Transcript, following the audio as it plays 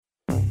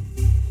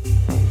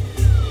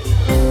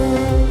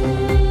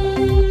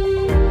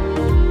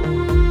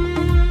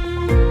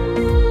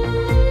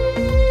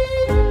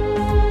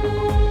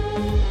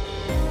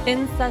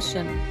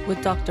Session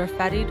with Dr.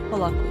 Farid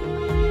Holakwi.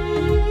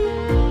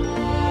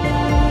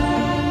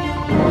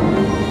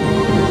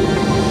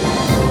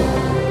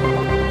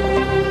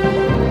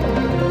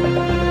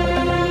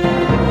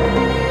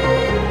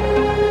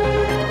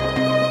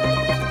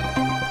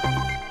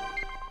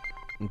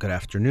 Good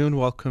afternoon.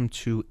 Welcome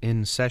to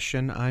In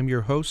Session. I'm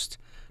your host,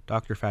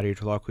 Dr. Farid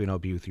Holakwi, and I'll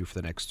be with you for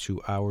the next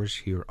 2 hours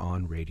here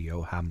on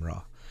Radio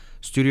Hamra.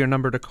 Studio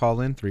number to call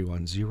in,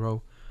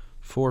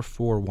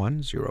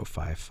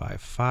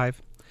 310-441-0555.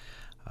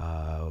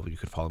 You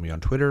can follow me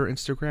on Twitter,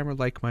 Instagram, or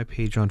like my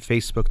page on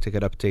Facebook to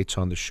get updates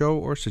on the show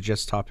or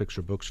suggest topics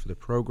or books for the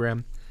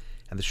program.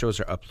 And the shows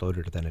are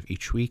uploaded at the end of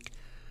each week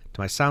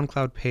to my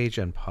SoundCloud page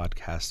and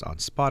podcast on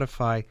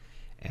Spotify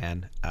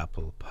and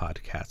Apple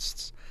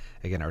Podcasts.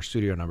 Again, our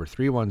studio number,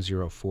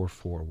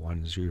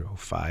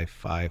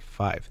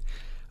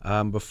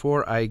 310-441-0555.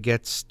 Before I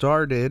get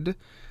started,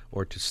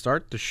 or to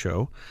start the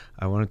show,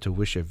 I wanted to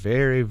wish a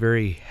very,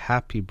 very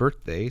happy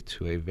birthday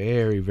to a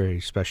very,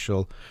 very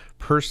special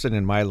person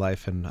in my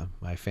life and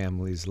my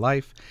family's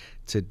life.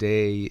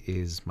 Today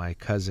is my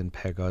cousin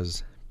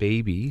Pega's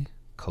baby,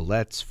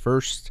 Colette's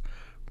first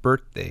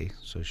birthday.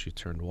 So she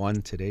turned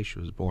 1 today. She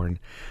was born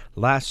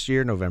last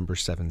year, November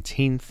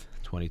 17th,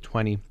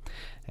 2020.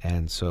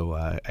 And so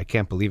I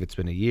can't believe it's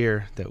been a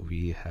year that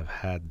we have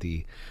had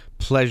the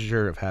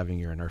pleasure of having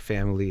her in our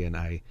family. And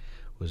I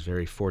was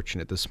very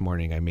fortunate this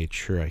morning. I made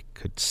sure I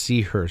could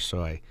see her,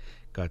 so I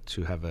got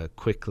to have a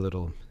quick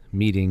little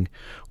meeting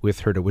with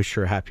her to wish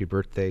her a happy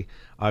birthday.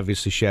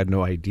 Obviously, she had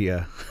no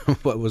idea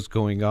what was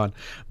going on.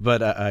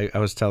 But I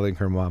was telling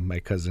her mom, my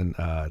cousin,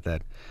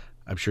 that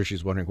I'm sure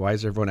she's wondering, why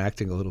is everyone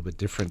acting a little bit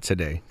different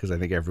today? Because I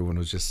think everyone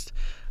was just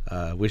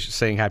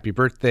saying happy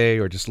birthday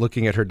or just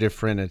looking at her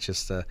different. It's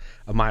just a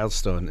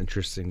milestone,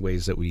 interesting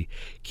ways that we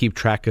keep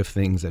track of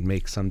things and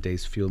make some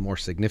days feel more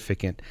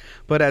significant.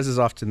 But as is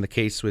often the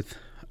case with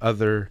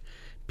other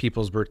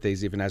people's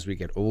birthdays, even as we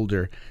get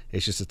older,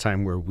 it's just a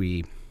time where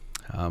we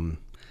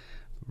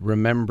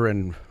remember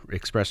and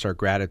express our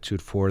gratitude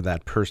for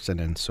that person.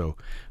 And so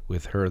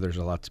with her, there's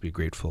a lot to be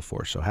grateful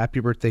for. So happy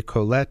birthday,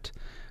 Colette.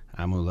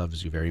 Amu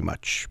loves you very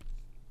much.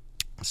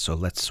 So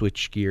let's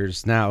switch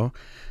gears now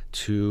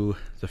to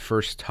the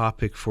first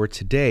topic for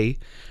today,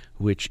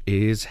 which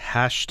is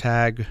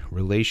hashtag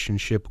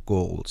relationship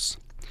goals.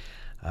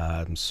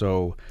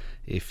 So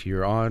if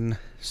you're on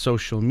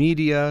social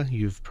media,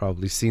 you've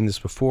probably seen this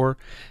before.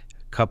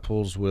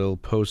 Couples will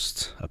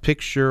post a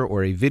picture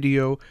or a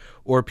video,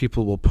 or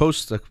people will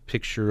post a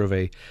picture of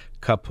a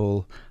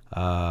couple,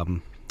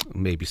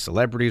 maybe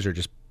celebrities or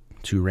just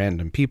two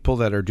random people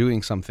that are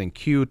doing something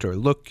cute or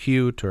look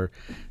cute or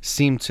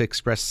seem to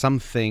express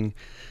something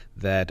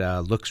that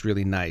looks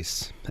really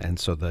nice. And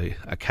so a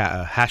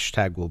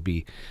hashtag will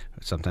be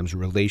sometimes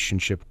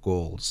relationship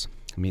goals,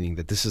 meaning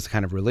that this is the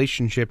kind of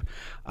relationship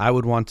I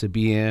would want to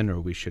be in, or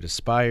we should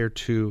aspire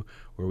to,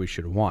 or we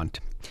should want.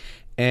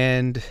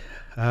 And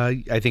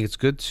I think it's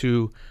good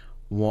to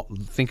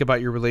think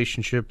about your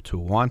relationship, to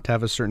want to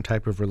have a certain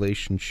type of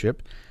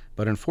relationship.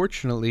 But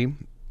unfortunately,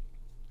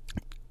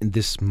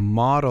 this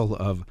model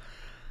of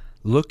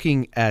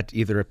looking at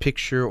either a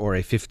picture or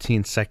a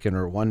 15-second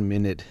or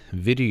 1-minute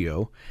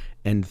video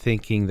and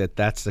thinking that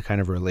that's the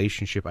kind of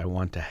relationship I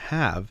want to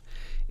have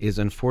is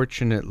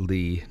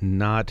unfortunately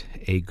not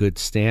a good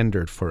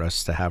standard for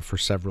us to have for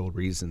several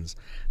reasons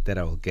that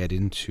I will get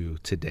into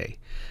today.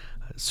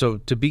 So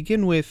to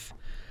begin with,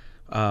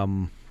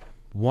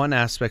 one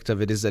aspect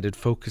of it is that it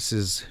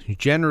focuses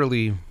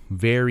generally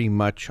very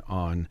much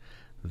on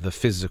the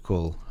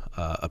physical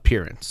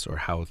appearance or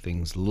how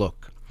things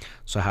look.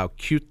 So how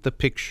cute the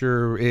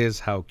picture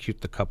is, how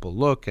cute the couple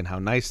look, and how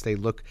nice they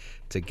look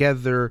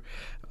together.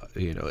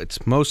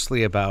 It's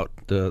mostly about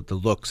the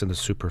looks and the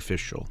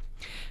superficial.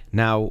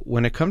 Now,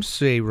 when it comes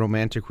to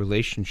romantic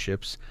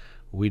relationships,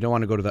 we don't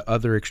want to go to the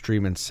other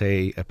extreme and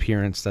say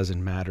appearance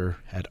doesn't matter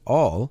at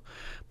all,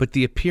 but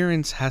the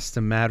appearance has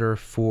to matter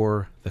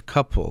for the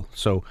couple.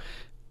 So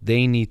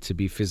they need to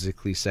be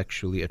physically,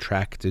 sexually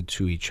attracted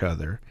to each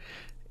other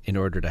in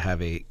order to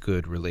have a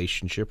good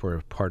relationship, or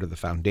a part of the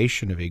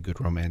foundation of a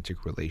good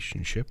romantic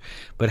relationship.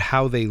 But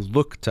how they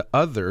look to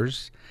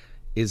others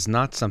is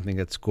not something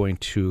that's going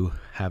to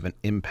have an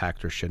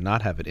impact, or should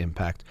not have an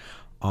impact,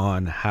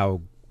 on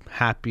how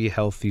happy,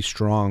 healthy,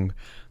 strong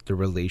the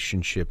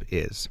relationship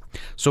is.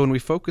 So when we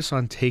focus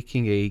on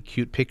taking a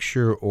cute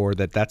picture, or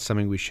that's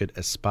something we should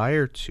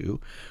aspire to,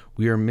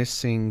 we are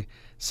missing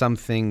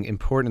something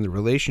important in the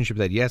relationship,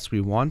 that yes,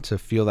 we want to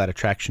feel that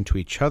attraction to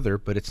each other,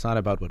 but it's not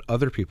about what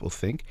other people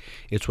think.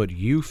 It's what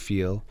you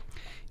feel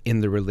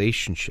in the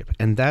relationship.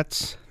 And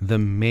that's the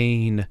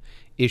main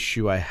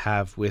issue I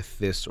have with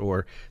this,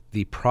 or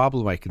the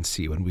problem I can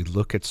see when we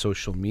look at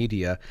social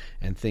media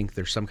and think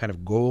there's some kind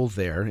of goal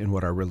there in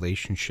what our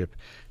relationship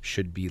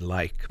should be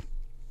like.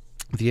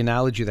 The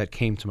analogy that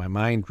came to my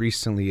mind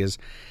recently is,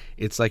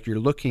 it's like you're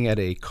looking at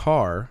a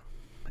car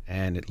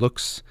and it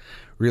looks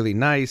really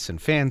nice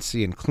and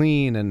fancy and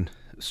clean and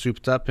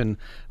souped up in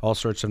all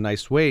sorts of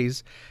nice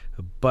ways.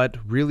 But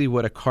really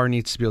what a car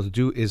needs to be able to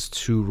do is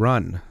to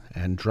run.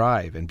 and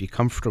drive and be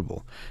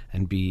comfortable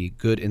and be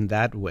good in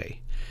that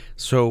way.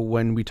 So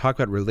when we talk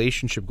about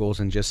relationship goals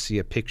and just see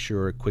a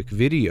picture or a quick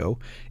video,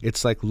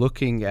 it's like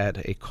looking at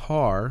a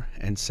car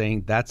and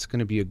saying that's going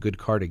to be a good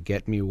car to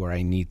get me where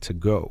I need to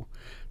go,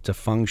 to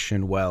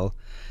function well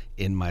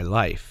in my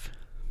life.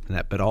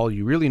 But all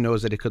you really know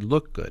is that it could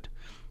look good.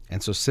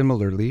 And so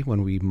similarly,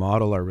 when we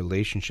model our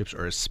relationships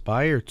or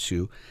aspire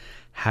to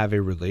have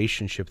a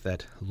relationship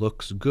that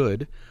looks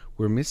good,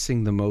 we're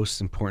missing the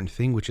most important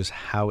thing, which is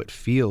how it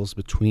feels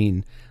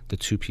between the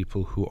two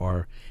people who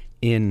are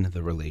in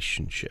the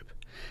relationship.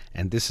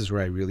 And this is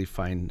where I really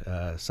find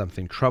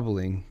something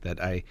troubling,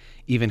 that I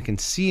even can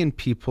see in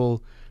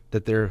people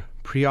that they're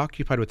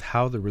preoccupied with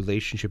how the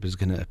relationship is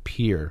going to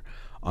appear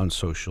on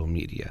social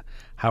media.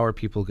 How are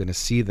people going to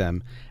see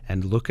them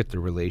and look at the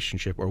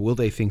relationship? Or will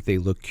they think they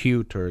look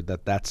cute, or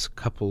that that's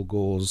couple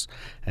goals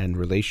and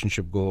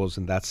relationship goals,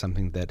 and that's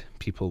something that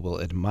people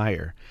will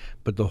admire?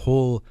 But the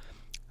whole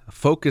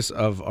focus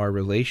of our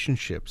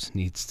relationships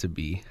needs to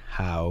be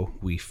how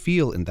we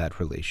feel in that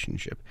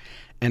relationship.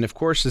 And of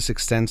course, this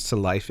extends to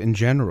life in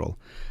general.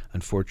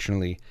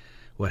 Unfortunately,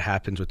 what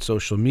happens with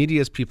social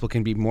media is people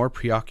can be more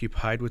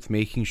preoccupied with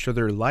making sure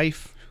their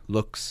life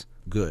looks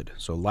good.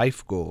 So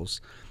life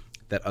goals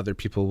that other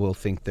people will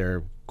think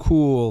they're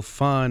cool,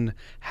 fun,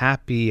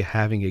 happy,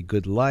 having a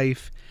good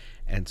life.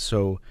 And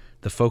so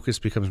the focus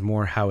becomes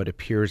more how it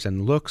appears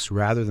and looks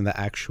rather than the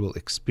actual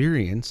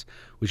experience,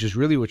 which is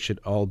really what should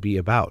all be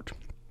about.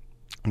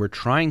 We're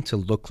trying to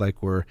look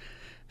like we're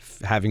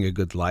having a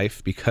good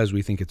life because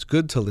we think it's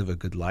good to live a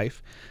good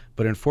life.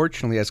 But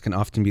unfortunately, as can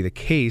often be the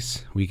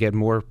case, we get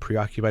more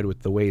preoccupied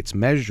with the way it's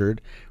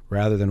measured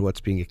rather than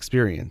what's being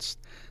experienced.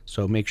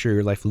 So make sure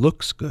your life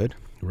looks good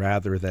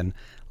rather than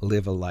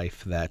live a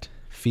life that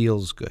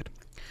feels good.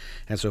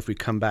 And so if we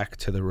come back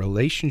to the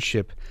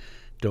relationship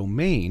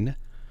domain,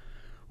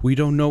 we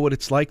don't know what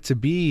it's like to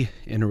be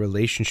in a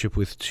relationship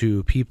with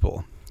two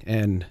people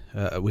and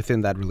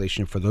within that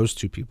relationship for those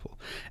two people.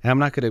 And I'm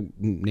not going to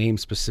name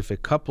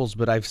specific couples,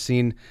 but I've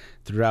seen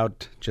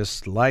throughout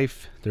just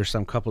life, there's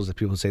some couples that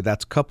people say,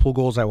 that's couple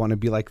goals, I want to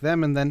be like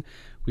them. And then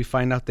we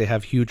find out they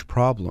have huge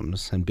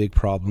problems and big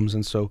problems.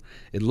 And so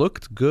it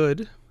looked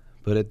good,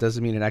 but it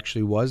doesn't mean it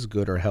actually was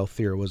good or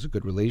healthy or was a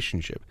good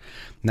relationship.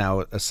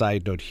 Now, a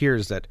side note here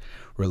is that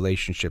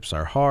relationships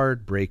are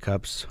hard,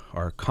 breakups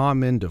are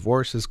common,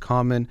 divorce is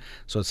common.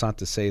 So it's not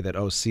to say that,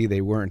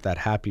 they weren't that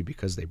happy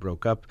because they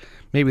broke up.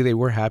 Maybe they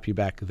were happy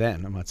back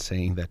then. I'm not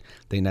saying that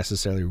they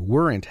necessarily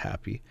weren't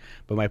happy.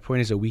 But my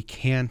point is that we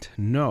can't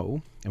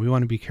know, and we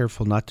want to be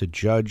careful not to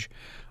judge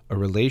a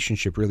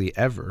relationship really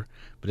ever,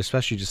 but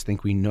especially just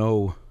think we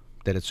know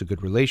that it's a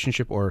good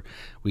relationship, or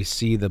we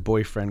see the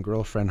boyfriend,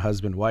 girlfriend,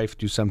 husband, wife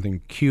do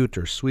something cute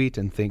or sweet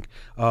and think,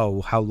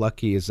 oh, how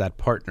lucky is that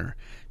partner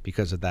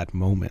because of that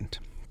moment.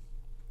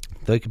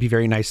 They could be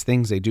very nice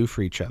things they do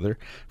for each other.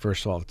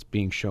 First of all, it's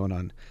being shown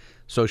on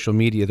social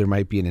media. There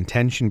might be an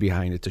intention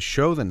behind it to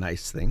show the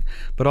nice thing,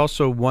 but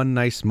also one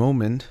nice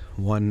moment,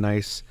 one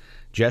nice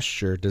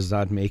gesture does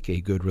not make a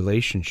good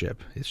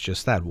relationship. It's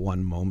just that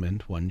one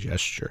moment, one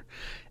gesture.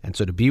 And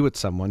so to be with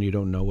someone, you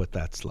don't know what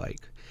that's like.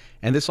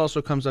 And this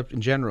also comes up in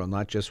general,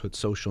 not just with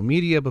social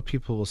media, but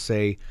people will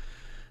say,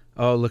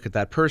 oh, look at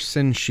that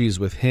person, she's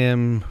with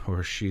him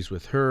or she's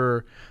with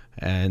her,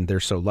 and they're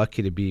so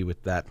lucky to be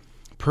with that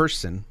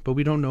person, but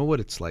we don't know what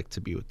it's like to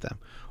be with them.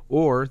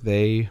 Or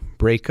they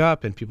break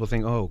up and people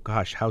think, oh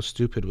gosh, how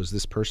stupid was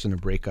this person to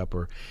break up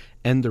or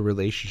end the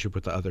relationship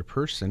with the other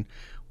person,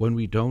 when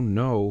we don't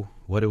know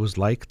what it was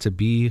like to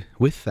be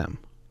with them.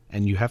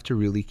 And you have to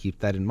really keep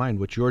that in mind.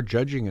 What you're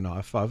judging it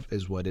off of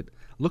is what it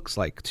looks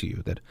like to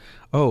you. That,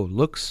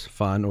 looks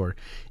fun, or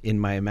in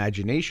my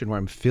imagination where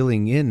I'm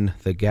filling in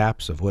the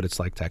gaps of what it's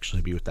like to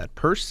actually be with that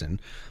person,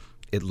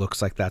 it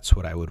looks like that's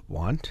what I would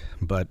want,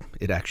 but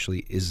it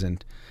actually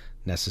isn't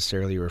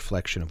necessarily a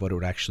reflection of what it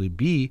would actually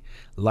be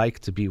like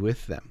to be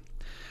with them.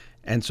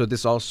 And so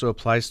this also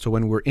applies to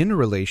when we're in a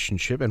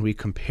relationship and we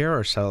compare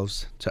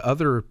ourselves to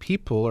other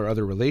people or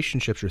other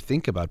relationships or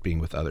think about being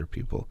with other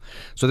people.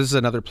 So this is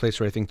another place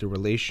where I think the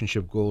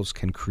relationship goals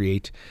can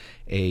create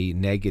a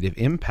negative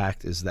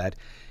impact, is that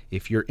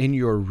if you're in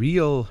your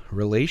real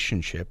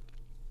relationship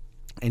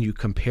and you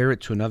compare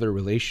it to another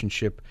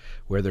relationship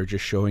where they're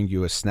just showing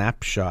you a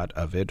snapshot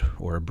of it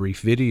or a brief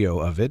video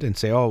of it and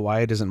say, oh,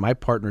 why doesn't my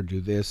partner do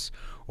this?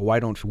 Or why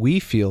don't we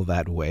feel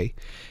that way?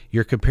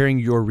 You're comparing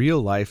your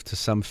real life to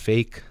some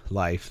fake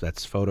life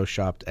that's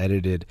photoshopped,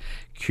 edited,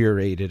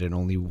 curated, and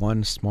only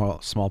one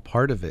small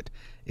part of it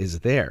is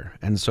there.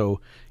 And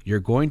so you're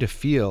going to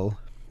feel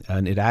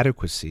an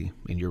inadequacy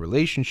in your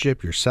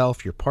relationship,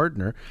 yourself, your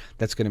partner,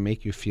 that's going to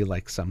make you feel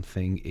like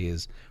something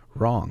is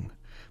wrong.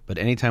 But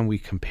anytime we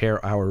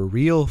compare our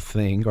real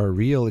thing, our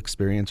real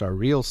experience, our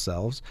real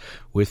selves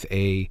with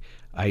a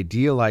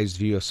idealized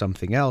view of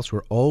something else,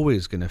 we're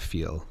always going to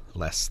feel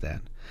less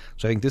than.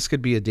 So I think this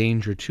could be a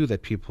danger too,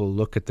 that people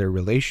look at their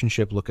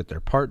relationship, look at their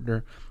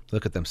partner,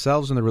 look at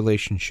themselves in the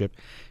relationship,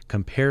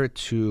 compare it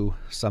to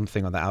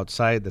something on the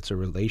outside that's a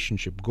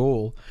relationship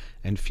goal,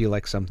 and feel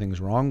like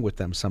something's wrong with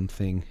them,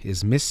 something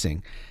is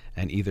missing,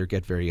 and either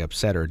get very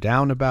upset or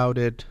down about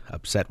it,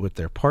 upset with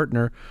their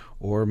partner,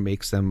 or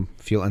makes them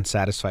feel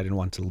unsatisfied and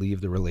want to leave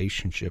the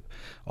relationship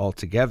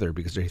altogether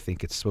because they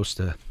think it's supposed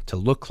to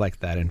look like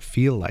that and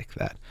feel like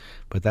that.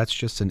 But that's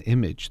just an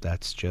image.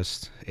 That's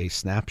just a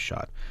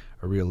snapshot.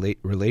 A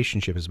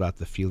relationship is about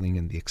the feeling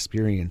and the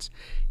experience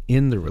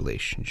in the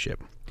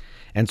relationship.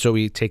 And so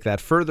we take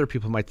that further.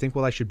 People might think,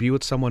 well, I should be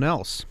with someone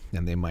else.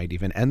 And they might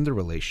even end the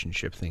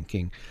relationship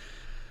thinking,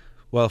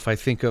 well, if I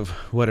think of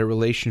what a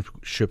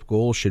relationship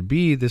goal should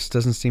be, this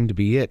doesn't seem to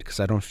be it because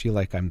I don't feel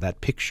like I'm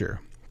that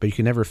picture. But you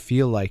can never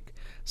feel like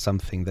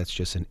something that's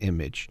just an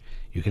image.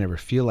 You can never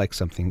feel like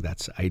something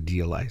that's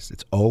idealized.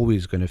 It's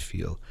always going to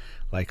feel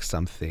like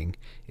something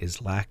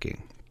is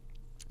lacking.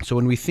 So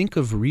when we think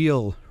of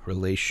real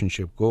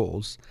relationship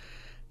goals,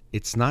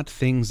 it's not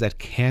things that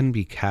can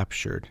be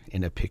captured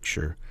in a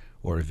picture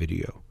or a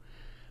video.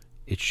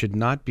 It should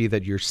not be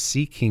that you're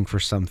seeking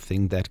for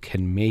something that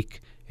can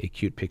make a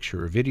cute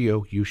picture or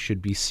video. You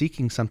should be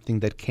seeking something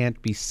that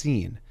can't be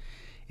seen.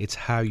 It's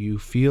how you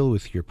feel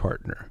with your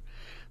partner,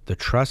 the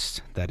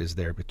trust that is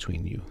there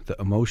between you, the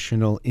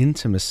emotional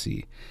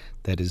intimacy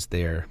that is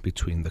there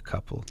between the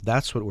couple.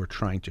 That's what we're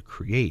trying to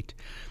create.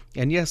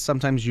 And yes,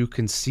 sometimes you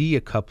can see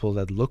a couple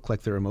that look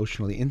like they're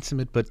emotionally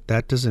intimate, but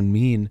that doesn't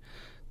mean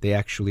they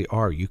actually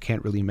are. You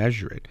can't really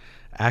measure it.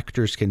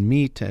 Actors can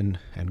meet and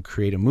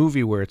create a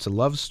movie where it's a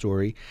love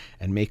story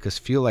and make us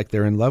feel like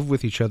they're in love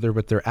with each other,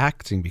 but they're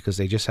acting because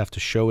they just have to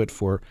show it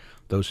for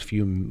those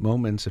few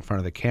moments in front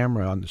of the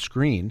camera on the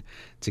screen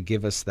to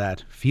give us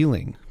that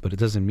feeling. But it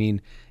doesn't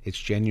mean it's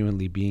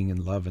genuinely being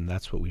in love, and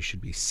that's what we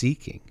should be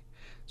seeking.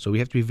 So we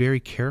have to be very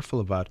careful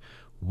about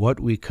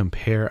what we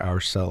compare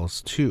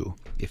ourselves to.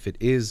 If it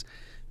is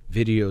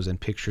videos and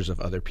pictures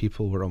of other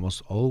people, we're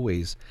almost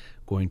always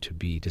going to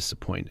be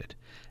disappointed.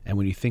 And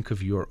when you think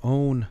of your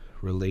own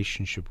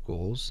relationship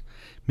goals,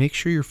 make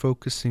sure you're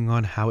focusing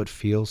on how it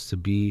feels to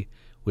be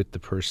with the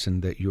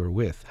person that you're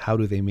with. How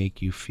do they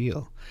make you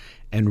feel?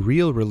 And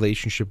real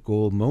relationship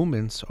goal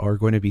moments are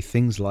going to be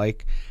things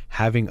like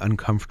having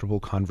uncomfortable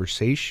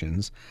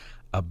conversations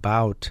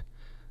about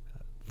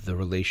the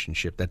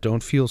relationship that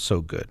don't feel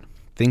so good.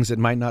 Things that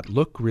might not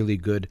look really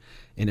good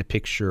in a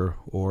picture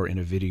or in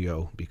a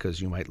video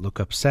because you might look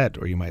upset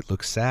or you might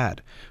look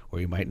sad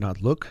or you might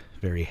not look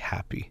very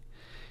happy.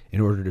 In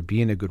order to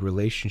be in a good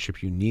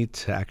relationship, you need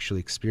to actually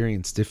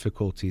experience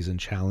difficulties and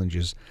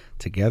challenges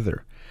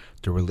together.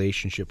 The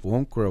relationship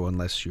won't grow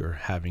unless you're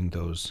having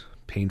those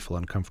painful,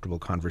 uncomfortable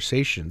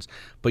conversations,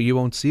 but you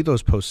won't see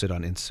those posted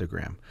on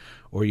Instagram,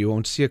 or you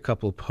won't see a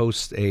couple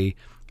post a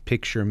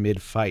picture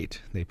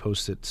mid-fight. They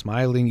post it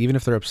smiling, even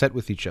if they're upset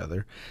with each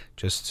other,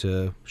 just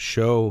to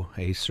show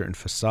a certain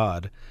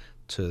facade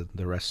to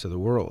the rest of the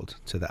world,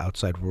 to the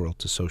outside world,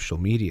 to social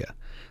media.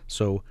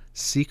 So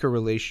seek a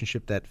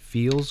relationship that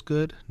feels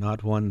good,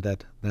 not one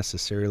that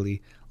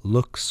necessarily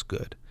looks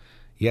good.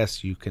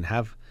 Yes, you can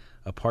have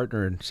a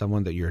partner and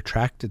someone that you're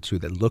attracted to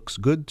that looks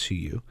good to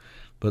you,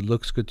 but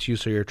looks good to you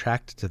so you're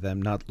attracted to them,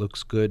 not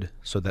looks good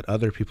so that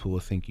other people will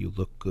think you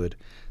look good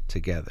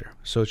together.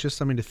 So it's just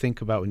something to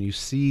think about when you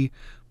see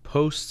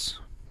posts,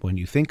 when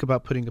you think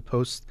about putting a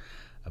post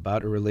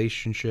about a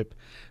relationship.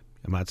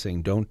 I'm not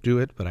saying don't do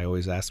it, but I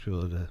always ask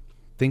people to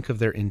think of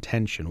their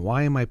intention.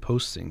 Why am I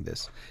posting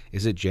this?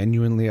 Is it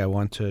genuinely I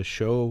want to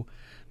show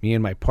me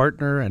and my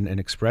partner and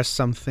express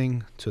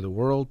something to the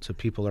world, to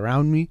people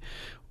around me?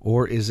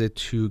 Or is it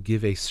to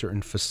give a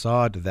certain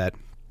facade that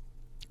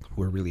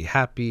we're really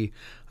happy,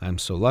 I'm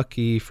so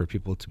lucky, for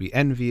people to be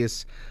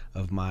envious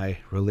of my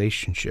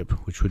relationship,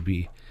 which would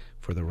be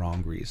for the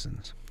wrong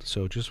reasons.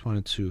 So just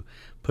wanted to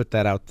put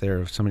that out there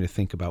of something to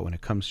think about when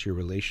it comes to your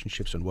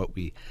relationships and what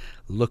we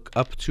look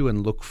up to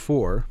and look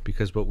for,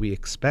 because what we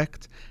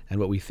expect and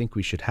what we think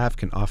we should have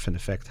can often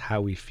affect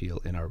how we feel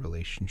in our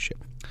relationship.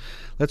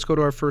 Let's go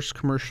to our first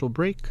commercial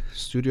break.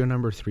 Studio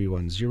number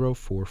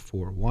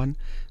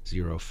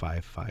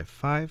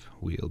 310-441-0555.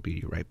 We'll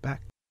be right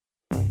back.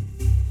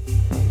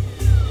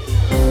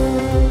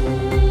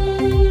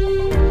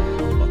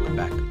 Welcome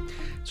back.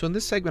 So in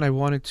this segment, I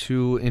wanted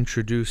to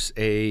introduce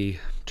a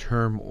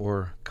term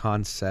or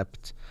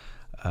concept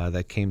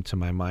that came to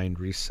my mind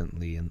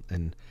recently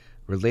and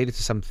related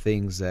to some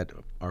things that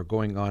are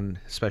going on,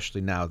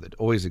 especially now, that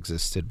always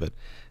existed, but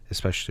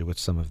especially with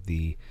some of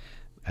the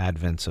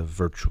advents of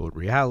virtual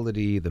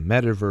reality, the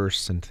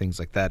metaverse, and things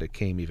like that, it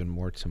came even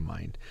more to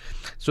mind.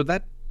 So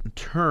that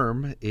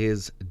term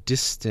is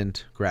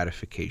distant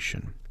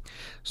gratification.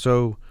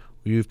 So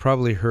you've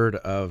probably heard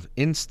of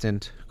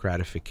instant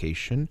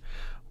gratification,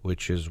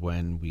 which is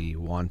when we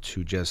want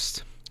to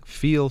just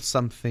feel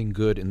something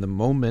good in the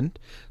moment.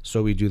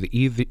 So we do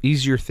the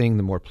easier thing,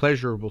 the more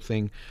pleasurable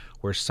thing,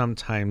 where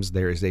sometimes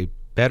there is a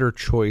better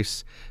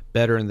choice,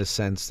 better in the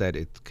sense that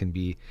it can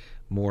be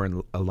more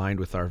aligned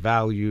with our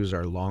values,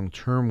 our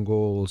long-term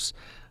goals,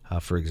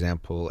 For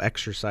example,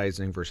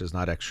 exercising versus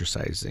not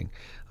exercising,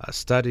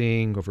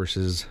 studying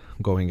versus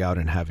going out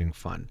and having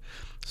fun.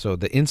 So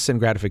the instant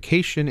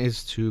gratification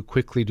is to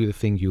quickly do the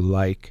thing you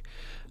like.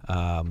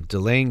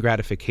 Delaying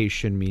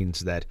gratification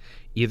means that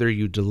either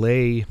you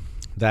delay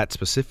that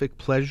specific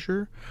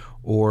pleasure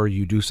or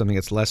you do something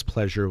that's less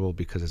pleasurable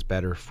because it's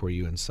better for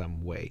you in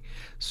some way.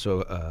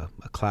 So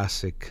a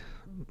classic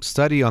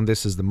study on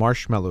this is the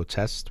marshmallow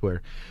test,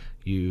 where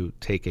you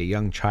take a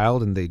young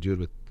child and they do it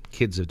with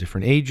kids of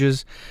different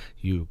ages.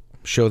 You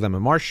show them a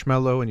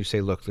marshmallow and you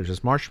say, look, there's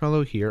this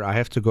marshmallow here. I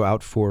have to go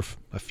out for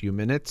a few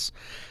minutes.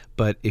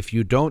 But if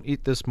you don't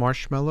eat this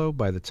marshmallow,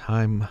 by the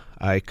time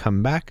I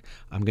come back,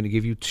 I'm going to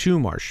give you 2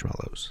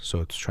 marshmallows. So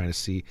it's trying to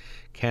see,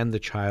 can the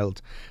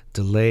child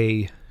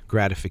delay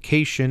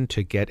gratification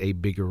to get a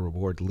bigger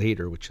reward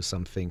later, which is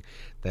something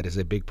that is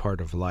a big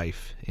part of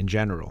life in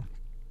general.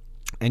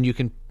 And you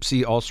can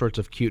see all sorts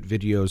of cute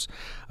videos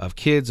of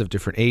kids of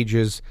different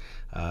ages.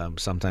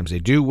 Sometimes they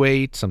do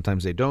wait,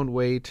 sometimes they don't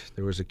wait.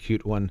 There was a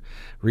cute one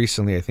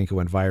recently, I think it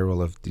went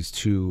viral, of these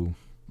 2,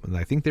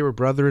 I think they were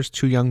brothers,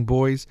 2 young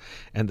boys,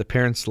 and the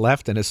parents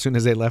left, and as soon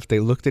as they left, they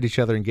looked at each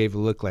other and gave a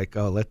look like,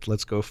 oh,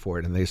 let's go for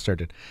it, and they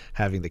started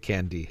having the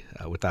candy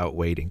without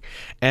waiting.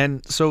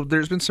 And so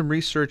there's been some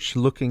research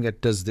looking at,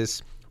 does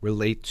this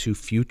relate to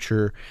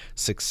future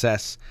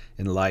success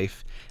in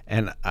life?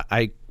 And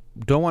I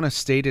don't want to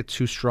state it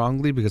too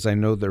strongly, because I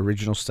know the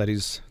original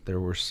studies, there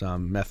were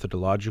some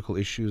methodological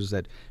issues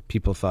that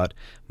people thought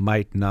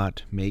might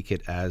not make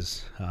it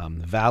as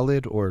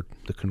valid, or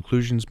the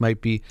conclusions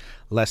might be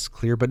less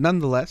clear. But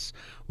nonetheless,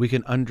 we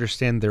can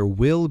understand there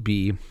will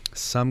be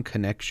some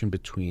connection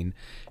between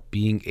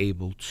being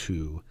able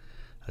to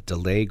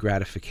delay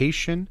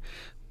gratification,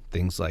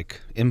 things like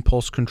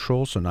impulse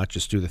control, so not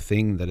just do the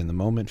thing that in the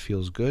moment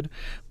feels good,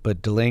 but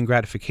delaying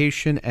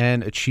gratification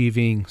and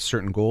achieving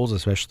certain goals,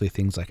 especially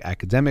things like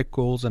academic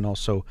goals and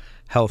also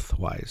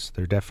health-wise.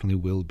 There definitely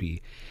will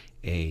be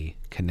a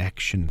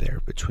connection there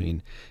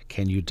between,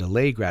 can you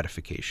delay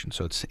gratification?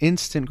 So it's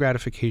instant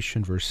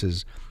gratification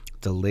versus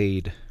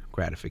delayed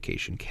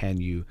gratification.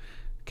 Can you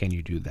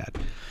do that?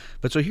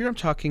 But so here I'm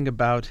talking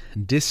about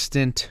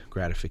distant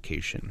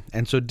gratification.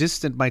 And so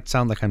distant might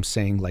sound like I'm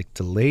saying like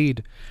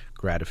delayed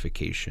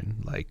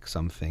gratification, like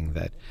something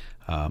that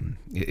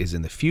is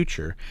in the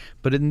future.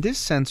 But in this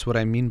sense, what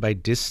I mean by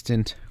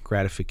distant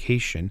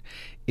gratification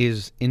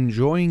is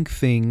enjoying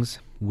things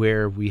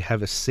where we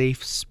have a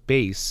safe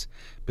space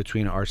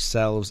between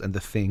ourselves and the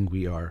thing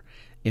we are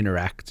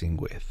interacting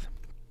with.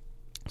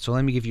 So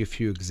let me give you a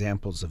few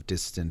examples of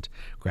distant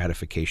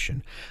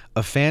gratification.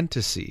 A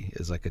fantasy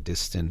is like a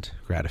distant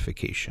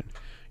gratification.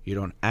 You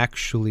don't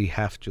actually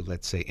have to,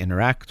 let's say,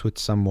 interact with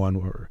someone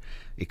or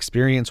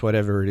experience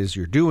whatever it is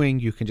you're doing.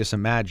 You can just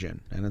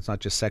imagine. And it's not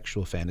just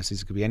sexual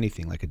fantasies. It could be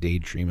anything, like a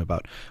daydream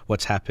about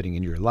what's happening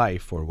in your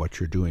life or what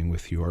you're doing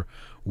with your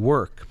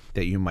work,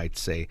 that you might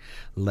say,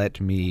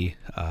 let me,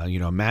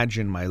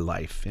 imagine my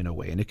life in a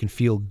way. And it can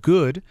feel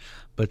good,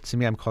 but to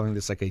me, I'm calling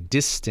this like a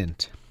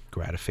distant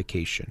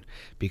gratification,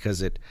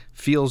 because it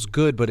feels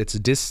good, but it's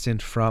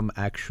distant from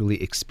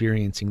actually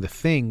experiencing the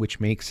thing, which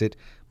makes it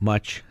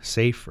much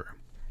safer.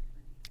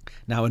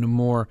 Now, in a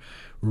more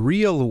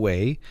real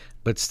way,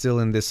 but still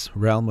in this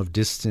realm of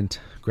distant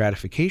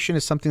gratification,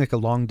 is something like a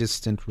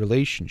long-distance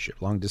relationship,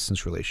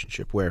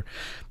 where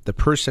the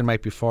person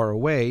might be far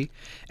away,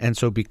 and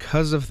so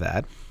because of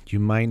that, you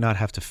might not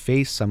have to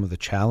face some of the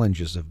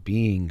challenges of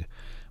being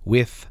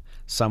with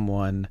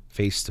someone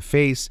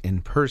face-to-face,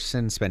 in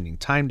person, spending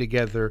time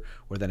together,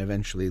 or then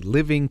eventually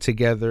living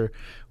together,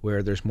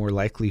 where there's more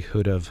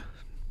likelihood of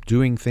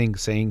doing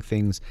things, saying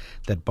things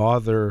that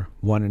bother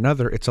one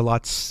another. It's a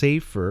lot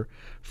safer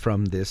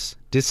from this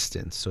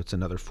distance. So it's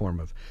another form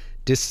of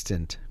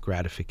distant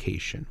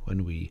gratification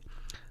when we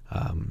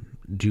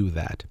do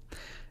that.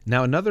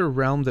 Now, another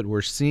realm that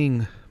we're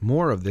seeing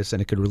more of this,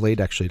 and it could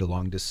relate actually to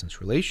long-distance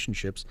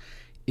relationships,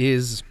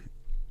 is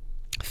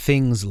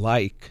things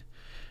like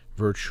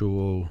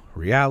virtual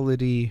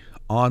reality,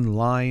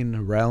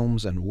 online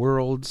realms and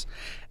worlds,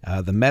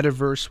 the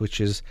metaverse,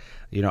 which is,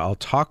 I'll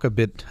talk a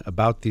bit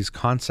about these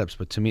concepts,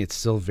 but to me it's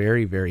still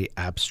very, very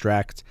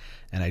abstract,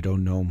 and I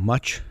don't know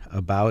much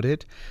about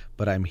it,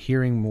 but I'm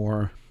hearing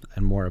more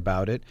and more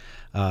about it,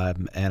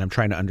 and I'm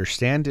trying to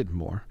understand it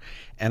more.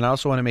 And I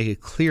also want to make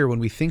it clear, when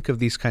we think of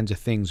these kinds of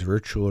things,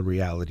 virtual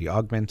reality,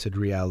 augmented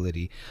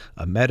reality,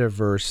 a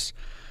metaverse,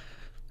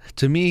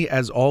 to me,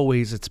 as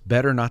always, it's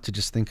better not to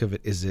just think of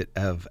it, is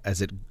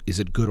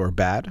it good or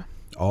bad?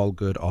 All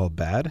good, all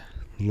bad.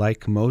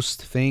 Like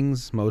most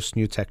things, most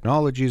new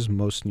technologies,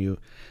 most new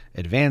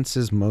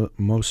advances,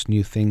 most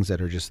new things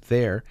that are just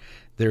there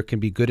can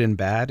be good and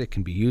bad. It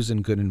can be used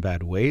in good and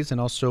bad ways,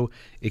 and also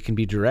it can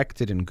be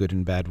directed in good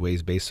and bad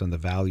ways based on the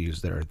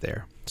values that are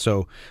there.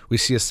 So we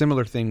see a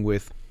similar thing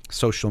with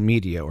social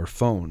media or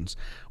phones,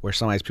 where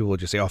sometimes people will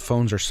just say, oh,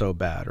 phones are so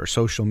bad, or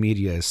social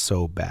media is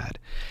so bad.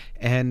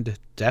 And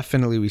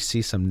definitely we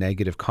see some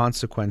negative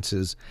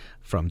consequences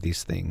from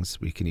these things.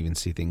 We can even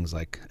see things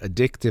like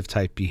addictive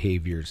type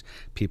behaviors,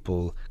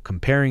 people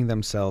comparing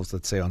themselves,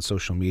 let's say, on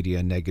social media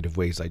in negative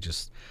ways. I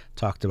just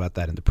talked about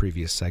that in the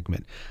previous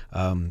segment.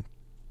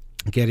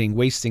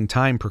 Wasting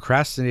time,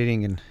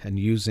 procrastinating, and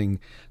using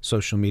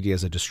social media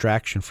as a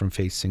distraction from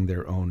facing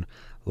their own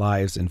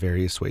lives in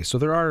various ways. So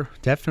there are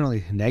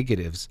definitely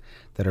negatives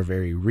that are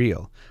very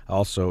real.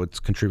 Also, it's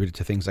contributed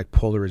to things like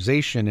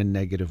polarization in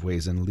negative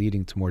ways and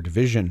leading to more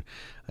division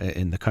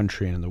in the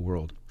country and in the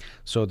world.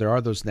 So there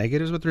are those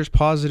negatives, but there's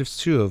positives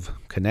too, of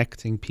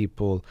connecting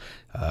people,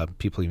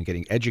 people even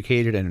getting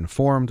educated and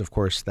informed. Of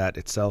course, that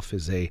itself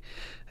is a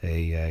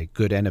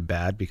good and a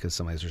bad, because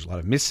sometimes there's a lot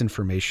of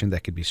misinformation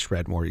that could be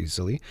spread more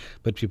easily.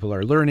 But people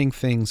are learning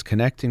things,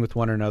 connecting with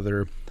one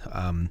another,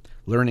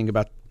 learning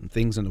about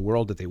things in the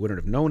world that they wouldn't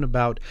have known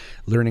about,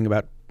 learning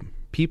about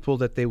people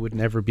that they would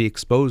never be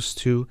exposed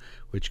to,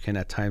 which can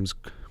at times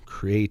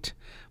create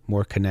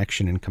more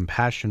connection and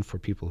compassion for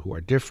people who are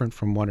different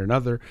from one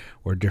another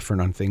or different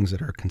on things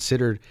that are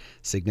considered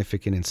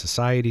significant in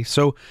society.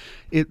 So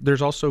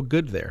there's also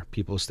good there,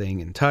 people staying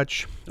in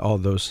touch, all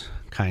those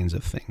kinds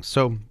of things.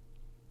 So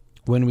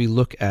when we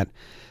look at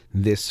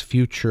this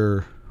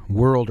future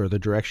world, or the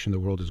direction the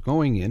world is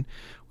going in,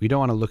 we don't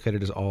want to look at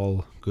it as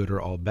all good or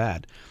all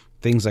bad.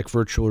 Things like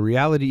virtual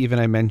reality, even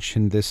I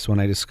mentioned this when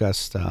I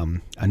discussed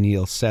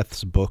Anil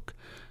Seth's book,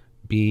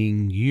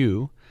 Being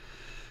You.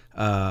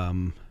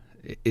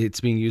 It's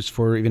being used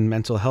for even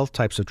mental health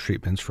types of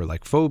treatments for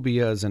like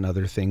phobias and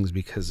other things,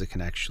 because it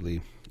can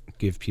actually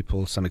give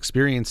people some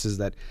experiences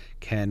that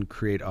can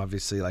create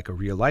obviously like a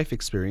real life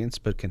experience,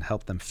 but can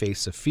help them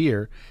face a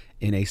fear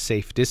in a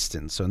safe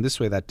distance. So in this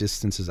way, that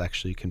distance is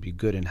actually can be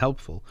good and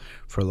helpful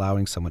for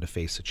allowing someone to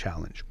face a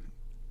challenge.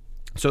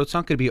 So it's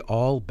not going to be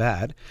all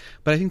bad,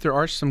 but I think there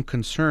are some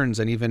concerns,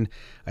 and even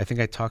I think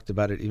I talked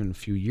about it even a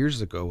few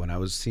years ago when I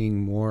was seeing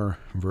more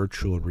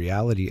virtual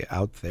reality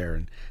out there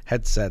and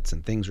headsets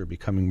and things were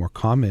becoming more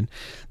common,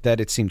 that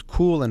it seemed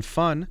cool and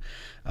fun,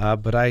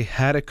 but I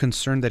had a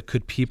concern that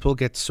could people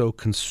get so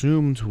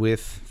consumed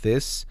with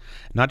this,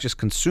 not just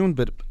consumed,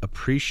 but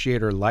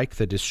appreciate or like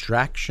the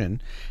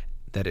distraction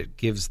that it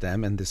gives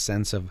them, and the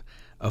sense of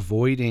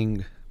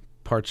avoiding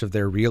parts of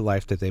their real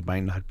life that they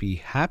might not be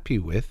happy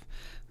with,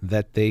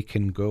 that they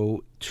can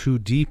go too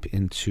deep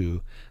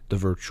into the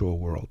virtual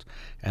world.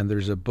 And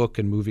there's a book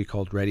and movie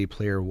called Ready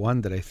Player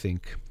One that I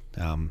think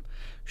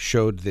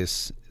showed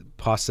this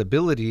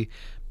possibility,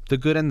 the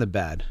good and the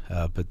bad,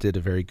 but did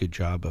a very good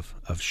job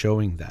of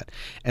showing that.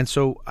 And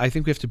so I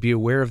think we have to be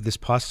aware of this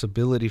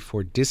possibility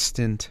for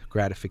distant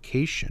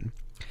gratification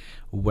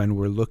when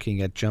we're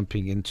looking at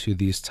jumping into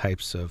these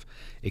types of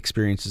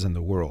experiences in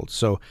the world.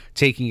 So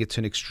taking it to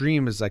an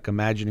extreme is like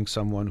imagining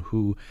someone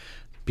who,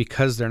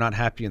 because they're not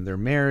happy in their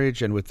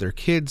marriage and with their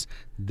kids,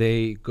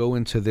 they go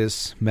into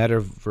this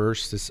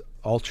metaverse, this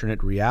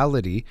alternate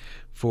reality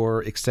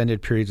for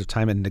extended periods of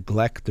time and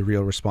neglect the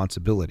real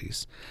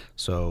responsibilities.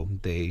 So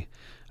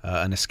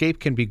an escape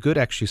can be good.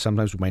 Actually,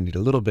 sometimes we might need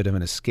a little bit of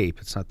an escape.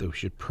 It's not that we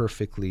should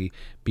perfectly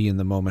be in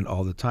the moment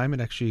all the time. It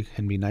actually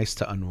can be nice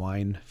to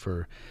unwind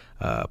for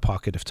a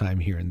pocket of time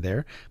here and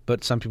there.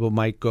 But some people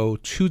might go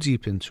too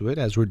deep into it,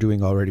 as we're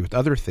doing already with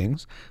other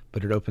things,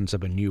 but it opens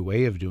up a new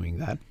way of doing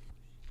that.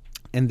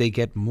 And they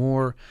get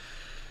more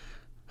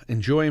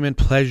enjoyment,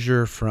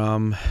 pleasure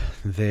from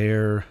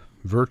their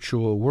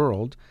virtual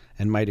world,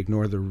 and might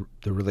ignore the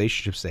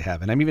relationships they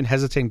have. And I'm even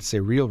hesitating to say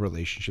real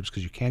relationships,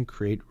 because you can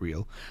create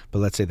real, but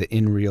let's say the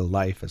in real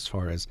life as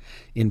far as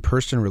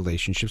in-person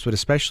relationships, but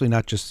especially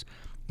not just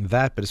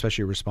that, but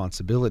especially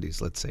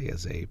responsibilities, let's say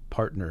as a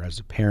partner, as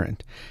a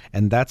parent.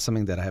 And that's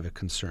something that I have a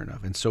concern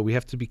of. And so we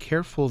have to be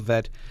careful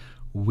that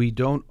we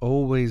don't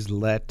always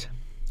let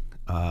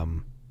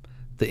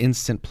the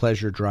instant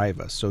pleasure drive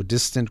us. So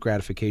distant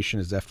gratification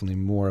is definitely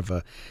more of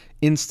a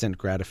instant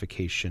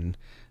gratification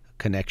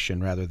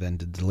connection rather than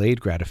the delayed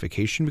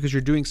gratification, because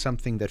you're doing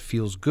something that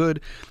feels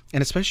good,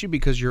 and especially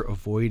because you're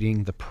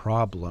avoiding the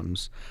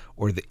problems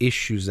or the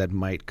issues that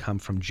might come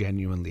from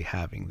genuinely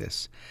having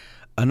this.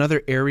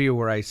 Another area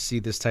where I see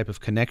this type of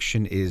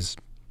connection is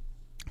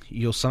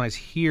you'll sometimes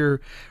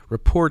hear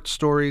report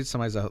stories,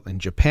 sometimes out in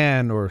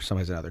Japan or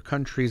sometimes in other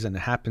countries, and it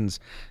happens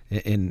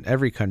in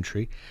every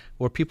country,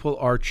 where people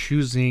are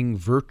choosing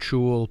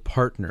virtual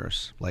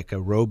partners, like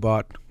a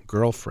robot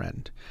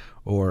girlfriend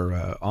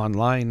or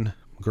online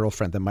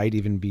girlfriend that might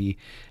even be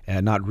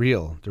not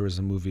real. There was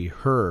a movie,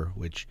 Her,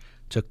 which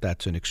took that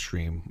to an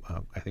extreme.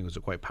 I think it was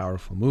a quite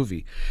powerful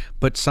movie.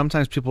 But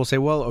sometimes people say,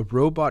 well, a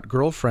robot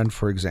girlfriend,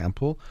 for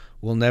example,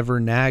 will never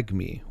nag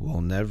me,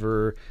 will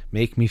never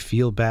make me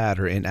feel bad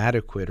or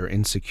inadequate or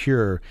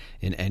insecure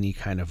in any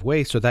kind of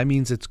way. So that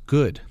means it's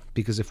good,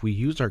 because if we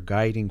use our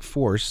guiding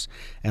force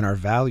and our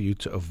value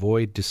to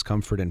avoid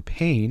discomfort and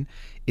pain,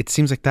 it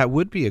seems like that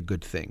would be a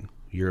good thing.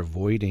 You're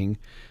avoiding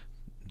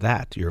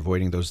that. You're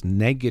avoiding those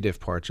negative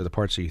parts, or the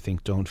parts that you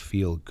think don't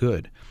feel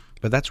good.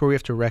 But that's where we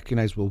have to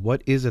recognize, well,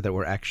 what is it that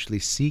we're actually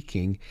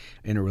seeking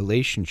in a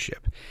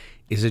relationship?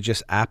 Is it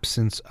just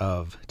absence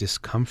of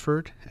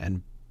discomfort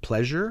and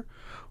pleasure?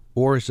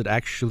 Or is it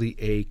actually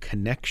a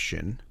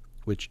connection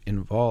which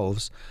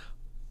involves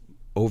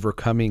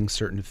overcoming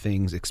certain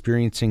things,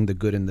 experiencing the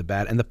good and the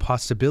bad, and the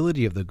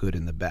possibility of the good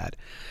and the bad?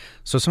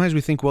 So sometimes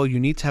we think, well, you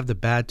need to have the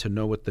bad to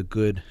know what the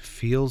good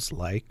feels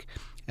like.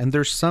 And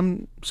there's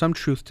some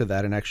truth to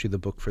that. And actually the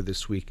book for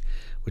this week,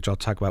 which I'll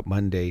talk about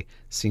Monday,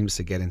 seems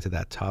to get into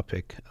that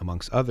topic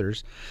amongst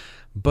others.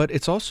 But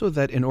it's also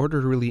that in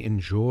order to really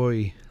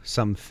enjoy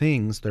some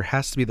things, there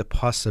has to be the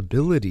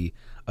possibility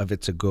of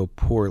it to go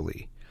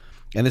poorly.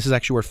 And this is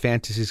actually where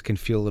fantasies can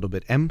feel a little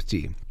bit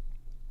empty.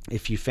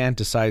 If you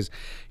fantasize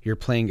you're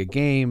playing a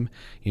game,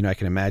 I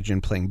can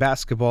imagine playing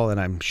basketball and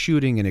I'm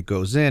shooting and it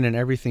goes in and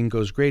everything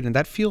goes great and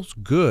that feels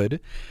good.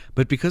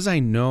 But because I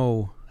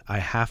know I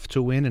have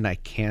to win and I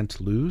can't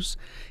lose,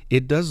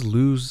 it does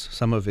lose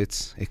some of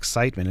its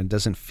excitement and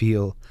doesn't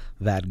feel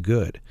that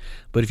good.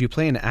 But if you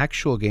play an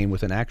actual game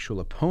with an actual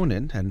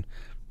opponent and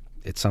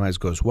it sometimes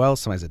goes well,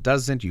 sometimes it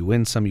doesn't, you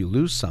win some, you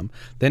lose some,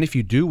 then if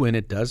you do win,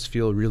 it does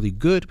feel really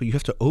good, but you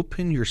have to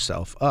open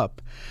yourself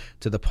up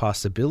to the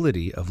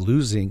possibility of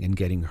losing and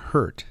getting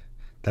hurt.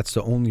 That's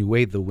the only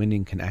way the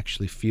winning can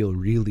actually feel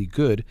really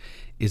good,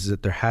 is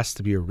that there has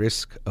to be a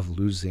risk of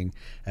losing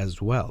as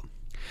well.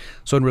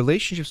 So in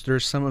relationships,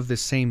 there's some of the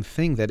same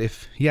thing, that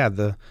if,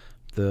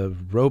 the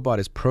robot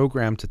is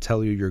programmed to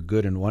tell you you're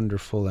good and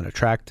wonderful and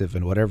attractive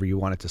and whatever you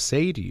want it to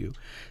say to you,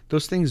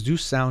 those things do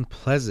sound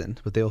pleasant,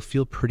 but they'll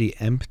feel pretty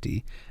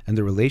empty. And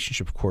the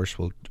relationship, of course,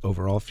 will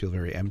overall feel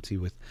very empty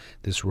with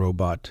this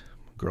robot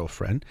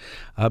girlfriend,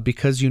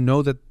 because you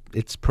know that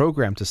it's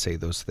programmed to say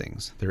those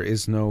things. There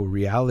is no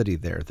reality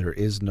there. There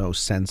is no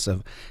sense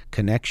of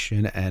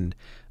connection and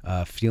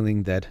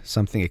feeling that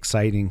something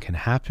exciting can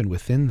happen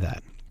within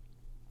that.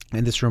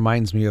 And this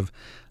reminds me of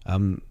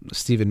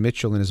Stephen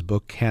Mitchell in his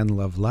book, Can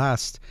Love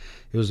Last?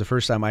 It was the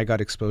first time I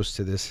got exposed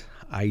to this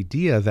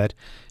idea that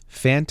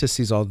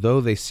fantasies,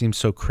 although they seem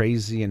so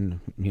crazy, and,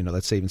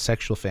 let's say even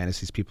sexual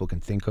fantasies, people can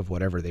think of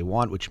whatever they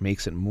want, which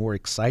makes it more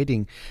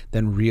exciting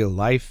than real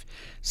life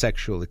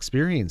sexual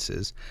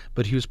experiences.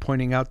 But he was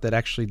pointing out that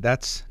actually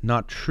that's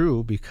not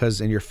true,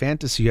 because in your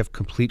fantasy, you have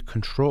complete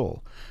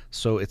control.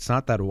 So it's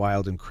not that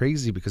wild and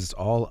crazy because it's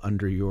all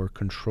under your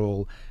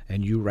control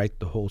and you write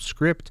the whole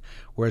script.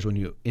 Whereas when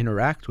you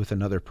interact with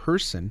another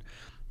person,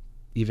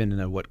 even in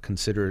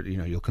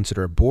you'll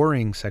consider a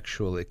boring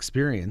sexual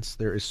experience,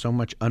 there is so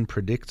much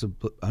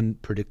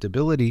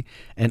unpredictability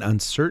and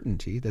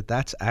uncertainty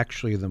that's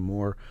actually the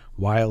more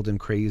wild and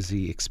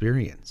crazy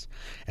experience.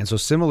 And so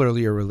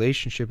similarly, a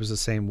relationship is the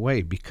same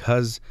way,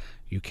 because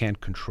you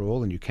can't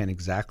control and you can't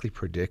exactly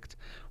predict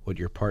what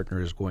your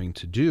partner is going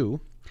to do.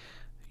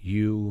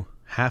 You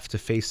have to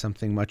face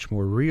something much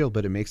more real,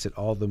 but it makes it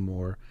all the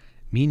more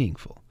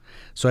meaningful.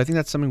 So I think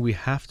that's something we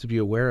have to be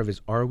aware of,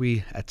 is, are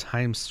we at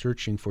times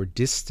searching for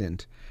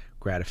distant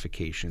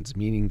gratifications,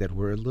 meaning that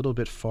we're a little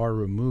bit far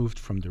removed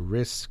from the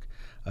risk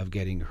of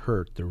getting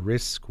hurt, the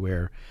risk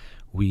where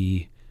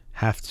we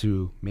have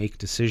to make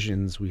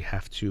decisions, we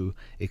have to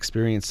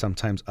experience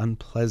sometimes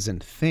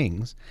unpleasant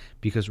things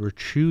because we're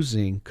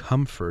choosing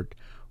comfort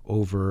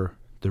over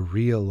the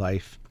real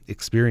life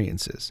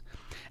experiences.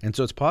 And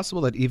so it's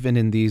possible that even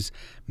in these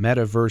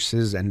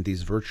metaverses and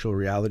these virtual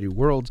reality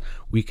worlds,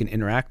 we can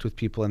interact with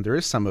people, and there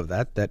is some of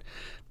that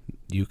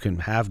you can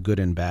have good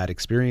and bad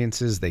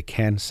experiences. They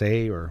can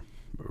say or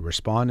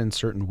respond in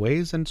certain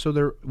ways, and so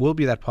there will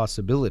be that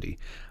possibility.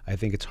 I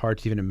think it's hard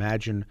to even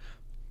imagine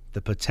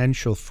the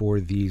potential for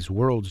these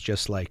worlds,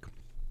 just like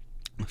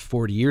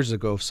 40 years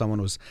ago, if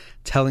someone was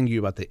telling you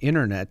about the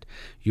internet,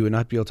 you would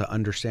not be able to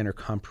understand or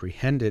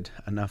comprehend it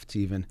enough to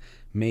even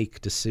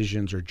make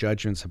decisions or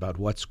judgments about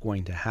what's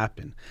going to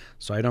happen.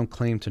 So I don't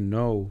claim to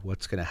know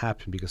what's going to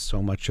happen because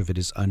so much of it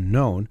is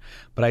unknown,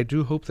 but I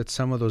do hope that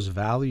some of those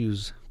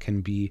values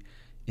can be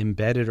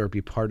embedded or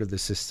be part of the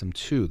system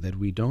too, that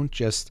we don't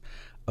just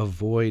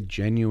avoid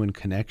genuine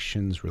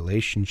connections,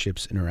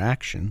 relationships,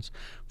 interactions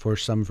for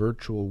some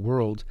virtual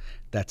world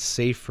that's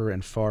safer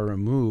and far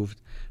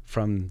removed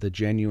from the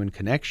genuine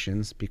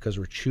connections because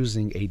we're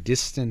choosing a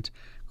distant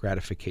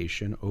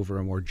gratification over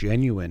a more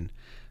genuine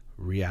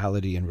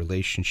reality and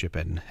relationship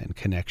and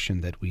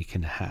connection that we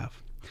can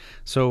have.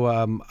 So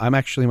I'm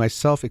actually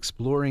myself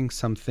exploring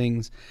some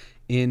things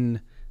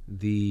in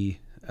the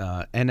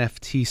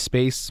NFT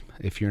space.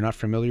 If you're not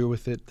familiar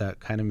with it, that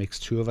kind of makes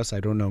two of us.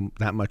 I don't know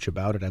that much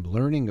about it. I'm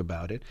learning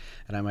about it,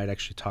 and I might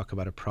actually talk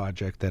about a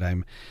project that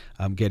I'm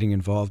getting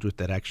involved with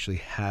that actually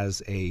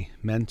has a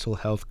mental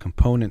health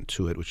component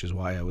to it, which is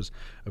why I was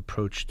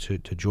approached to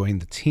join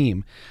the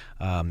team.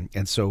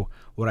 And so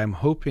what I'm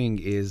hoping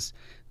is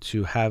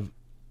to have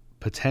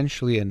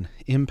potentially an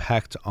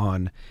impact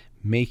on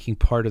making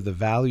part of the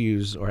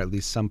values, or at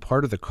least some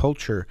part of the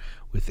culture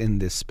within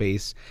this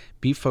space,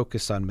 be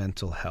focused on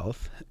mental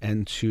health,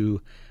 and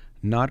to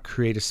not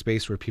create a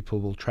space where people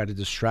will try to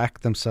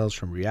distract themselves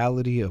from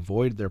reality,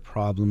 avoid their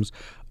problems,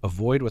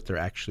 avoid what they're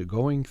actually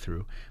going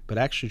through, but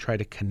actually try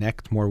to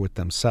connect more with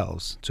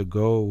themselves, to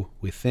go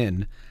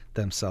within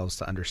themselves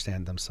to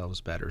understand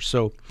themselves better.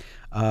 So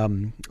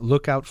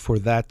look out for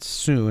that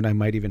soon. I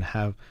might even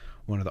have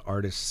one of the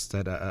artists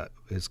that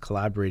is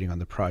collaborating on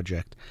the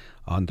project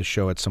on the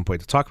show at some point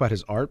to talk about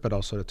his art, but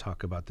also to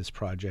talk about this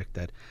project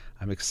that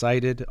I'm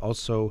excited.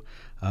 Also,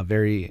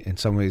 very, in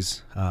some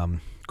ways,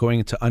 going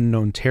into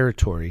unknown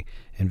territory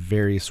in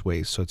various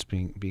ways. So it's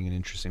being an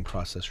interesting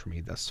process for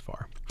me thus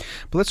far.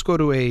 But let's go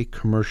to a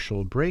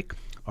commercial break.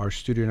 Our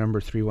studio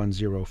number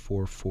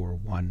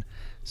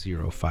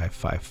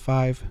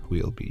 310-441-0555.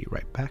 We'll be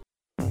right back.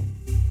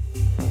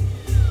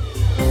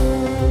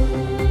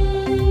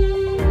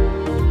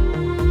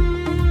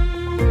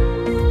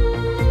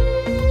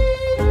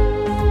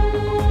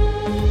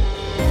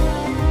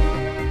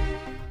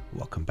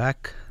 Welcome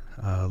back.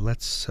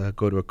 Let's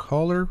go to a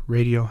caller.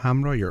 Radio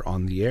Hamra, you're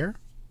on the air.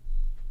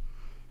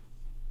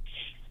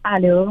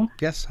 Hello.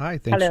 Yes, hi.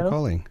 Thanks for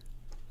calling.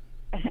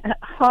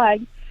 Hi.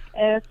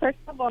 First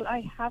of all,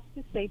 I have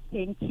to say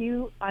thank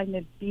you. I'm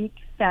a big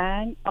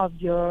fan of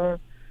your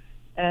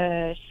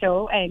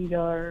show and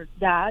your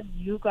dad.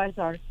 You guys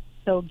are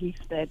so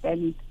gifted,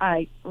 and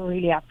I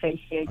really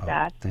appreciate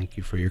that. Thank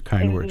you for your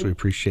kind words. We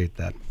appreciate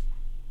that.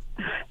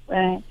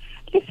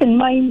 Listen,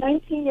 my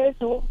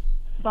 19-year-old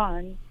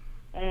son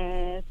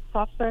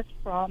suffered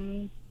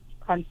from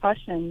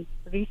concussion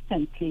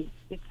recently.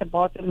 It's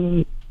about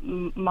a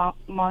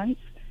month.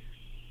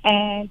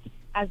 And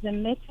as a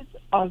method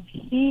of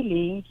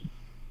healing,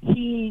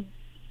 he's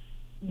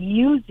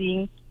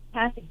using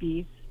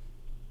cannabis,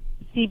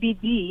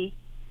 CBD,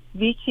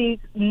 which is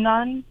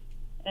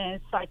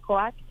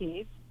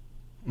non-psychoactive,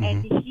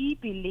 and he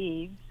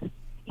believes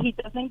he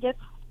doesn't get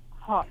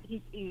high.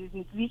 He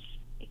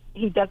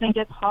doesn't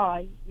get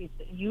high with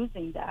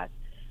using that.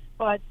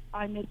 But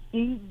I'm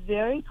still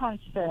very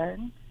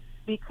concerned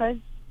because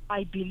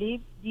I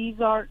believe these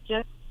are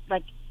just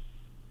like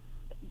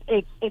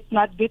it's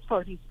not good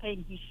for his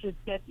pain. He should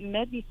get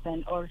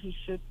medicine or he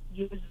should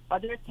use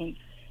other things.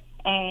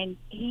 And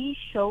he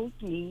showed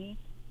me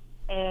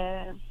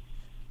a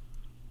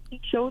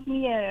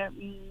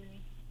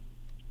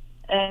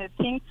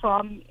thing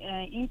from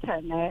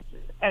internet,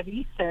 a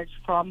research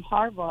from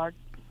Harvard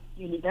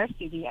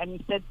University, and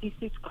he said this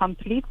is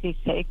completely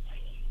safe.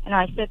 And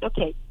I said,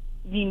 okay,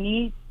 we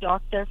need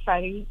Dr.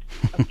 Farid's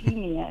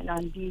opinion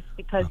on this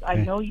because I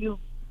know you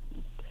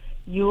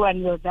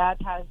and your dad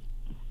have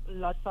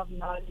lots of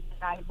knowledge,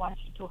 and I want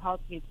you to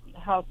help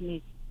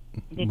me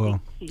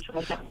with this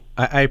situation.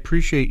 I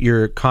appreciate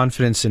your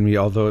confidence in me,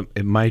 although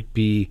it might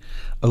be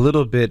a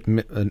little bit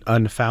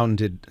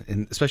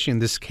unfounded, especially in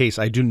this case.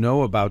 I do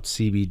know about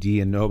CBD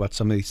and know about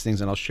some of these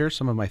things, and I'll share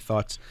some of my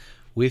thoughts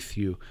with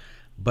you,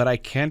 but I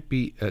can't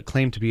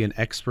claim to be an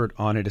expert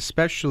on it,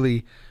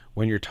 especially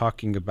when you're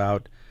talking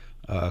about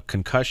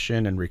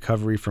concussion and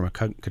recovery from a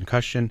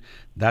concussion.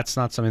 That's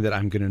not something that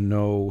I'm going to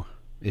know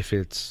if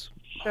it's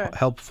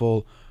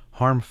helpful,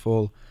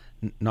 harmful,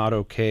 not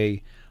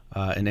okay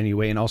in any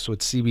way. And also with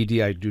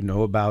CBD, I do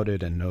know about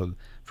it and know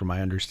from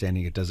my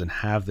understanding it doesn't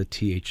have the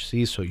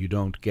THC, so you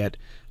don't get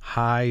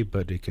high,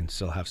 but it can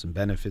still have some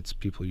benefits.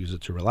 People use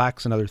it to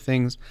relax and other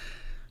things.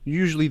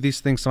 Usually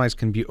these things sometimes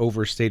can be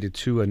overstated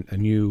too. A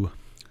new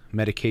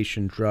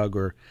medication, drug,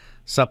 or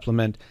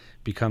supplement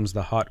becomes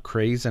the hot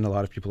craze and a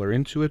lot of people are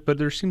into it, but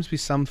there seems to be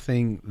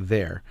something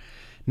there.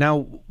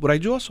 Now, what I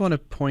do also want to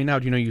point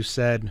out, you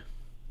said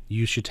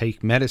you should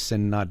take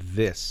medicine, not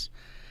this.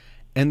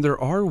 And there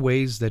are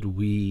ways that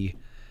we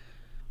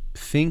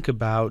think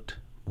about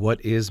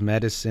what is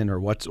medicine or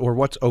what's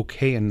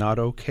okay and not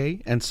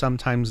okay. And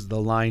sometimes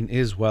the line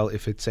is, well,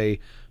 if it's a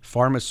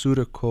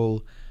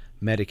pharmaceutical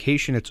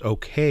medication, it's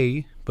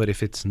okay, but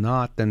if it's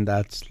not, then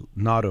that's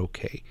not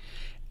okay.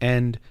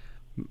 And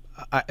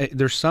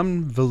there's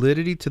some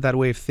validity to that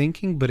way of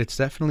thinking, but it's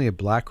definitely a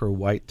black or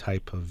white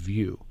type of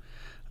view.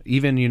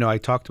 Even, I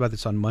talked about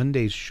this on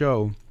Monday's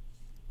show,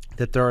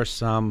 that there are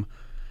some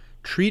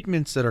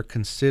treatments that are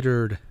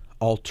considered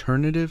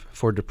alternative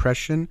for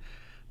depression,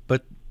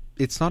 but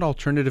it's not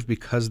alternative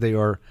because they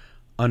are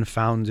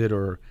unfounded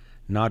or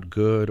not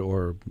good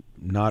or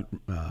not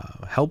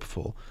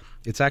helpful.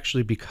 It's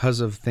actually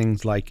because of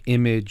things like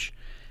image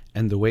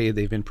and the way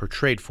they've been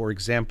portrayed. For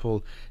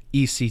example,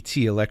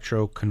 ECT,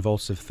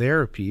 electroconvulsive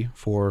therapy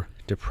for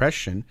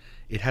depression,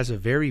 it has a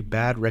very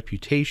bad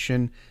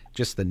reputation,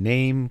 just the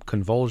name,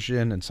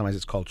 convulsion, and sometimes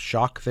it's called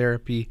shock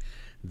therapy.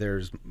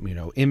 There's,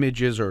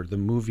 images or the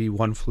movie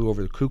One Flew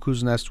Over the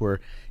Cuckoo's Nest where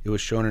it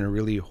was shown in a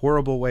really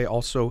horrible way.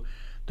 Also,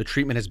 the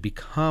treatment has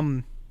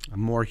become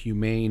more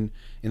humane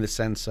in the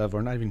sense of,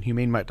 or not even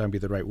humane might not be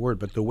the right word,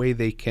 but the way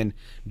they can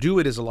do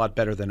it is a lot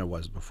better than it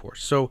was before.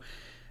 So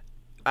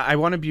I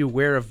want to be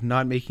aware of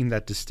not making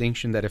that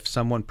distinction that if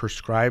someone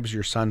prescribes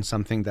your son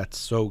something that's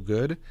so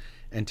good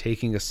and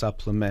taking a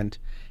supplement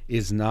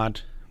is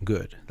not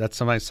good. That's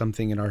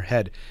something in our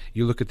head.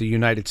 You look at the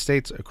United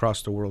States,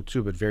 across the world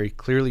too, but very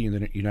clearly in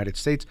the United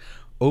States,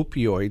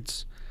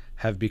 opioids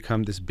have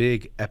become this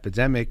big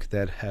epidemic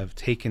that have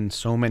taken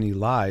so many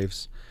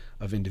lives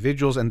of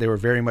individuals, and they were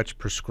very much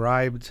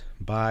prescribed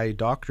by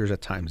doctors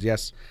at times.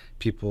 Yes,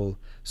 people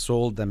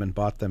sold them and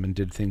bought them and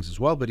did things as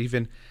well, but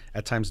even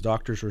at times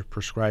doctors were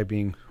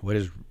prescribing what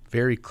is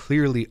very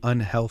clearly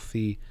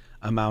unhealthy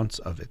amounts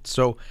of it.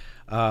 So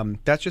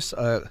that's just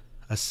a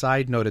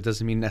side note. It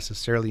doesn't mean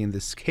necessarily in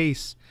this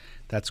case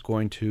that's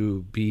going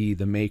to be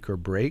the make or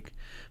break,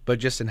 but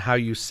just in how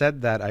you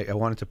said that, I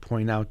wanted to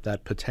point out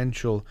that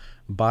potential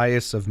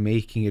bias of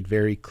making it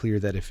very clear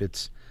that if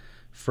it's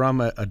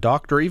from a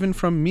doctor, or even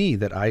from me,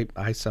 that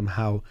I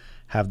somehow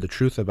have the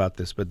truth about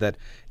this, but that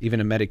even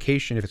a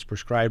medication, if it's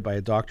prescribed by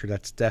a doctor,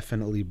 that's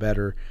definitely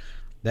better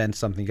than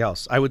something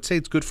else. I would say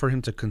it's good for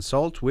him to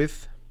consult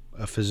with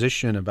a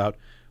physician about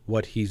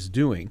what he's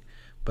doing,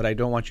 but I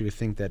don't want you to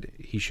think that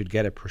he should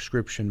get a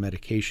prescription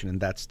medication and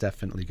that's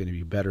definitely going to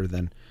be better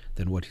than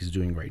what he's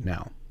doing right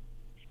now.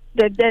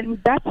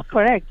 Then that's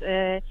correct.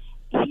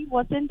 He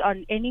wasn't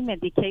on any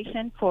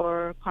medication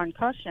for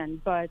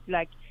concussion, but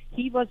like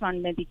he was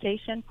on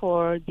medication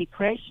for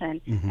depression,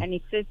 and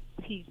he says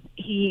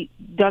he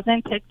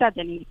doesn't take that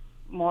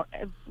anymore,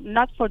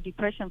 not for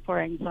depression, for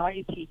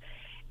anxiety.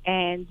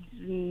 And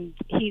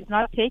he's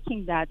not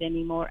taking that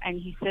anymore. And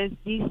he says,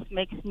 this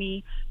makes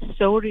me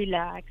so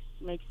relaxed,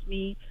 makes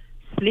me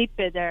sleep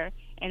better.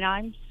 And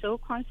I'm so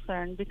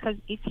concerned because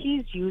if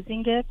he's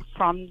using it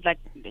from, like,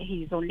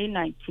 he's only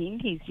 19,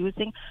 he's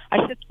using,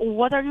 I said,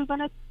 what are you going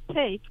to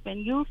take when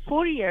you're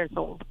 4 years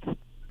old?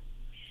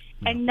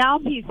 And now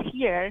he's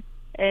here.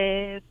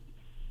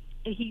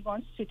 He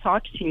wants to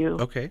talk to you.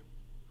 Okay.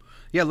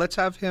 Yeah, let's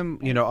have him,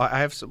 I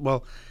have,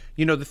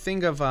 the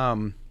thing of,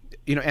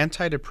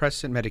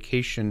 antidepressant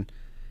medication,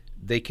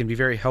 they can be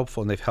very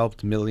helpful, and they've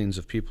helped millions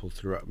of people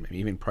throughout,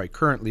 even probably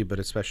currently, but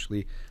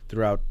especially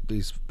throughout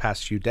these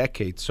past few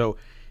decades. So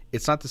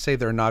it's not to say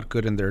they're not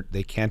good and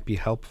they can't be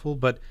helpful,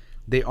 but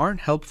they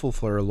aren't helpful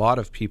for a lot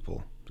of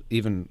people,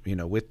 even,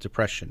 with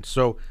depression.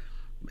 So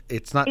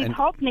it's not. It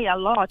helped me a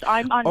lot.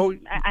 I'm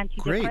on antidepressants.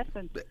 Great.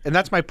 And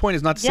that's my point,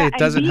 is not to say it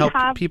doesn't help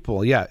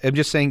people. Yeah, I'm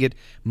just saying it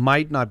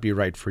might not be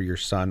right for your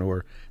son,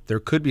 or there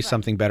could be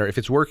something better. If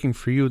it's working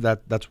for you,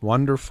 that's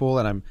wonderful,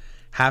 and I'm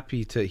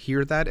happy to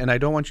hear that. And I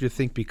don't want you to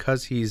think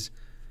because he's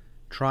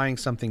trying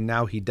something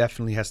now, he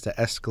definitely has to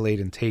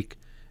escalate and take,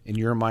 in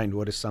your mind,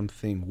 what is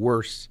something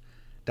worse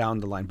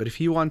down the line. But if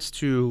he wants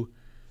to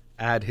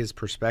add his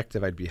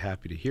perspective, I'd be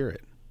happy to hear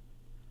it.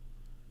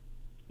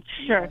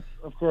 Sure.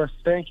 Of course.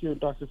 Thank you,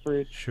 Dr.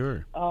 Farid.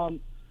 Sure.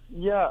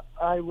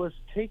 I was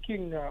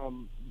taking,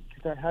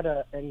 because I had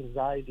an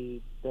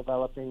anxiety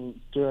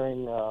developing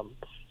during,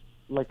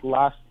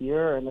 last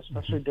year, and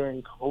especially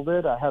during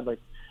COVID. I had,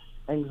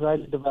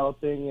 anxiety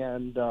developing,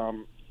 and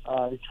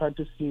I tried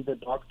to see the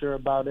doctor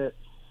about it.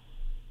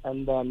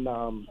 And then,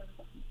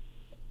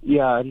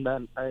 and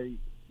then I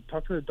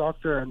talked to the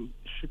doctor, and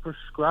she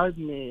prescribed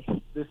me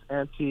this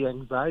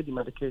anti-anxiety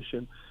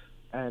medication,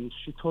 and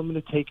she told me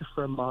to take it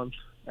for a month,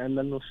 and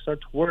then it'll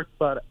start to work.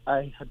 But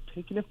I had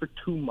taken it for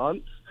 2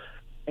 months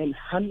and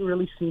hadn't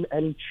really seen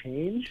any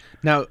change.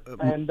 Now,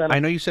 I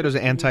know you said it was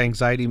an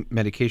anti-anxiety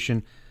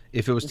medication.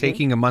 If it was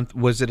taking a month,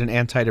 was it an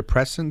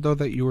antidepressant, though,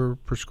 that you were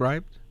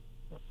prescribed?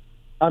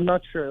 I'm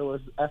not sure. It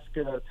was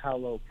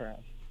escitalopram.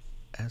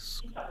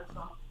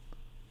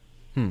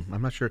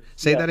 I'm not sure.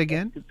 Say that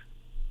again?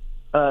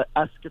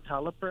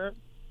 Escitalopram.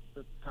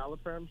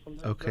 Talopram,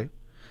 something okay.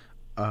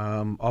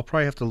 I'll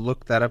probably have to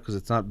look that up because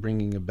it's not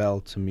bringing a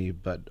bell to me,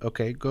 but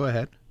okay, go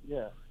ahead.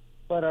 Yeah.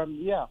 But,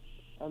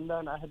 and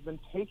then I had been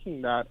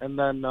taking that, and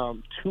then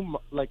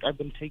I've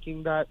been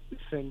taking that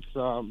since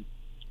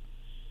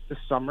the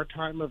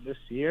summertime of this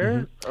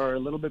year, or a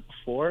little bit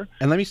before.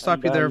 And let me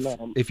stop you there,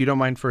 if you don't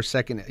mind, for a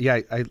second. Yeah,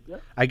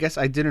 I guess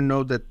I didn't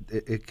know that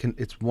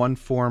it's one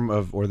form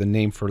of, or the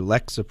name for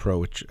Lexapro,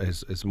 which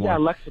is more. Yeah,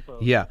 Lexapro.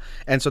 Yeah,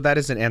 and so that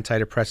is an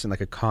antidepressant, like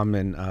a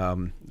common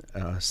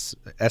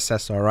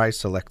SSRI,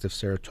 selective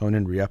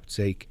serotonin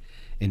reuptake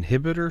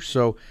inhibitor.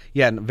 So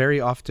yeah,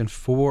 very often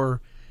for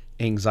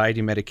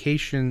anxiety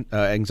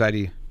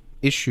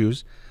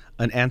issues,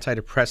 an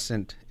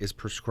antidepressant is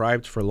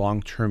prescribed for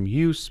long-term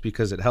use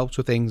because it helps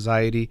with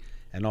anxiety,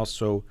 and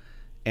also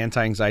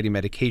anti-anxiety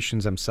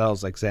medications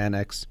themselves, like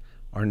Xanax,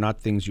 are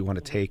not things you want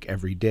to take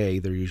every day.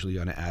 They're usually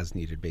on an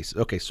as-needed basis.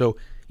 Okay, so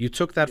you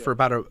took that for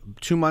about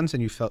 2 months,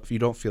 and you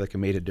don't feel like it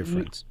made a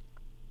difference.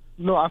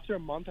 No, after a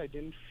month, I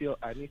didn't feel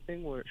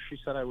anything where she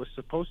said I was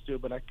supposed to,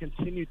 but I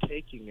continued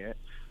taking it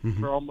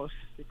for almost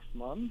 6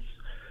 months.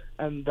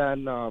 And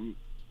then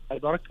I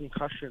got a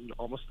concussion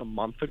almost a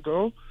month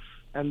ago.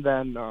 And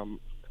then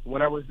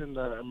when I was in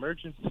the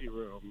emergency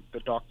room, the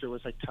doctor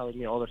was telling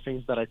me all the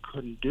things that I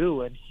couldn't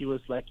do, and he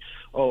was like,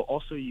 "Oh,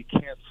 also you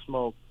can't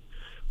smoke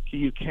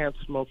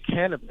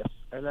cannabis."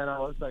 And then I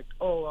was like,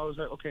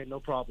 okay, no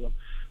problem.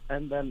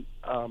 And then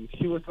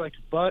he was like,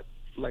 "But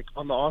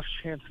on the off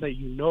chance that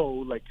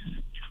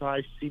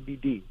try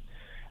CBD."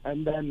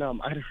 And then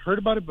I'd heard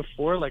about it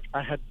before.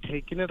 I had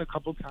taken it a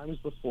couple times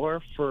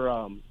before for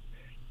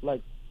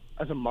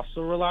as a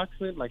muscle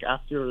relaxant, like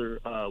after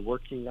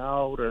working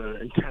out or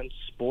intense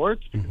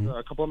sports. Because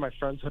a couple of my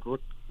friends had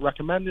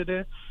recommended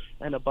it,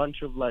 and a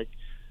bunch of like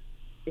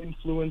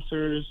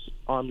influencers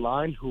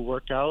online who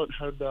work out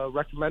had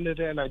recommended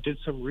it, and I did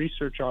some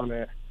research on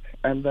it,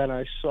 and then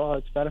I saw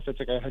its benefits.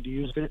 Like I had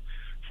used it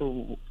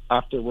for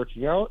after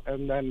working out,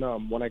 and then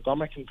when I got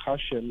my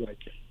concussion,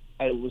 like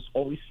I was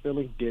always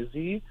feeling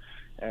dizzy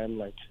and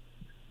like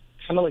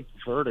kind of like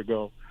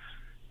vertigo.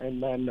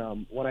 And then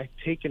when I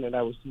taken it,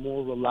 I was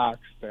more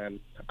relaxed and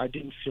I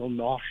didn't feel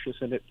nauseous,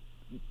 and it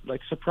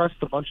like suppressed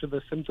a bunch of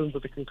the symptoms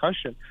of the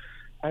concussion.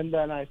 And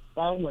then I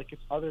found like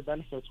its other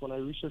benefits when I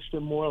researched it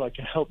more. Like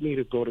it helped me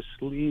to go to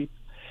sleep,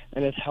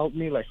 and it helped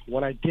me like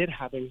when I did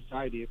have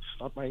anxiety. It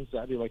stopped my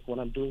anxiety, like when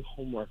I'm doing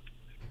homework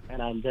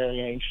and I'm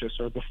very anxious,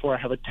 or before I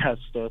have a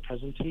test or a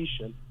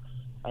presentation,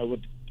 I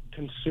would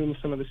consume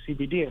some of the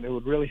CBD, and it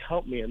would really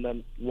help me. And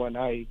then when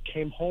I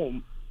came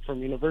home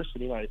from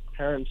university, my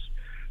parents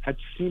had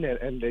seen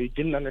it and they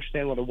didn't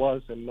understand what it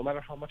was, and no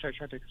matter how much I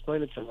tried to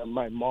explain it to them,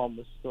 my mom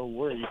was still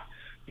worried,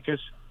 because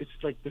it's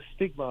like the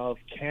stigma of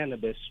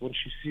cannabis. When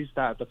she sees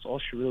that, that's all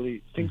she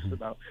really thinks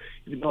about,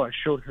 even though I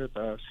showed her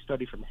the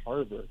study from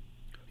Harvard.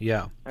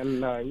 Yeah.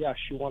 And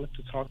she wanted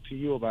to talk to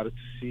you about it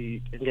to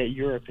see and get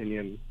your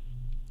opinion.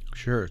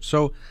 Sure.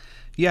 So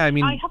yeah, I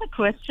mean, I have a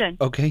question.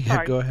 Okay, yeah,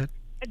 Sorry. go ahead.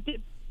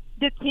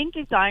 The thing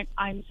is,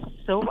 I'm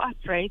so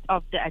afraid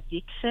of the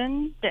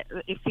addiction, that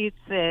if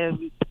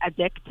it's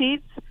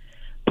addictive.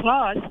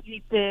 Plus,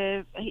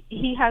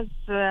 he has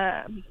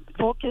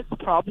focus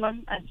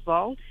problem as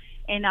well,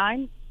 and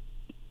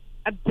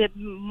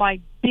my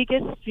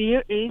biggest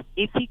fear is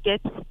if he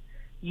gets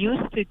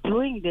used to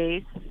doing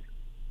this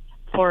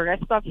for the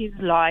rest of his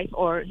life,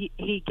 or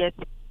he gets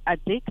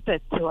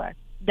addicted to it.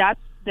 That's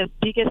the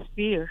biggest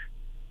fear.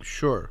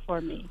 Sure. For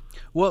me.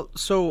 Well,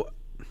 so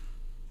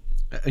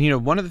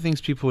one of the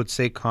things people would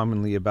say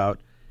commonly about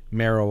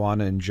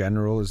marijuana in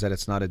general is that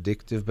it's not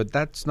addictive, but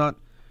that's not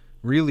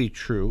really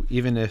true.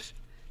 Even if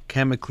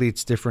chemically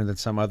it's different than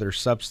some other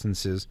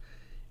substances,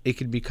 it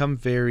can become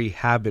very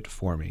habit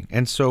forming.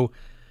 And so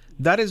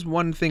that is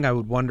one thing I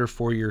would wonder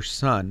for your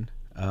son,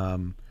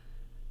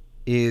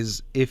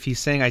 is if he's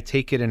saying, I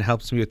take it and it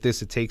helps me with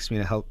this, it takes me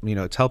to help,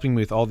 it's helping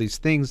me with all these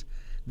things,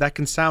 that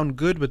can sound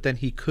good, but then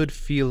he could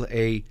feel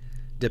a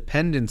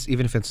dependence,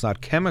 even if it's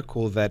not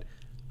chemical, that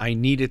I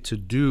need it to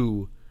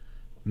do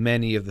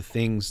many of the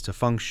things to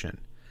function.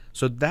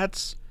 So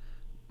that's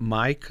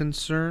my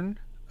concern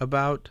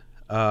about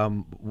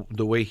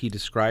the way he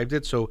described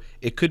it. So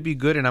it could be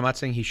good, and I'm not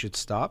saying he should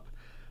stop,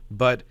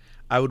 but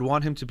I would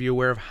want him to be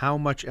aware of how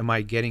much am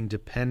I getting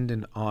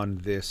dependent on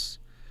this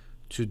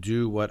to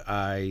do what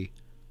I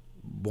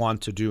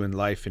want to do in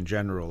life in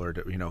general, or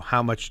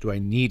how much do I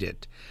need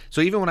it?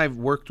 So even when I've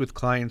worked with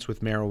clients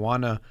with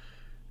marijuana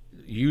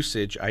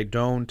usage, I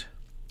don't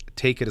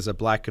take it as a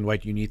black and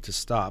white, you need to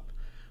stop.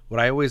 What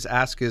I always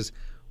ask is,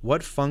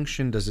 what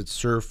function does it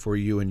serve for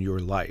you in your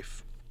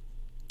life?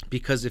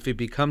 Because if it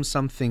becomes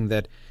something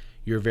that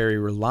you're very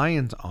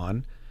reliant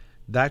on,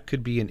 that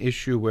could be an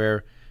issue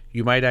where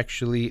you might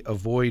actually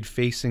avoid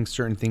facing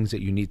certain things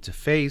that you need to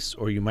face,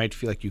 or you might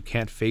feel like you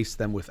can't face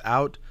them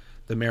without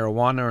the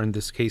marijuana, or in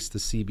this case the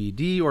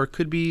CBD, or it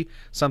could be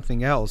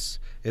something else.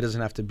 It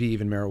doesn't have to be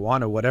even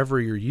marijuana. Whatever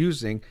you're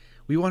using,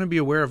 we want to be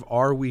aware of,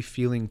 are we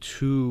feeling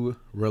too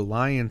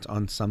reliant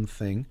on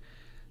something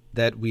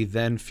that we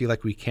then feel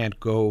like we can't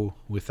go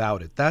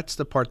without it? That's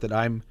the part that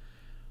I'm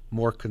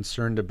more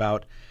concerned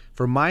about.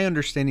 From my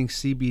understanding,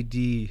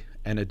 CBD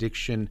and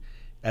addiction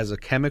as a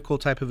chemical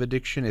type of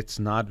addiction, it's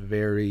not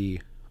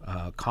very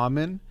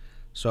common.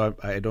 So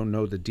I don't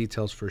know the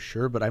details for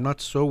sure, but I'm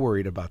not so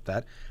worried about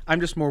that.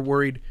 I'm just more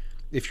worried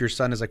if your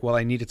son is like, well,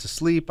 I needed to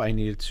sleep, I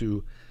needed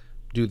to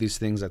do these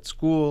things at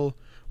school,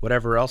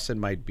 whatever else it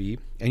might be.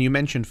 And you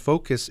mentioned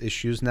focus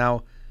issues.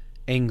 Now,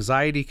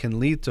 anxiety can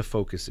lead to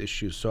focus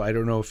issues. So I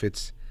don't know if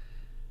it's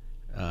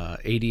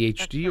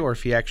ADHD or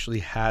if he actually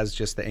has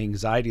just the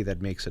anxiety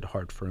that makes it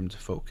hard for him to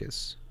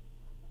focus.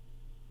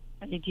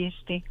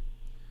 ADHD.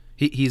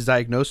 He's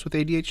diagnosed with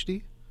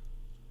ADHD?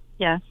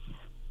 Yes.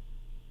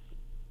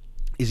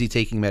 Is he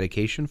taking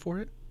medication for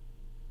it?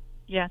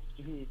 Yes.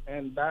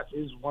 And that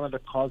is one of the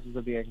causes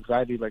of the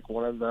anxiety. Like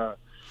one of the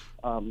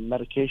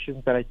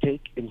medications that I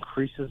take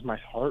increases my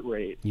heart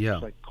rate,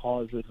 which like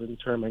causes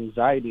in-term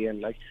anxiety.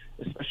 And like,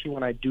 especially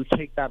when I do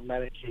take that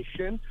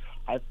medication,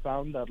 I've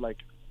found that like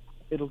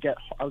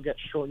I'll get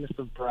shortness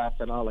of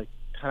breath, and I'll like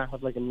kind of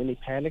have like a mini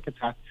panic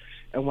attack.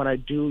 And when I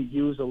do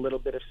use a little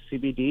bit of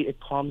CBD, it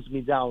calms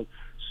me down,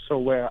 so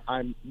where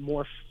I'm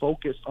more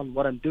focused on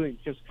what I'm doing.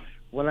 Because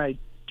when I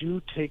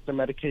do take the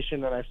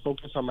medication and I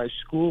focus on my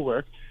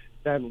schoolwork,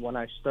 then when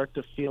I start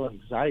to feel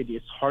anxiety,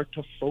 it's hard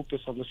to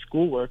focus on the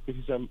schoolwork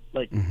because I'm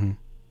like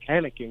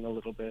panicking a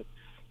little bit,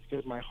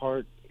 because my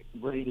heart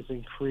rate is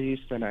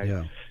increased and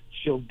I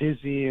feel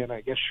dizzy and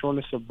I get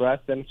shortness of breath.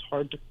 Then it's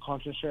hard to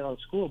concentrate on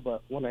school.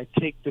 But when I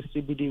take the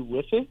CBD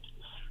with it,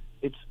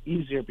 it's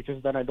easier,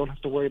 because then I don't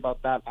have to worry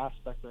about that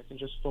aspect. I can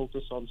just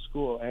focus on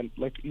school. And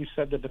like you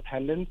said, the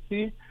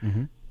dependency,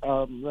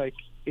 like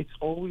it's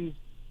always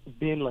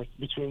been like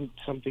between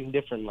something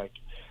different, like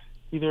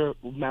either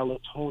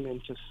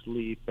melatonin to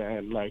sleep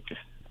and like,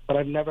 but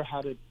I've never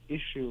had an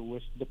issue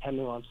with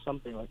depending on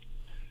something. Like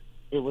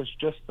it was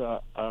just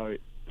a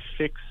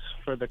fix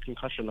for the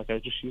concussion. Like I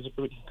just use it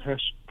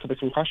for the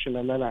concussion,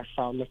 and then I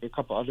found like a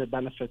couple other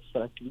benefits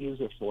that I can use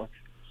it for.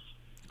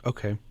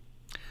 Okay.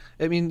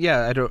 I mean,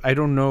 yeah, I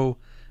don't know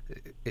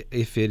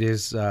if it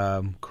is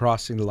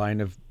crossing the line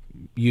of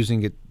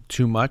using it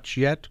too much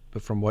yet,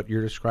 but from what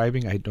you're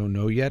describing, I don't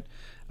know yet.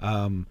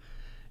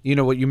 You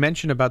know, what you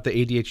mentioned about the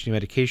ADHD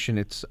medication,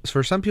 it's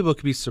for some people it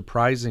could be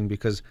surprising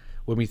because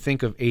when we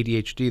think of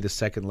ADHD, the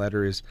second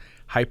letter is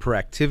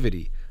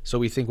hyperactivity. So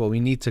we think, well, we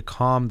need to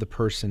calm the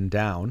person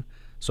down.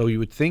 So you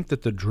would think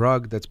that the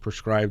drug that's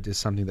prescribed is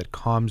something that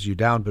calms you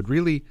down, but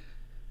really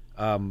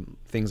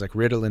things like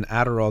Ritalin,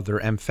 Adderall, they're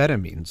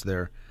amphetamines,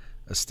 they're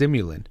a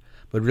stimulant.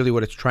 But really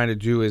what it's trying to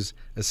do is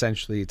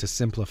essentially, to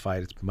simplify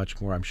it, it's much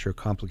more, I'm sure,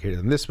 complicated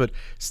than this, but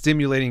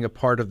stimulating a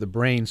part of the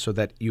brain so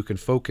that you can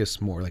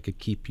focus more, like it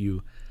keep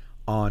you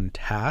on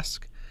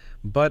task.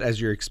 But as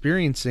you're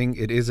experiencing,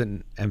 it is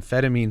an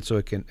amphetamine,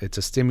 so it's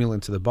a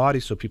stimulant to the body,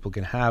 so people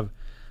can have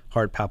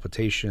heart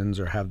palpitations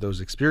or have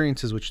those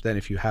experiences, which then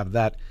if you have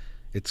that,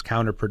 it's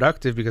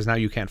counterproductive because now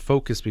you can't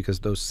focus because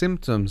those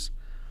symptoms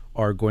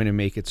are going to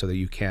make it so that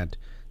you can't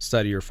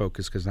study or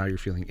focus because now you're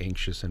feeling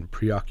anxious and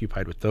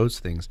preoccupied with those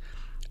things.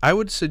 I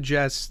would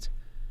suggest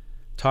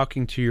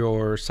talking to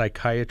your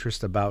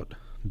psychiatrist about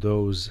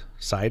those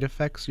side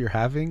effects you're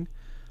having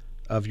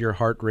of your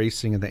heart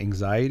racing and the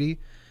anxiety,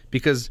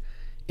 because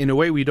in a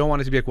way we don't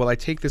want it to be like, well, I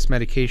take this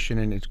medication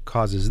and it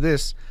causes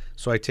this,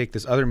 so I take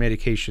this other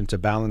medication to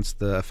balance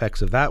the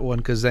effects of that one,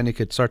 because then it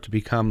could start to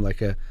become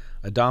like a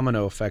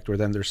domino effect where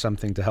then there's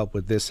something to help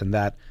with this and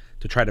that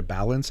to try to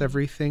balance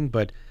everything.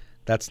 But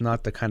that's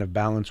not the kind of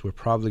balance we're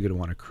probably going to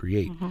want to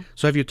create. Mm-hmm.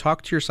 So have you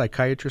talked to your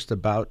psychiatrist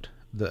about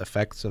the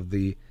effects of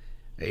the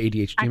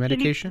ADHD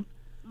medication?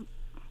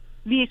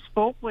 We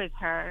spoke with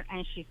her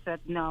and she said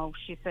no.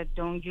 She said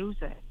don't use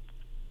it.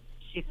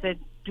 She said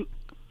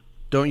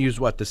don't use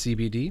what, the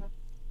CBD?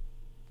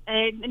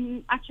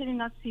 Actually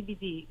not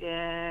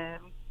CBD,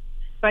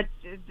 but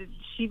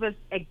she was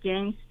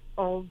against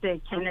all the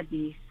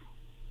cannabis.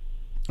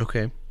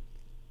 Okay.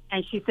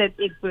 And she said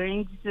it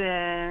brings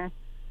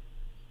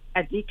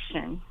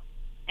addiction.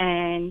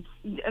 And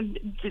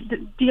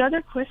the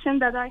other question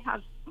that I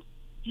have,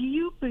 do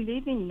you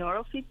believe in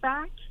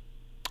neurofeedback?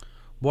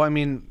 Well, I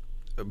mean,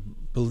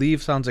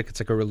 believe sounds like it's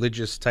like a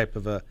religious type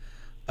of a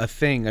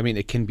thing. I mean,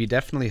 it can be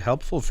definitely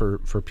helpful for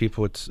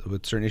people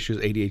with certain issues,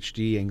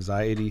 ADHD,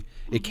 anxiety.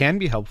 Mm-hmm. It can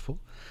be helpful.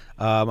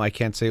 I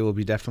can't say it will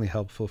be definitely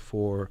helpful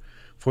for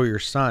your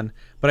son.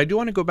 But I do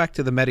want to go back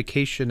to the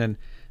medication and,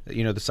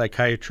 you know, the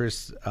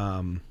psychiatrist.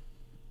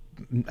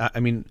 I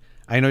mean,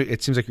 I know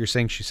it seems like you're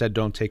saying she said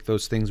don't take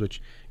those things,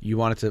 which you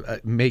wanted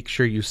to make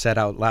sure you said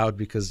out loud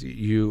because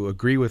you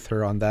agree with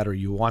her on that, or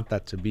you want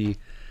that to be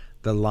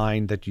the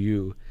line that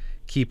you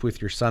keep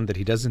with your son, that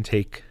he doesn't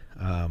take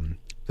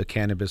the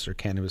cannabis or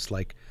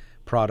cannabis-like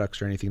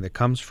products or anything that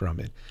comes from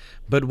it.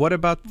 But what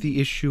about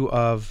the issue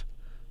of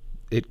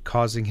it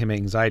causing him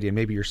anxiety? And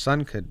maybe your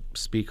son could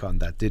speak on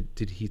that. Did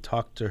he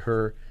talk to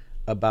her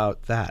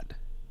about that?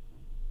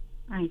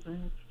 I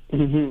did.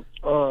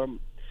 Mm-hmm.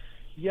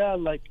 Yeah,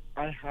 like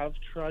I have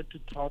tried to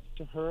talk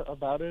to her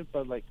about it,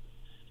 but like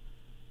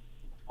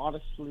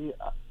honestly,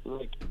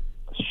 like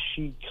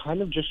she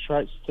kind of just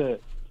tries to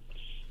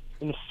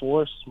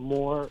enforce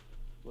more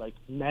like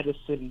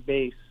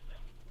medicine-based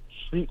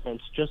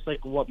treatments, just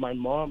like what my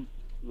mom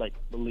like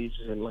believes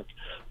in, like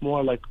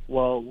more like,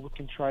 well, we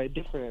can try a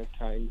different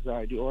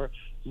anti-anxiety or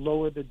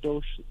lower the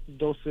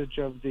dosage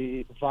of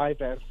the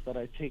Vyvanse that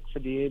I take for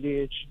the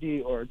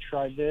ADHD, or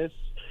try this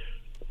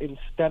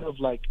instead of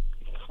like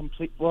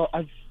complete. Well,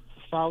 I've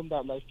found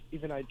that like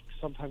even I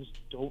sometimes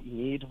don't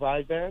need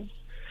Vyvanse,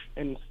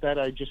 and instead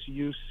I just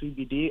use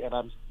CBD and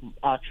I'm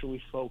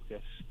actually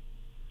focused.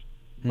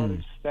 But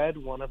instead,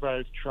 whenever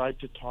I've tried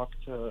to talk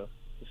to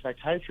the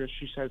psychiatrist,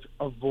 she says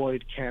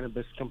avoid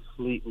cannabis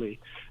completely.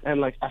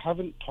 And like I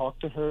haven't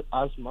talked to her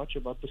as much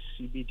about the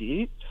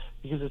CBD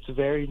because it's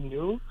very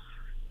new,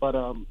 but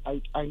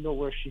I know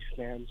where she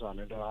stands on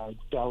it, and I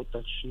doubt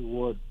that she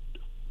would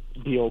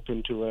be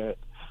open to it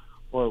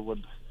or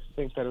would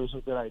think that it was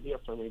a good idea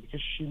for me,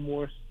 because she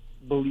more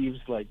believes,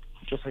 like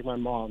just like my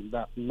mom,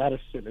 that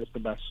medicine is the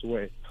best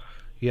way.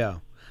 Yeah.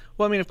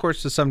 Well, I mean, of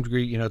course, to some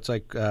degree, you know, it's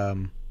like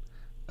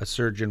a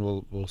surgeon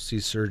will see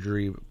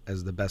surgery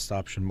as the best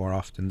option more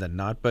often than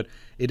not, but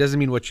it doesn't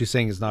mean what you're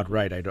saying is not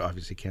right. I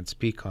obviously can't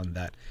speak on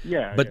that.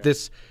 Yeah. But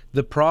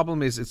the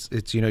problem is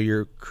it's you know,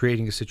 you're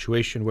creating a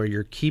situation where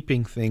you're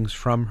keeping things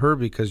from her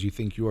because you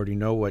think you already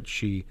know what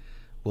she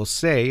will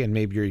say, and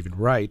maybe you're even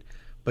right,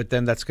 but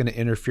then that's going to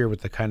interfere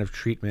with the kind of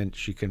treatment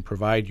she can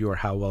provide you or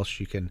how well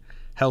she can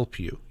help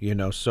you, you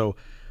know. So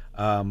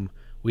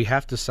we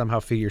have to somehow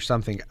figure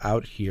something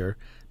out here.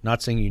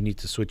 Not saying you need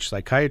to switch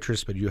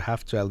psychiatrists, but you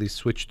have to at least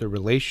switch the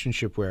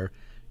relationship where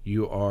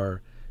you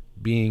are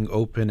being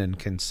open and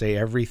can say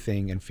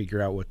everything and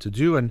figure out what to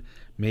do. And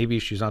maybe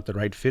if she's not the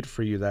right fit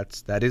for you,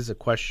 that is a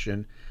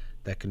question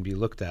that can be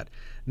looked at.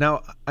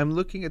 Now, I'm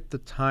looking at the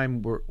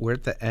time. We're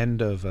at the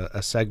end of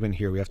a segment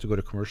here. We have to go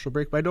to commercial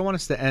break, but I don't want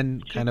us to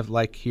end kind of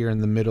like here in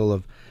the middle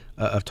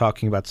of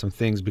talking about some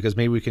things, because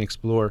maybe we can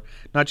explore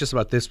not just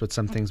about this, but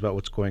some things about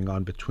what's going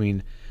on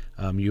between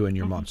you and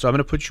your mom. So I'm going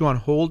to put you on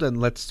hold, and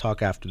let's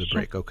talk after the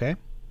break, okay?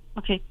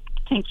 Okay,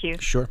 thank you.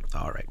 Sure.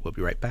 All right, we'll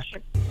be right back.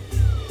 Sure.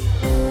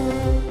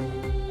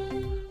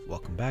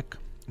 Welcome back.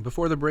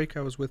 Before the break,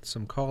 I was with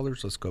some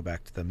callers. Let's go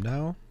back to them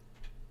now.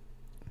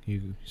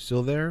 You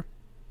still there?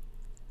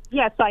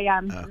 Yes, I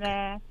am.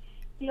 Okay.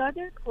 The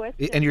other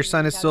question... And your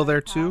son is still there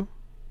too?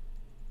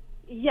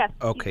 Yes.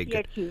 Okay, he's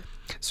here good. too.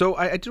 So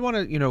I did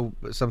want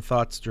to, some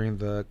thoughts during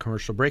the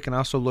commercial break, and I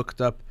also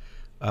looked up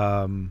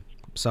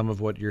some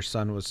of what your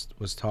son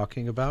was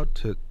talking about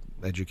to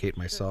educate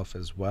myself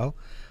as well.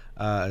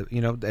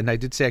 And I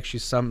did say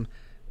actually some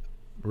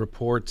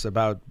reports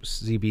about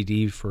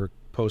CBD for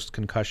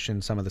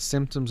post-concussion, some of the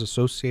symptoms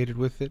associated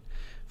with it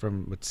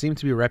from what seemed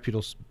to be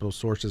reputable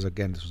sources.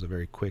 Again, this was a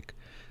very quick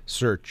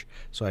search,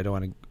 so I don't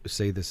want to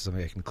say this is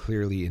something I can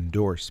clearly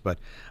endorse, but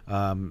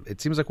it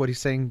seems like what he's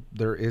saying,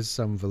 there is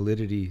some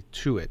validity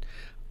to it.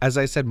 As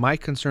I said, my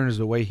concern is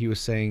the way he was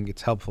saying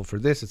it's helpful for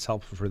this, it's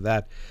helpful for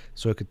that,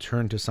 so it could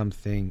turn to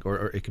something,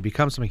 or it could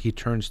become something he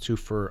turns to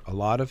for a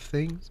lot of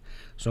things.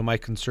 So my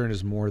concern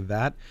is more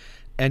that.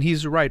 And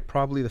he's right,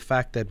 probably the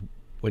fact that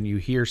when you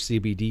hear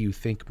CBD, you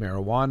think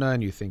marijuana,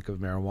 and you think of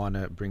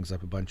marijuana, it brings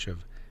up a bunch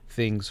of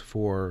things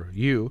for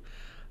you.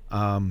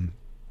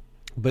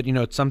 But,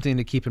 it's something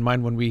to keep in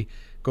mind. When we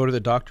go to the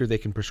doctor, they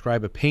can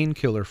prescribe a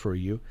painkiller for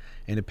you,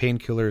 and a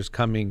painkiller is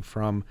coming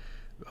from,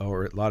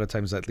 or a lot of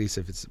times, at least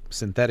if it's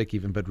synthetic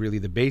even, but really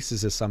the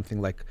basis is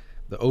something like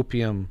the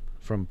opium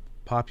from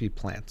poppy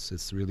plants.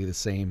 It's really the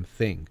same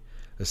thing,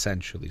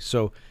 essentially.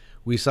 So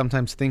we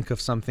sometimes think of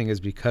something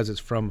as because it's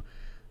from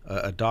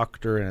a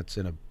doctor and it's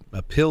in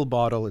a pill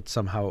bottle, it's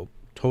somehow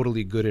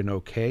totally good and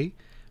okay,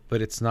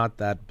 but it's not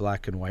that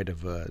black and white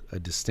of a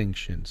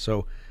distinction.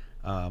 So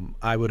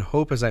I would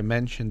hope, as I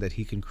mentioned, that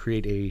he can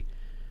create a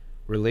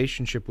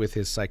relationship with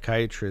his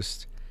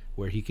psychiatrist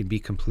where he can be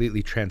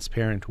completely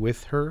transparent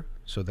with her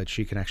so that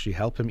she can actually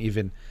help him,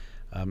 even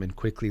in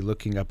quickly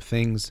looking up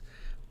things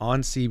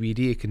on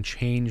CBD. It can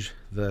change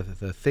the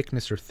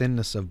thickness or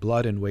thinness of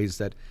blood in ways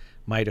that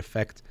might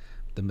affect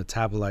the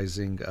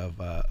metabolizing of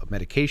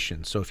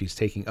medication. So if he's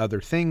taking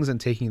other things and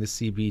taking the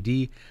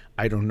CBD,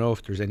 I don't know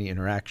if there's any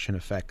interaction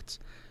effects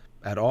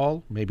at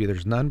all. Maybe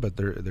there's none, but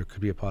there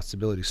could be a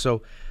possibility.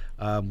 So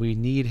we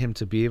need him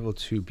to be able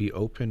to be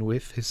open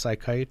with his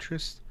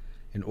psychiatrist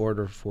in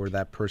order for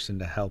that person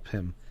to help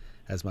him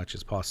as much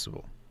as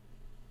possible.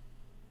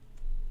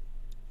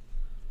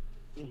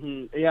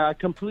 Mm-hmm. Yeah, I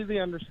completely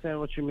understand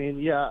what you mean.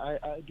 Yeah,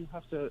 I do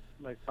have to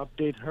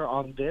update her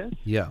on this.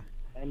 Yeah.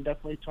 And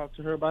definitely talk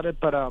to her about it.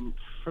 But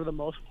for the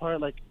most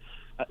part,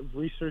 I've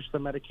researched the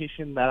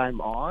medication that I'm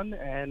on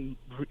and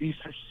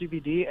researched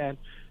CBD, and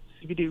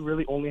CBD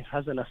really only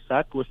has an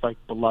effect with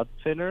blood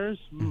thinners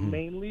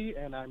mainly,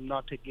 and I'm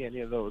not taking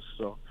any of those,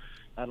 so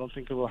I don't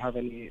think it will have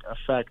any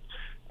effect.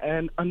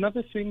 And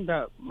another thing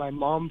that my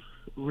mom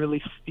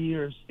really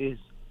fears is,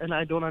 and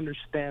I don't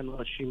understand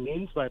what she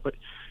means by it, but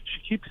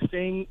she keeps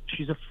saying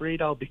she's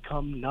afraid I'll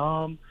become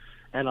numb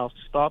and I'll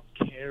stop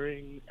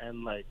caring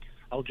and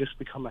I'll just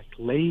become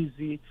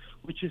lazy,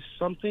 which is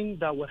something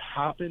that would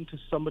happen to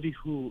somebody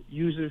who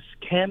uses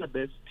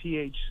cannabis,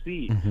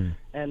 THC. Mm-hmm.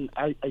 And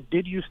I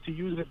did used to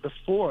use it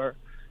before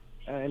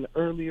in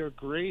earlier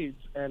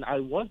grades, and I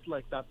was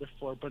like that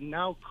before, but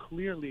now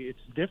clearly it's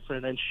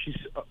different, and she's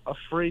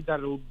afraid that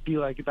it will be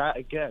like that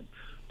again.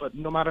 But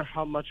no matter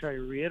how much I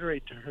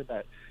reiterate to her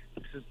that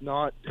this is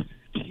not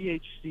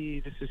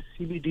THC, this is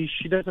CBD,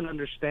 she doesn't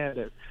understand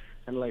it.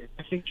 And I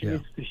think she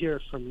needs to hear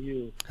it from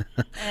you.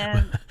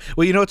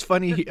 Well, it's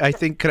funny. I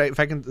think if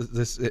I can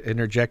just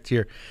interject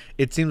here,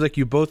 it seems like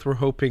you both were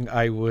hoping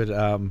I would,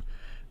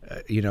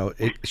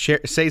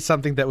 say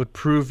something that would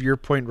prove your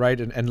point right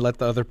and let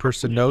the other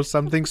person know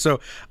something. So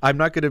I'm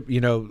not going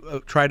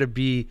to, try to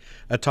be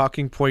a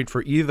talking point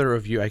for either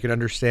of you. I can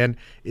understand.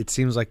 It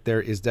seems like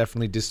there is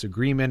definitely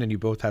disagreement, and you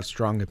both have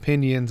strong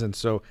opinions, and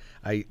so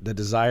the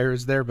desire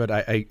is there. But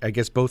I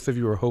guess both of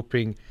you are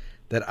hoping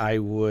that I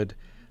would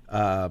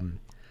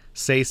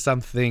say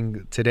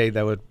something today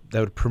that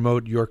would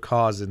promote your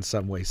cause in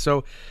some way.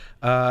 So,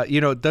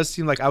 it does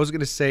seem like I was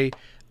going to say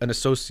an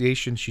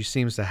association she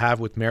seems to have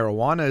with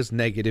marijuana is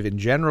negative in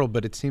general,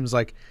 but it seems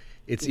like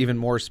it's even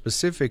more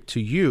specific to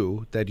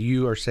you, that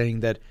you are saying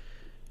that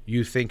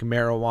you think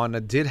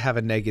marijuana did have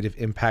a negative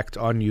impact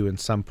on you in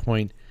some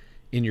point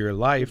in your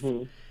life.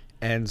 Mm-hmm.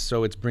 And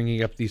so it's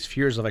bringing up these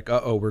fears of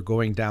we're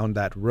going down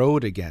that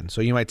road again.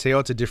 So you might say,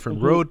 it's a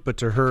different road, but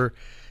to her,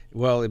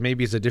 well, it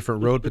maybe is a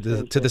different road, but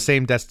to the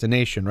same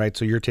destination, right?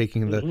 So you're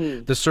taking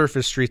the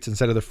surface streets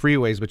instead of the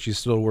freeways, but she's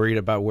still worried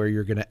about where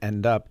you're going to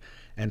end up.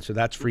 And so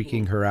that's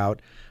freaking her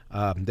out,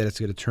 that it's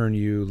going to turn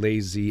you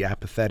lazy,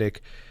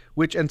 apathetic,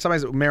 which, and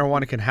sometimes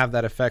marijuana can have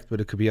that effect, but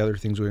it could be other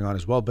things going on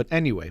as well. But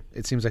anyway,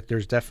 it seems like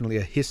there's definitely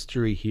a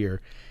history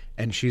here,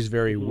 and she's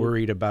very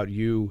worried about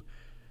you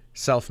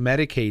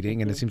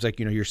self-medicating. And it seems like,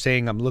 you're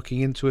saying I'm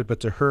looking into it, but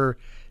to her,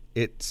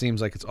 it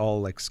seems like it's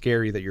all like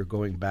scary that you're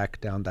going back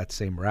down that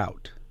same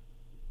route.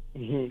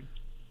 Mm-hmm.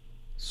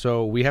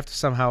 So we have to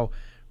somehow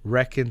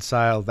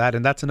reconcile that.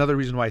 And that's another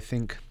reason why I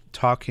think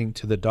talking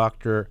to the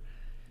doctor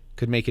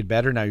could make it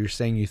better. Now you're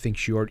saying you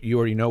think you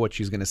already know what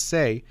she's going to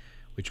say,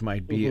 which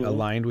might be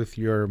aligned with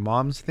your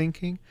mom's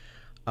thinking.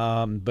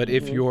 But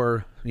if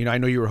you're, I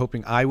know you were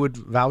hoping I would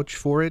vouch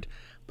for it,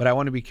 but I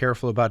want to be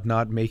careful about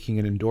not making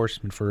an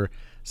endorsement for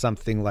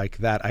something like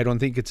that. I don't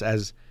think it's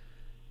as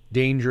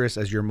dangerous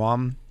as your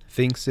mom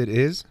thinks it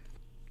is.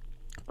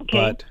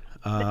 Okay.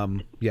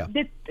 But, yeah.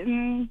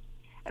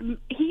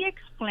 He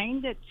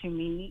explained it to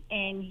me,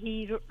 and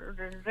he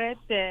read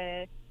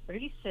the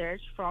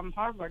research from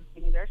Harvard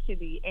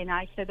University, and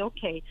I said,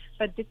 okay.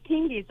 But the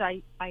thing is,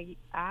 I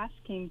asked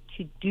him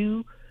to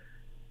do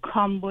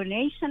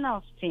combination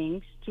of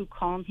things to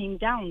calm him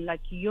down,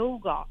 like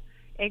yoga,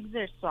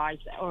 exercise,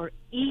 or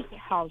eat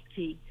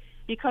healthy,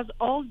 because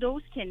all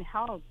those can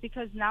help,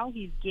 because now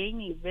he's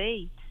gaining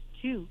weight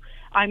too.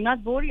 I'm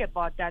not worried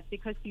about that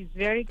because he's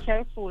very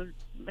careful.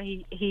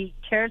 He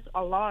cares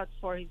a lot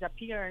for his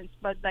appearance,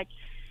 but like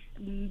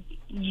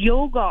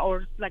yoga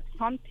or like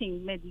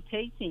something,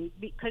 meditating,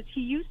 because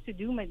he used to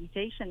do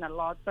meditation a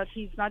lot, but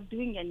he's not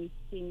doing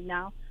anything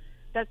now.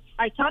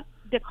 I thought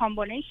the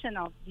combination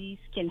of these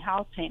can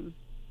help him.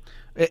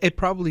 It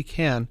probably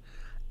can,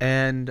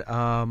 and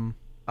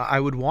I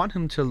would want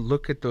him to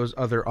look at those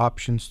other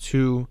options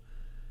too,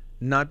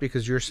 not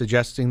because you're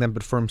suggesting them,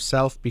 but for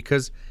himself,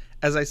 because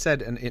as I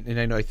said, and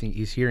I know I think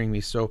he's hearing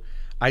me, so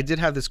I did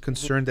have this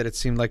concern that it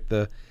seemed like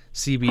the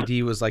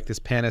CBD was like this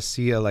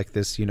panacea, like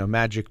this,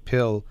 magic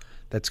pill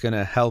that's going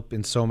to help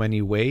in so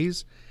many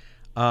ways.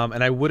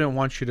 And I wouldn't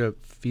want you to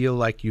feel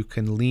like you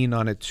can lean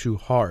on it too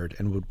hard,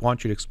 and would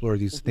want you to explore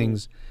these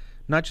things,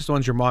 not just the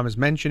ones your mom is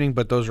mentioning,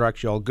 but those are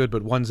actually all good,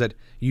 but ones that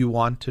you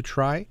want to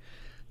try,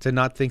 to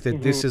not think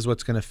that this is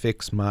what's going to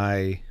fix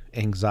my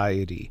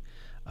anxiety.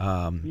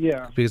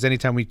 Because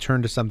anytime we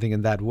turn to something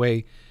in that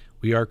way,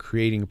 we are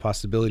creating a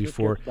possibility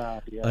for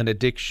an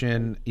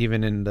addiction,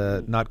 even in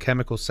the not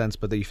chemical sense,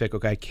 but that you think,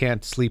 okay, I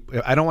can't sleep.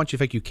 I don't want you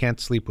to think you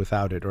can't sleep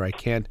without it, or I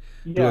can't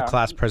do a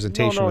class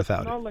presentation without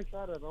it. It's not like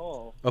that at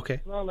all. Okay.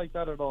 It's not like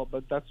that at all,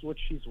 but that's what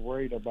she's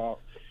worried about.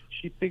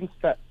 She thinks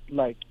that,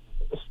 like,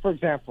 for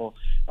example,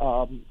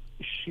 I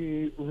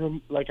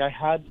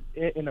had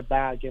it in a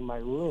bag in my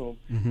room,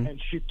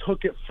 and she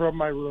took it from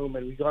my room,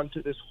 and we got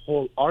into this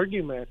whole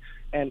argument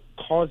and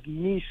caused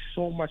me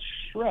so much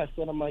stress.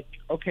 And I'm like,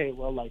 okay,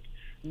 well, like,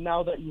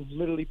 now that you've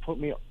literally put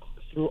me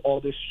through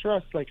all this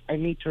stress, like, I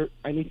need to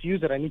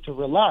use it. I need to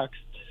relax.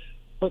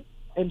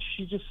 And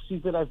she just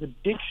sees it as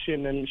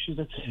addiction, and she's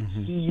like,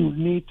 see, you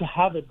need to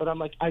have it. But I'm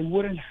like, I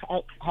wouldn't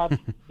have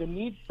the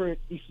need for it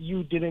if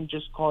you didn't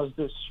just cause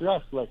this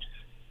stress. Like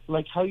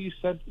how you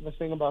said the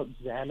thing about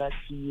Xanax,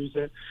 you use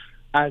it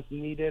as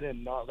needed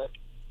and not like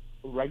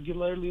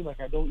regularly.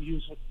 Like, I don't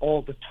use it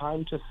all the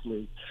time to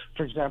sleep.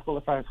 For example,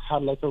 if I've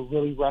had like a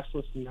really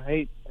restless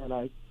night and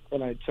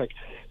it's like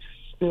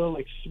still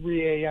like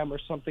 3 a.m. or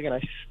something and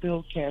I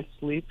still can't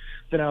sleep,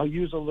 then I'll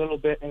use a little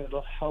bit and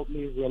it'll help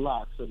me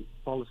relax and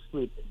fall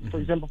asleep. For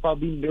example, if I'll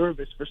be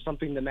nervous for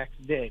something the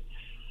next day,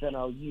 then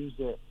I'll use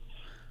it.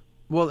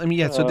 Well, I mean,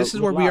 yeah, so this is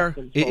where we are.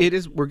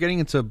 We're getting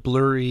into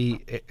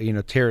blurry,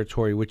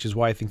 territory, which is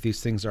why I think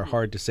these things are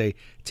hard to say,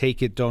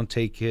 take it, don't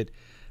take it,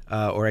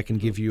 or I can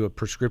give you a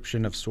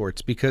prescription of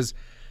sorts. Because,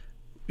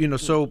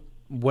 so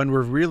when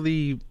we're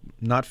really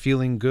not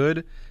feeling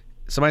good,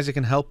 sometimes it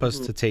can help us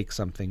to take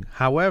something.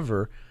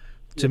 However,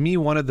 to me,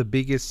 one of the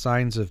biggest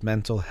signs of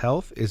mental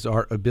health is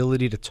our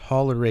ability to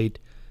tolerate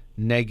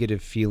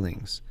negative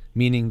feelings.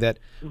 Meaning that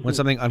when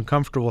something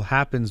uncomfortable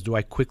happens, do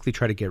I quickly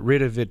try to get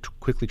rid of it,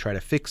 quickly try to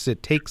fix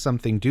it, take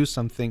something, do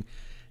something?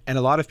 And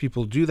a lot of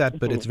people do that,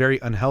 but it's very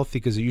unhealthy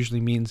because it usually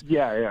means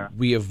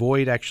we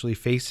avoid actually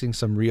facing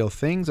some real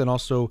things, and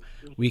also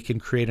we can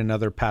create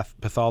another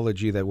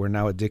pathology that we're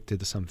now addicted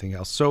to something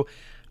else. So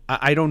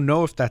I don't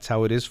know if that's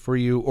how it is for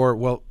you, or,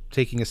 well,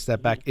 taking a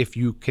step back, if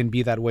you can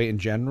be that way in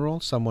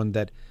general, someone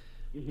that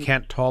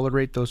can't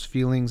tolerate those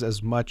feelings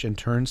as much and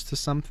turns to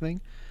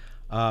something.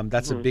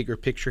 That's a bigger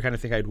picture kind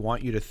of thing I'd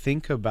want you to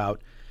think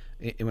about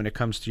when it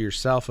comes to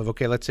yourself of,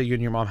 okay, let's say you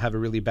and your mom have a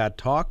really bad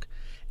talk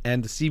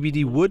and the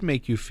CBD would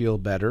make you feel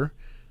better,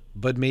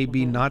 but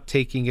maybe not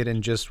taking it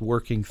and just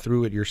working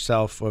through it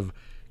yourself of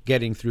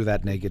getting through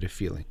that negative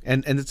feeling.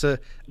 And it's a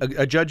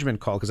judgment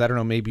call, because I don't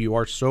know, maybe you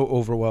are so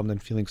overwhelmed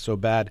and feeling so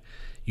bad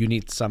you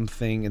need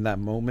something in that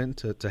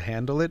moment to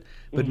handle it,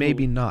 but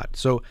maybe not.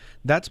 So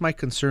that's my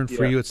concern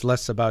for you. It's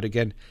less about,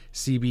 again,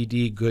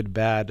 CBD, good,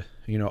 bad,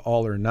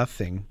 all or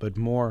nothing, but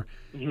more,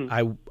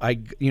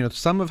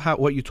 some of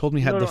what you told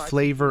me had the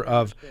flavor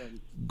of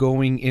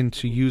going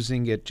into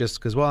using it just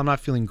because, well, I'm not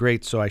feeling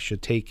great, so I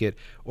should take it,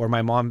 or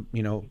my mom,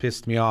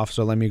 pissed me off,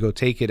 so let me go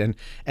take it.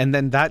 And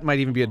then that might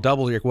even be a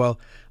double, like, well,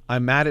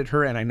 I'm mad at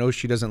her and I know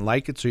she doesn't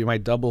like it, so you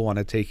might double want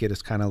to take it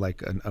as kind of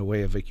like a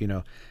way of, like,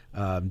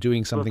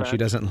 doing something she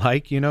doesn't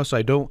like, so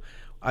I don't,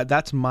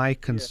 that's my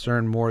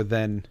concern more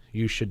than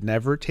you should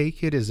never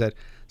take it, is that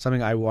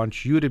something I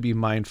want you to be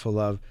mindful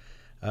of,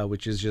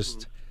 which is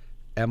just,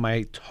 am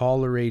I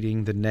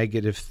tolerating the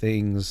negative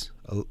things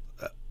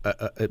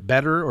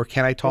better, or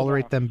can I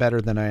tolerate them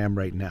better than I am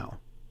right now?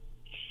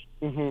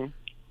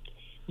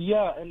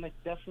 Yeah, and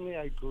definitely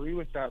I agree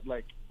with that.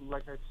 Like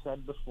I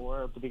said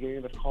before at the beginning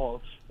of the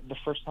call, the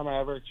first time I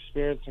ever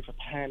experienced a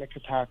panic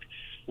attack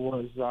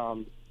was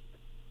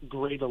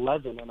grade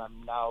 11, and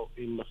I'm now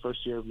in the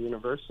first year of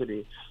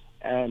university.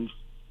 And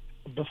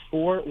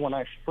before,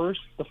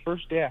 the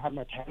first day I had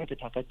my panic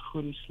attack, I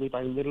couldn't sleep.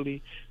 I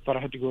literally thought I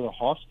had to go to the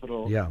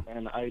hospital,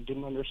 and I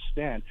didn't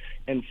understand.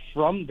 And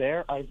from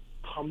there, I've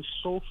come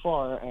so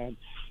far. And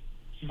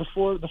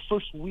before the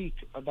first week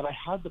that I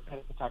had the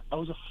panic attack, I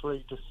was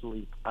afraid to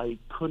sleep. I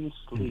couldn't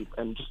sleep,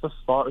 and just the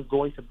thought of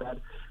going to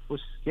bed was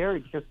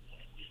scary because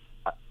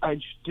I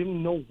just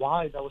didn't know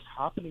why that was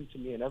happening to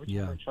me. And every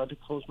time I tried to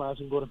close my eyes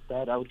and go to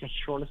bed, I would get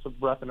shortness of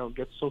breath and I would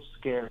get so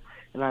scared.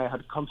 And I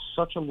had come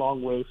such a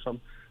long way from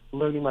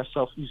learning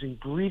myself using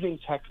breathing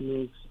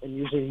techniques and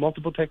using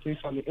multiple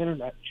techniques on the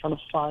internet, trying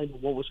to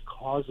find what was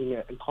causing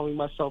it and calming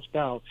myself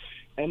down.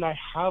 And I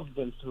have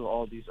been through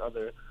all these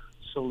other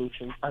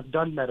solutions. I've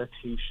done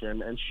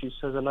meditation, and she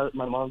says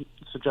my mom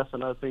suggests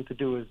another thing to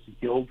do is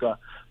yoga,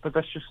 but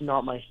that's just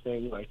not my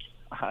thing. Like,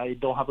 I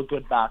don't have a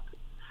good back.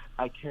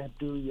 I can't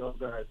do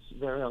yoga. It's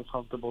very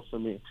uncomfortable for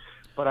me.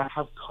 But I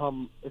have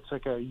come, it's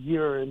like a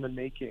year in the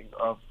making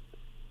of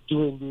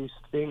doing these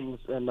things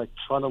and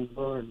trying to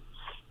learn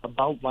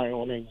about my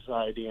own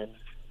anxiety and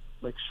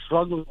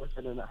struggling with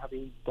it and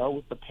having dealt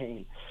with the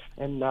pain,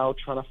 and now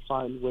trying to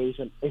find ways.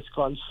 And it's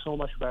gotten so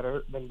much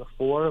better than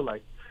before.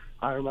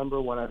 I remember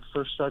when it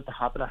first started to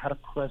happen, I had a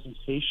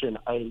presentation.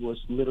 I was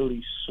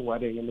literally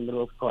sweating in the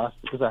middle of class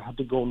because I had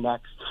to go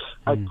next.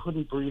 I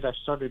couldn't breathe. I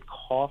started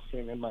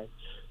coughing and my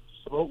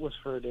throat was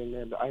hurting,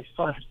 and I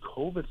thought I had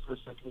COVID for a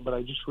second, but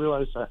I just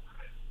realized that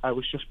I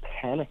was just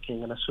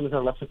panicking. And as soon as I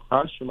left the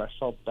classroom, I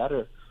felt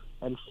better.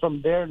 And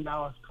from there,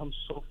 now I've come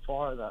so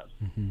far that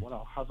when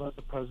I'll have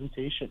the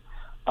presentation,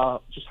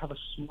 just have a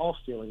small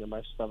feeling in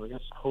my stomach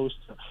as opposed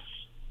to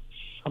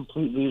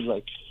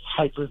completely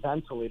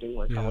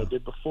hyperventilating how I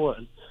did before.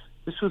 And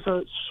this was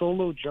a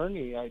solo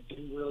journey. I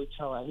didn't really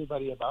tell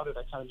anybody about it.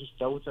 I kind of just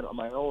dealt with it on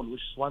my own,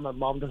 which is why my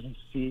mom doesn't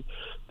see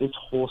this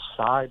whole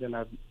side. And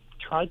I've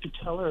tried to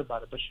tell her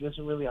about it, but she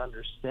doesn't really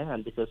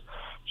understand because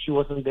she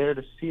wasn't there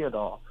to see it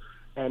all.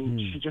 And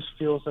she just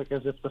feels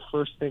as if the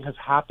first thing has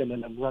happened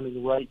and I'm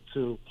running right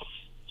to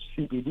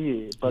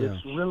CBD. But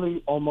it's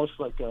really almost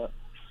like a,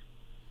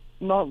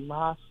 not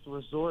last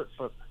resort,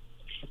 but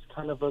it's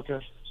kind of like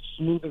a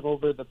smoothing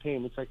over the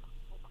pain. It's like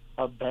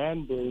a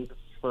Band-Aid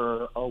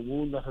for a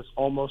wound that has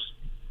almost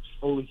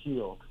fully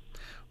healed.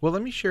 Well,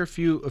 let me share a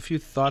few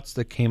thoughts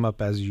that came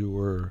up as you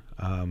were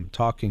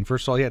talking.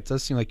 First of all, it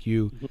does seem like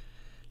you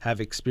have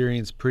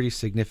experienced pretty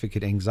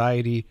significant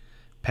anxiety.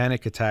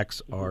 Panic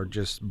attacks are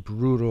just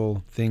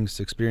brutal things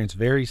to experience,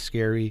 very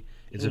scary.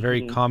 It's a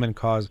very common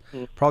cause,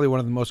 probably one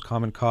of the most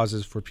common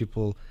causes for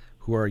people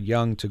who are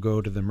young to go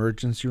to the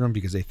emergency room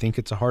because they think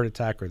it's a heart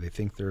attack or they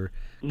think they're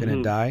going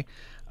to die.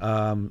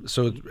 And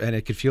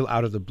it could feel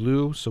out of the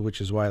blue. So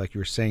which is why, like you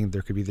were saying,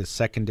 there could be this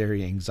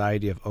secondary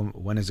anxiety of, oh,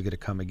 when is it going to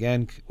come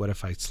again? What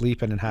if I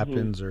sleep and it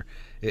happens? Or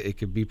it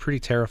could be pretty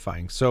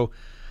terrifying. So,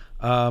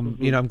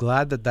 I'm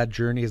glad that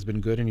journey has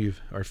been good and you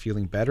are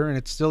feeling better. And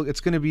it's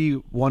going to be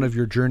one of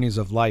your journeys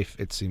of life,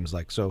 it seems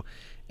like. So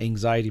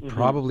anxiety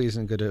probably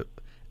isn't going to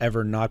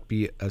ever not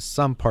be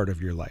some part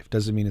of your life.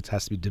 Doesn't mean it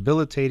has to be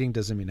debilitating.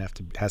 Doesn't mean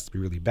it has to be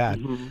really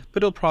bad.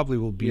 But it probably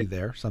will be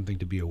there, something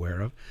to be aware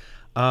of.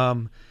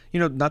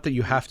 Not that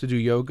you have to do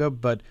yoga,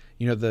 but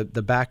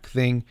the back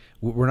thing,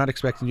 we're not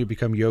expecting you to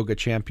become yoga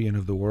champion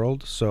of the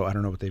world. So I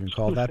don't know what they even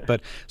call that,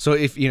 but so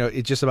if,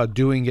 it's just about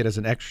doing it as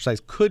an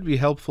exercise could be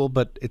helpful,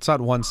 but it's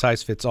not one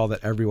size fits all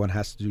that everyone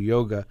has to do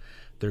yoga.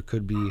 There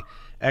could be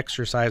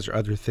exercise or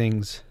other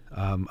things,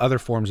 other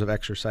forms of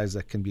exercise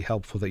that can be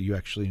helpful that you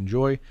actually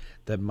enjoy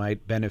that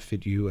might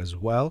benefit you as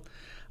well.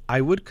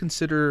 I would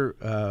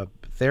consider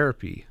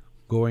therapy,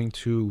 going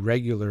to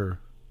regular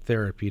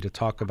therapy to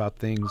talk about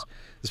things,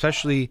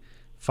 especially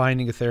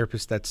finding a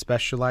therapist that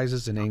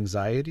specializes in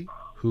anxiety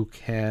who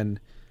can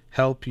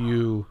help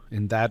you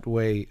in that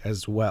way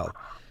as well.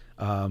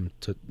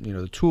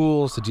 The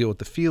tools to deal with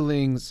the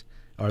feelings.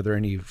 Are there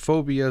any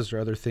phobias or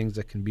other things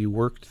that can be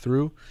worked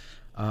through?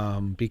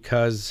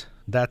 Because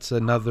that's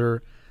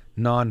another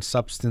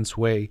non-substance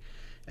way.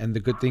 And the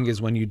good thing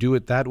is when you do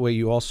it that way,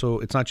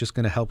 it's not just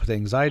going to help with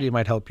anxiety, it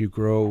might help you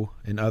grow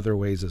in other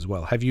ways as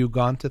well. Have you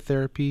gone to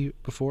therapy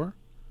before?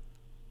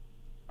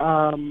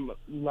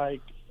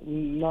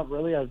 Not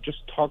really. I've just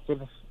talked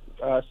with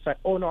I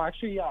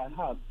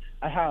have.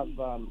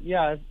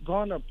 I've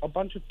gone a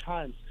bunch of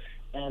times,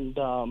 and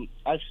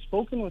I've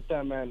spoken with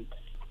them, and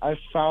I've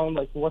found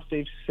what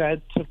they've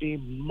said to be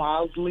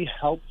mildly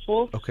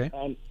helpful. Okay.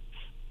 And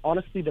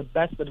honestly the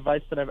best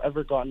advice that I've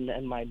ever gotten,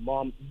 and my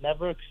mom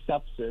never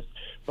accepts this.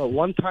 But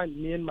one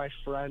time, me and my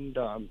friend,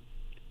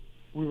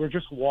 we were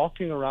just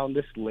walking around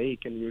this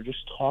lake, and we were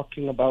just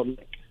talking about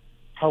like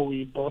how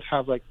we both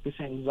have like this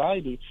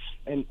anxiety,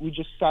 and we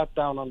just sat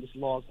down on this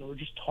log and we were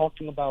just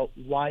talking about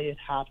why it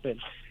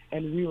happened,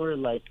 and we were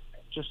like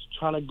just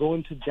trying to go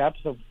into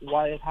depth of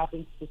why it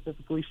happened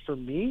specifically for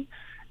me.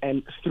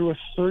 And through a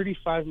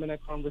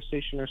 35-minute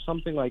conversation or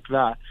something like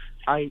that,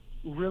 I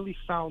really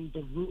found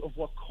the root of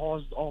what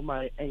caused all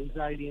my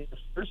anxiety in the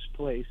first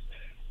place.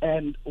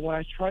 And when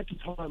I tried to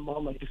tell my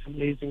mom like this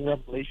amazing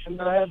revelation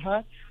that I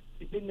had,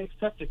 she didn't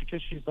accept it,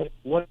 because she's like,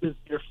 what does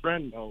your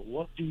friend know?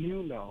 What do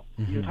you know?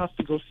 You have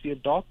to go see a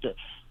doctor.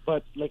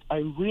 But like, I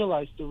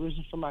realized the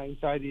reason for my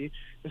anxiety,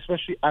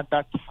 especially at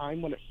that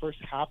time when it first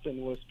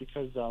happened, was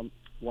because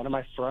one of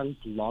my friend's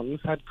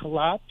lungs had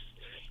collapsed.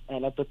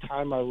 And at the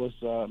time I was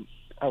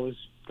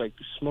like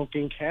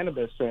smoking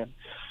cannabis, and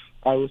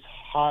I was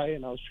high,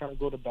 and I was trying to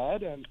go to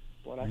bed. And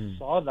when I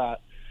saw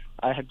that,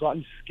 I had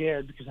gotten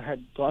scared because I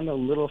had gotten a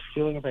little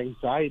feeling of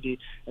anxiety,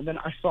 and then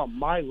I thought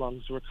my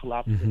lungs were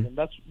collapsing, and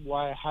that's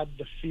why I had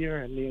the fear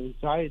and the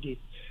anxiety.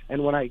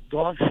 And when I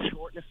got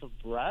shortness of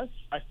breath,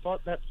 I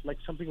thought that like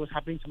something was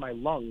happening to my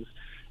lungs.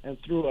 And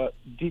through a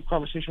deep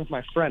conversation with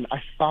my friend,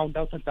 I found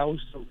out that that was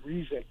the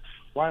reason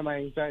why my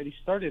anxiety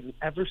started. And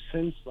ever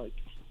since like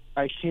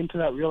I came to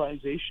that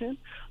realization,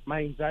 my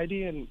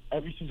anxiety and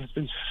everything has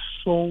been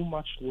so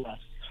much less.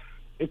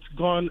 It's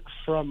gone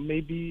from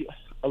maybe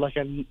like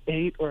an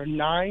 8 or a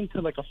 9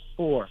 to like a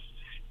 4.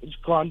 It's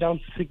gone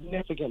down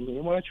significantly.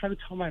 And when I try to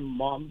tell my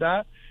mom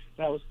that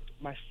was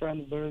my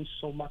friend learned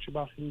so much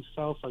about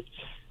himself, like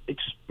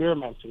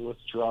experimenting with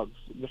drugs,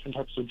 different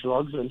types of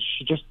drugs, and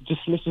she just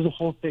dismisses the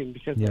whole thing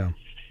because like,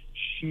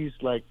 she's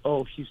like,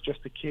 oh, he's just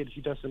a kid,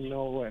 he doesn't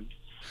know. And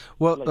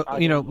well, like,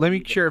 let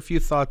me share a few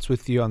thoughts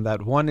with you on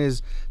that. One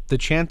is the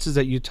chances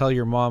that you tell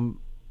your mom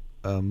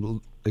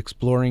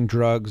exploring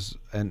drugs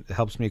and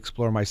helps me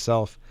explore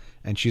myself,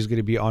 and she's going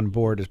to be on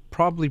board, is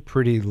probably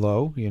pretty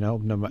low, no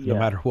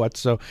matter what.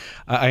 So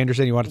I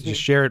understand you wanted to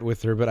just share it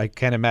with her, but I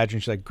can't imagine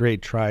she's like,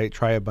 great, try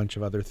a bunch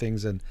of other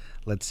things and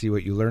let's see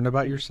what you learn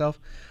about yourself.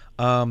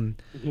 From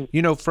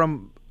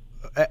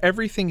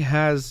everything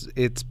has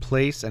its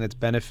place and its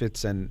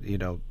benefits, and I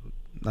don't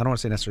want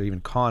to say necessarily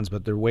even cons,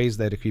 but there are ways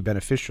that it can be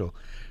beneficial.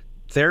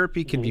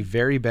 Therapy can be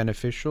very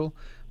beneficial,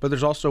 but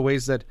there's also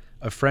ways that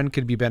a friend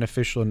can be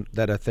beneficial and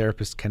that a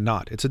therapist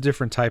cannot. It's a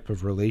different type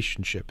of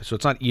relationship. So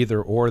it's not either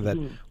or that,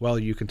 well,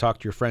 you can talk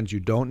to your friends, you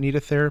don't need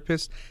a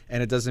therapist.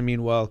 And it doesn't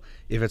mean, well,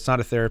 if it's not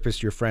a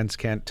therapist, your friends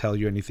can't tell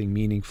you anything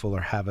meaningful or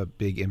have a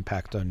big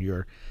impact on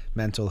your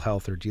mental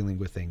health or dealing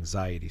with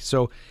anxiety.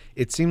 So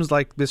it seems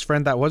like this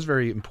friend that was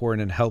very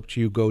important and helped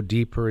you go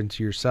deeper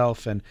into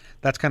yourself. And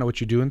that's kind of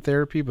what you do in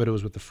therapy, but it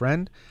was with a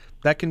friend.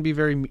 That can be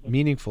very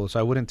meaningful. So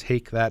I wouldn't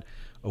take that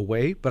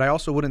away, but I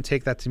also wouldn't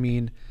take that to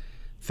mean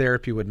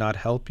therapy would not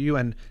help you.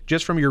 And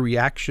just from your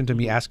reaction to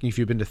me asking if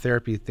you've been to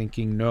therapy,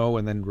 thinking no,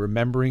 and then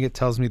remembering it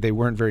tells me they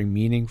weren't very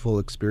meaningful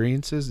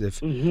experiences,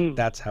 if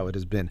that's how it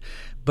has been.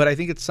 But I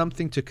think it's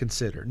something to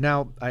consider.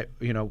 Now,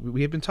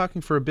 we have been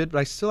talking for a bit, but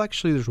I still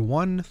actually, there's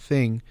one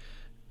thing,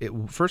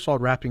 first of all,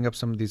 wrapping up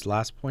some of these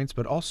last points,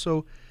 but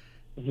also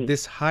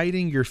this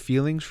hiding your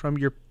feelings from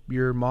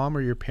your mom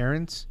or your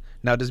parents.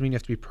 Now, it doesn't mean you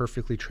have to be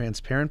perfectly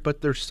transparent, but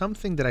there's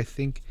something that I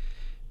think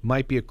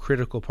might be a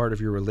critical part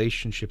of your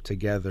relationship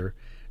together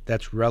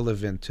that's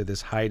relevant to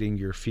this hiding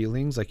your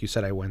feelings. Like you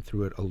said, I went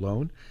through it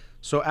alone.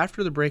 So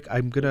after the break,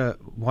 I'm going to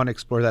want to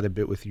explore that a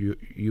bit with you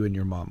and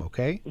your mom,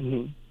 okay?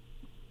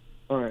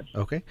 All right.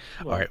 Okay.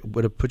 All right. I'm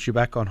going to put you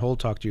back on hold.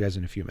 Talk to you guys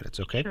in a few minutes,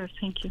 okay? Sure,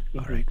 thank you.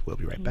 All right. We'll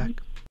be right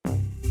back.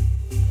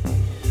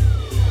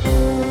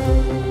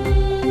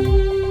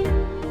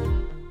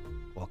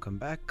 Welcome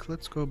back.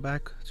 Let's go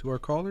back to our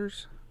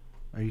callers.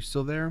 Are you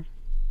still there?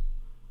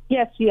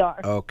 Yes, we are.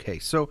 Okay.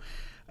 So,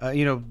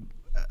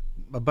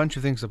 a bunch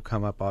of things have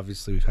come up.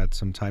 Obviously, we've had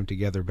some time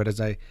together. But as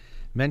I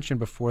mentioned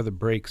before the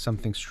break,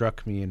 something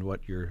struck me in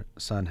what your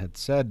son had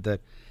said, that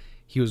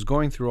he was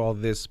going through all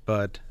this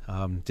but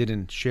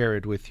didn't share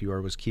it with you or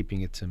was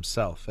keeping it to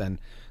himself. And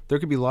there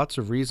could be lots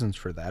of reasons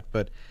for that.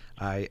 But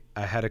I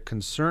had a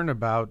concern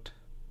about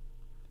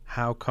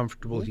how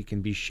comfortable he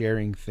can be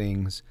sharing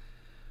things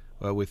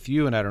with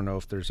you. And I don't know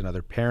if there's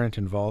another parent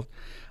involved.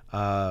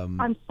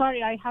 I'm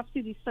sorry, I have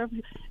to disturb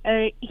you.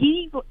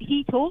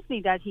 He told me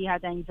that he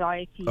had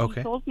anxiety. Okay.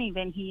 He told me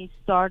when he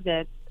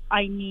started,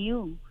 I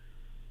knew.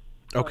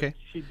 Okay.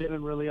 She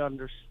didn't really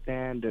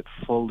understand it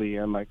fully,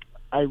 and like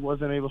I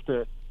wasn't able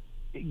to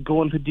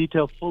go into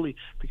detail fully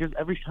because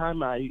every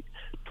time I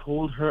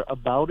told her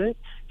about it,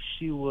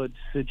 she would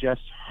suggest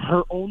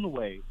her own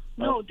way.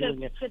 No,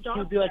 the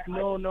doctor. She'd be like,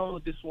 no,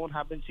 this won't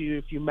happen to you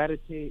if you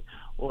meditate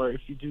or if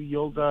you do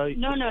yoga.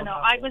 No.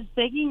 I was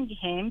begging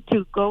him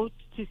to go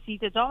to see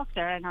the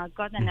doctor, and I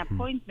got an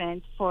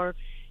appointment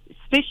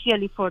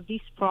especially for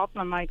this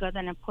problem. I got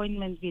an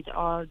appointment with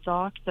our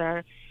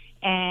doctor,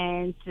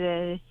 and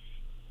the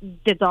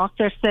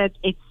doctor said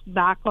it's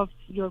back of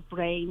your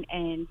brain,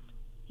 and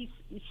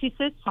she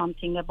said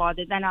something about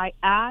it, and I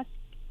asked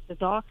the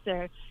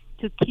doctor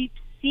to keep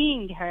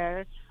seeing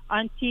her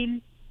until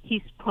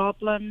his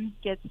problem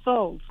gets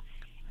solved.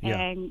 Yeah.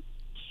 And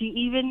she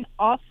even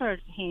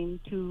offered him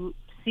to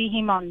see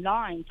him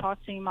online,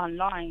 talk to him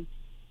online.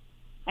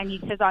 And he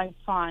said, I'm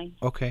fine.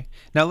 Okay.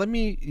 Now let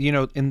me,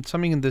 in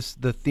something in this,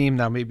 the theme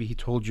now, maybe he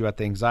told you about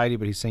the anxiety,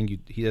 but he's saying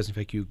he doesn't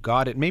think you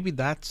got it. Maybe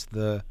that's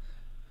the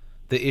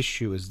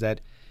issue, is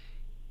that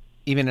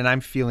even, and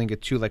I'm feeling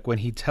it too, like when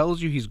he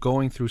tells you he's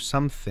going through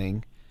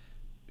something,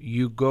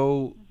 you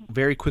go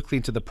very quickly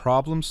into the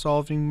problem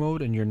solving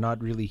mode and you're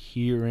not really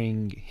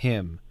hearing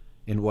him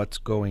in what's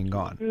going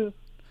on.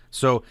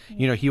 So,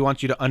 he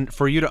wants you to,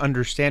 for you to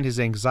understand his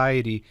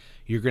anxiety,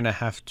 you're going to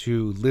have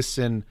to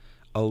listen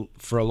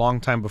for a long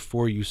time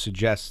before you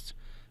suggest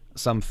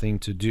something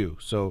to do.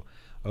 So,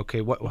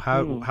 okay,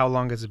 how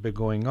long has it been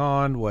going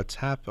on? What's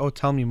happened? Oh,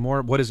 tell me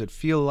more. What does it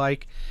feel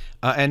like?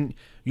 And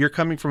you're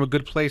coming from a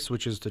good place,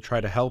 which is to try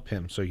to help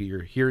him. So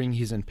you're hearing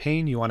he's in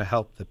pain. You want to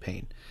help the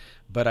pain.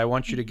 But I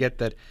want you to get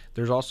that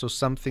there's also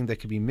something that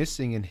could be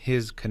missing in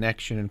his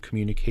connection and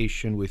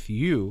communication with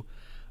you,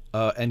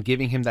 and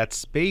giving him that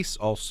space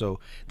also.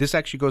 This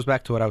actually goes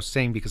back to what I was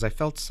saying, because I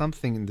felt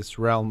something in this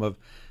realm of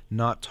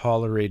not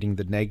tolerating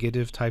the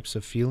negative types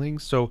of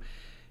feelings. So,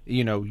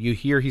 you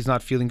hear he's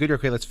not feeling good.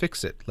 Okay, let's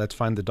fix it. Let's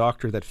find the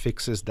doctor that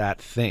fixes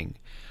that thing,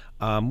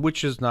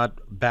 which is not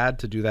bad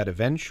to do that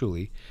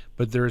eventually.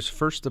 But there's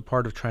first the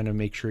part of trying to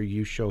make sure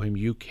you show him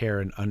you care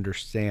and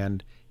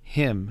understand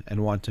him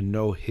and want to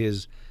know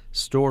his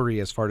story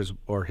as far as,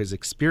 or his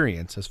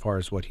experience as far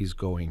as what he's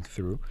going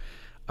through.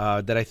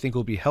 That I think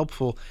will be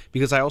helpful,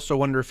 because I also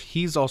wonder if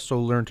he's also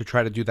learned to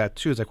try to do that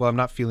too. It's like, well, I'm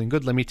not feeling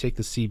good. Let me take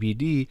the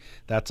CBD.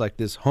 That's like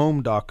this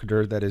home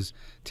doctor that is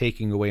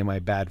taking away my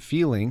bad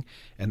feeling.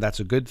 And that's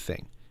a good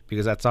thing,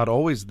 because that's not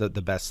always the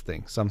best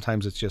thing.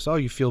 Sometimes it's just, oh,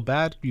 you feel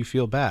bad.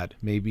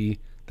 Maybe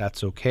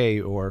that's okay.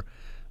 Or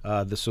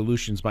the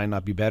solutions might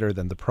not be better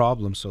than the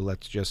problem. So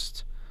let's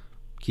just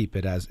keep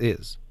it as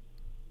is.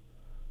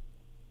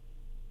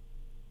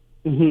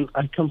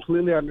 I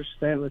completely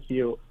understand with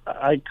you.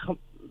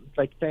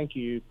 Thank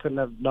you. You couldn't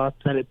have not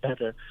said it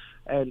better.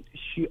 And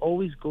she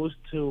always goes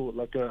to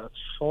like a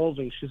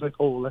solving. She's like,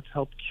 oh, let's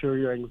help cure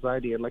your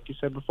anxiety. And like you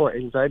said before,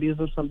 anxiety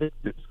isn't something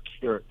that's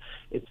cured.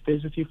 It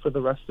stays with you for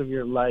the rest of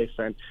your life.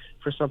 And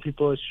for some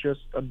people, it's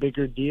just a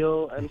bigger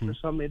deal. And for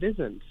some, it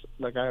isn't.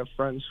 Like I have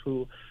friends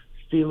who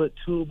feel it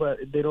too, but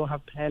they don't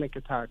have panic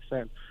attacks.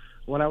 And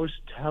when I was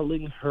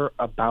telling her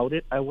about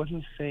it, I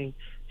wasn't saying,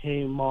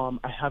 hey, Mom,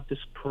 I have this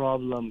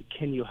problem.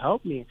 Can you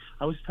help me?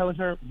 I was telling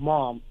her,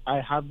 Mom,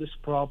 I have this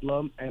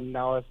problem, and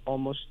now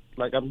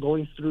I'm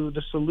going through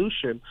the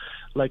solution.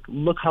 Like,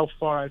 look how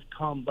far I've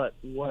come. But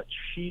what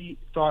she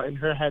thought in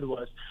her head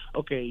was,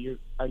 okay,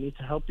 I need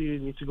to help you. You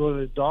need to go to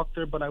the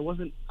doctor. But I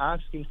wasn't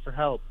asking for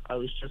help. I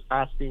was just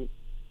asking.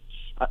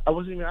 I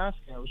wasn't even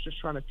asking. I was just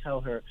trying to tell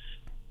her.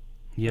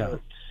 Yeah.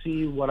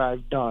 See what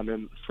I've done,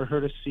 and for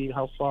her to see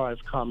how far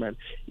I've come. And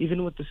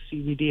even with the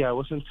CBD, I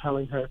wasn't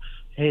telling her,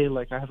 hey,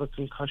 like I have a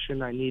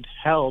concussion, I need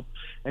help.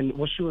 And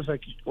what she was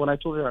like, when I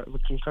told her I have a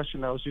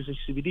concussion, I was using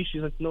CBD,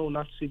 she's like, no,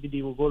 not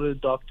CBD, we'll go to the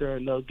doctor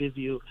and they'll give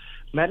you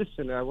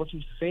medicine. And I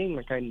wasn't saying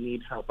like I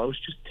need help. I was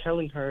just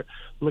telling her,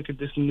 look at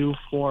this new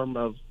form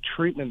of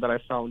treatment that I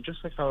found,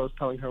 just like how I was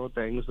telling her with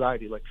the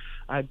anxiety. Like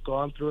I had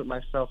gone through it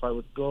myself. I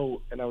would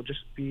go and I would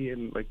just be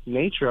in like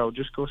nature. I would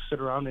just go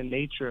sit around in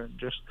nature and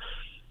just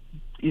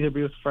either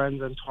be with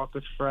friends and talk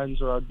with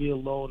friends, or I'd be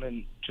alone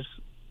and just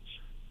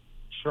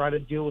try to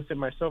deal with it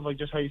myself. Like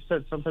just how you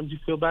said, sometimes you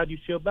feel bad. You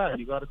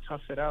got to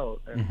tough it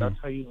out, and that's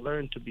how you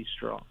learn to be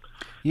strong.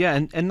 Yeah,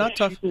 and not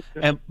tough.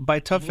 And by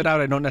tough it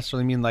out, I don't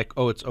necessarily mean like,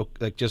 oh, it's okay,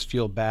 like just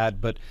feel bad,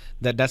 but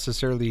that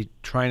necessarily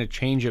trying to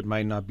change it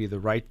might not be the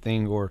right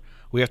thing, or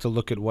we have to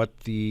look at what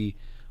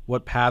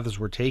paths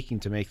we're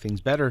taking to make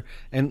things better.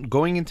 And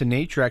going into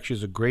nature actually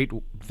is a great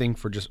thing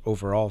for just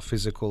overall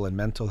physical and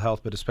mental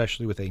health, but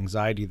especially with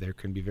anxiety, there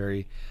can be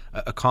very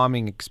a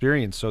calming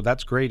experience. So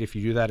that's great if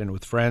you do that, and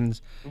with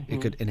friends,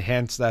 it could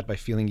enhance that by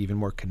feeling even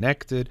more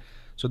connected.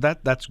 So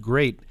that's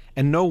great.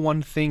 And no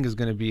one thing is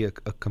going to be a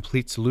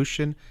complete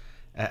solution.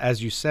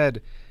 As you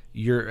said,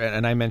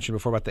 and I mentioned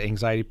before about the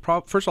anxiety.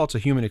 First of all, it's a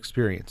human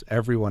experience.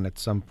 Everyone at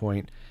some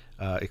point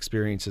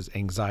experiences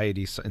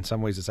anxiety. So in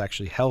some ways, it's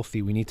actually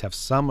healthy. We need to have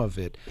some of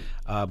it.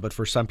 But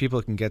for some people,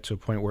 it can get to a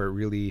point where it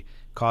really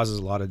causes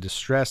a lot of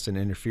distress and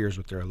interferes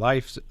with their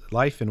life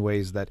in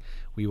ways that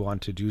we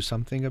want to do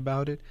something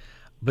about it.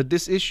 But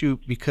this issue,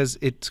 because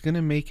it's going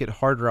to make it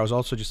harder, I was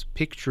also just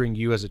picturing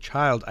you as a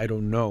child. I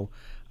don't know.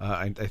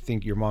 I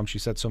think your mom, she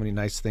said so many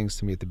nice things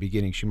to me at the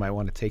beginning. She might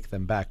want to take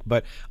them back.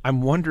 But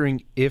I'm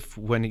wondering if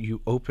when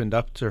you opened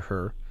up to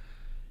her,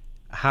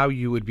 how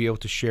you would be able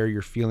to share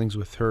your feelings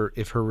with her,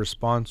 if her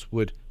response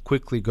would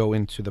quickly go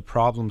into the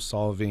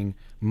problem-solving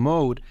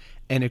mode,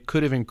 and it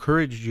could have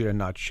encouraged you to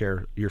not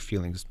share your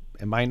feelings.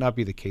 It might not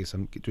be the case.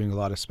 I'm doing a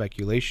lot of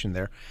speculation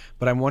there.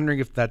 But I'm wondering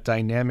if that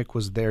dynamic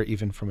was there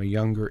even from a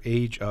younger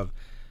age of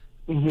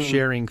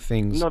sharing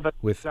things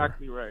with her. No, that's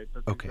exactly right.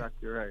 That's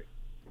exactly right.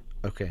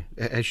 Okay.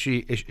 Is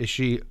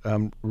she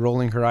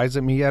rolling her eyes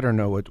at me yet, or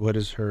no? What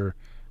is her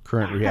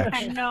current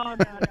reaction? No.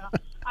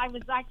 I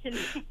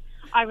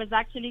was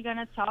actually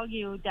gonna tell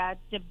you that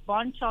the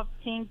bunch of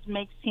things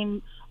makes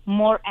him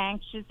more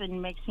anxious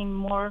and makes him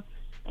more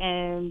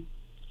and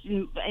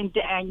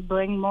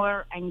bring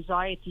more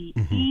anxiety.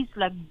 He's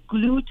like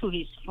glued to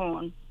his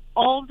phone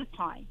all the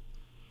time.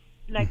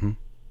 Like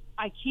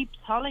I keep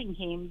telling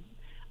him,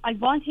 I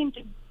want him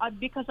to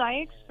because I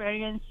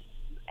experience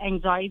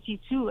anxiety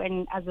too,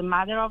 and as a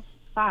matter of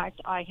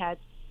fact, I had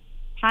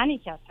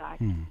panic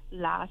attack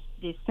last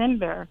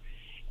December,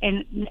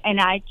 and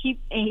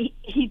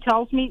he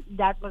tells me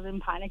that was a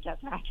panic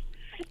attack.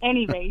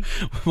 Anyways,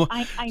 well,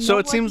 I know so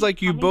it seems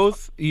like you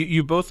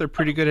both are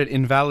pretty good at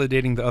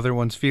invalidating the other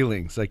one's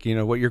feelings. Like,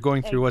 what you're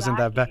going through wasn't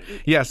that bad.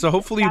 Yeah. So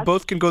hopefully you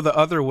both can go the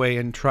other way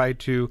and try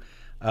to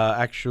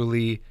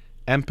actually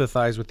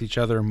empathize with each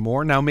other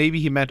more. Now, maybe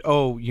he meant,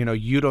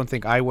 you don't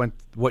think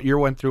what you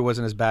went through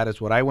wasn't as bad as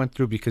what I went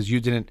through because you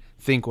didn't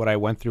think what I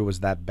went through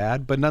was that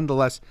bad. But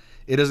nonetheless,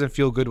 it doesn't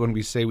feel good when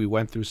we say we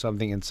went through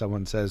something and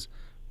someone says,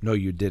 no,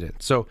 you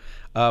didn't. So,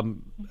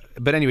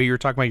 but anyway, you were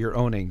talking about your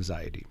own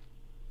anxiety.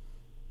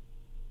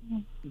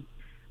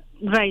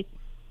 Right.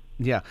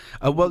 Yeah.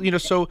 Well, and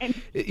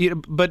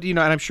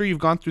I'm sure you've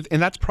gone through,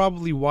 and that's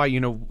probably why,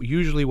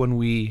 usually when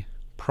we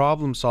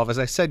problem solve, as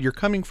I said, you're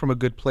coming from a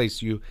good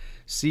place. You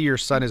see your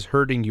son is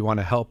hurting, you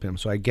want to help him.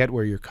 So I get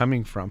where you're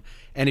coming from.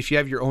 And if you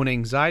have your own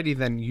anxiety,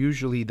 then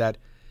usually that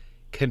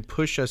can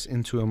push us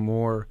into a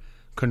more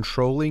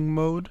controlling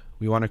mode.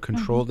 We want to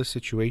control the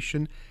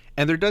situation.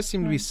 And there does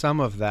seem to be some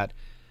of that.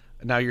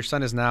 Now, your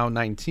son is now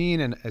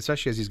 19, and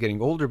especially as he's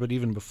getting older, but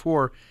even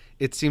before,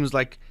 it seems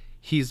like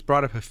he's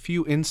brought up a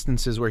few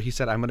instances where he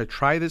said, I'm going to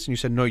try this. And you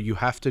said, no, you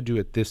have to do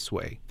it this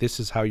way. This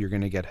is how you're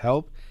going to get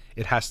help.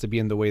 It has to be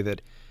in the way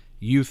that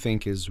you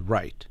think is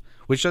right,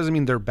 which doesn't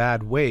mean they're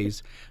bad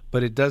ways,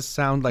 but it does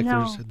sound like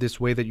there's this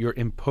way that you're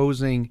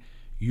imposing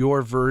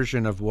your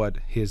version of what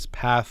his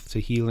path to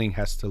healing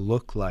has to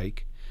look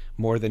like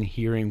more than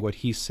hearing what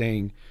he's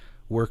saying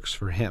works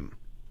for him.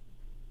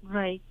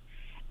 Right.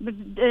 But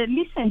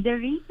listen, the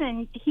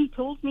reason he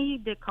told me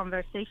the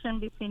conversation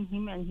between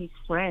him and his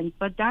friend,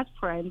 but that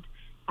friend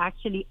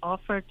actually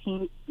offered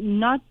him,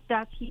 not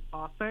that he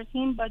offered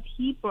him, but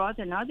he brought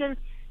another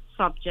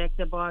subject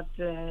about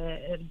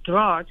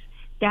drugs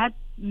that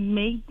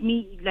made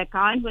me, like,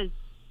 I was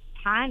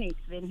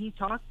panicked when he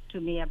talked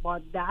to me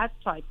about that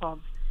type of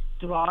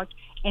drug.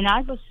 And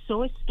I was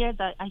so scared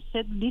that I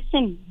said,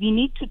 listen, we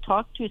need to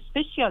talk to a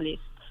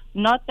specialist,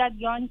 not that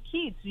young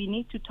kids. We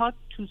need to talk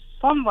to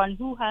someone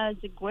who has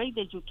a great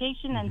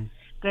education and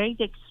great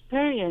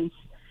experience.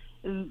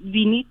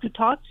 We need to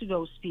talk to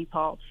those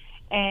people.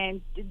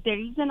 And the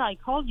reason I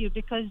called you,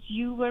 because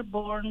you were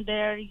born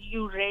there,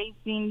 you raised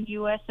in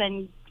U.S.,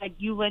 and like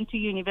you went to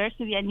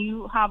university, and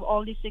you have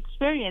all this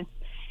experience.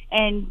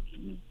 And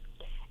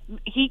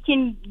he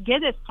can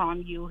get it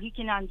from you. He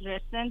can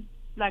understand,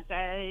 like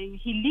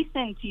he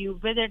listened to you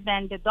better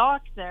than the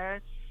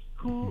doctor,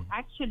 who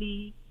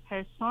actually,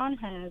 her son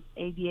has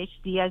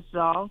ADHD as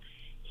well.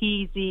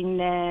 He's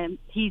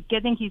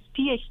getting his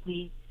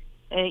PhD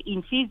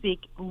in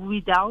physics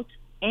without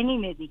any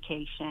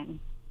medication.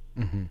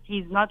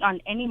 He's not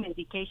on any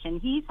medication.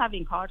 He's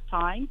having hard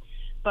time,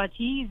 but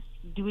he's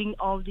doing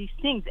all these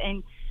things.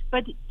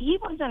 But he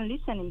wasn't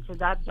listening to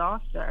that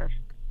doctor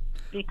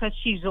because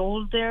she's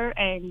older,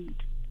 and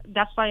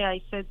that's why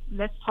I said,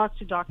 let's talk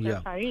to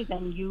Dr. Farid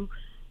and you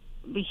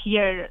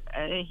hear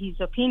his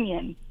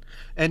opinion.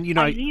 And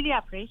I really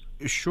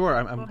appreciate. Sure,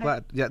 I'm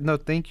glad. Yeah, no,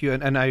 thank you.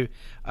 And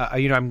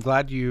I'm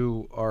glad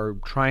you are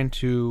trying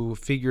to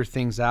figure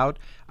things out.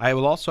 I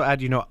will also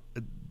add,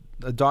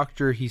 a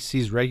doctor he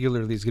sees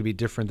regularly is going to be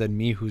different than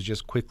me, who's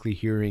just quickly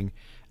hearing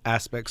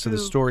aspects of the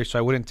story. So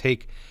I wouldn't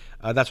take.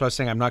 That's why I was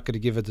saying I'm not going to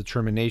give a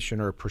determination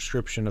or a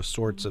prescription of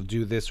sorts of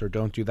do this or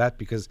don't do that,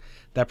 because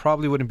that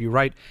probably wouldn't be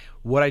right.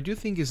 What I do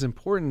think is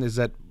important is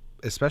that,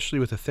 especially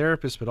with a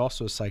therapist, but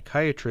also a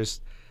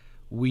psychiatrist,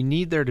 we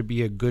need there to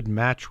be a good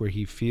match where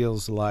he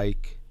feels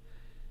like,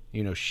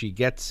 she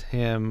gets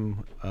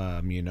him,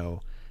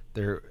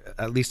 they're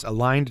at least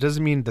aligned. It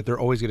doesn't mean that they're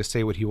always going to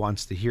say what he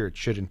wants to hear. It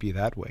shouldn't be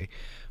that way.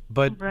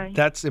 But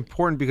that's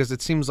important because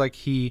it seems like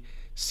he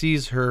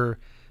sees her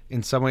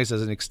in some ways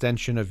as an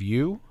extension of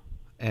you.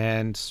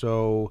 And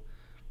so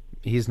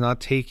he's not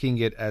taking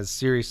it as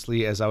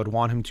seriously as I would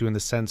want him to, in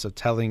the sense of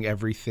telling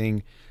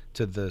everything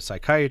to the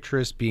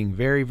psychiatrist, being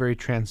very, very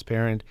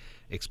transparent,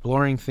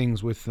 exploring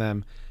things with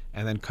them,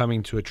 and then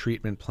coming to a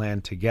treatment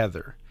plan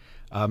together.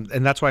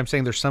 And that's why I'm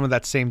saying there's some of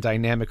that same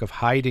dynamic of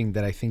hiding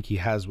that I think he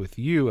has with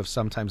you, of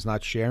sometimes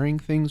not sharing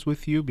things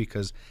with you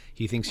because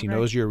he thinks he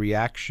knows your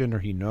reaction, or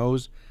he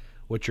knows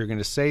what you're going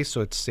to say, so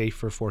it's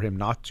safer for him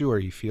not to, or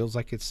he feels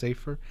like it's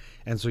safer.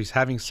 And so he's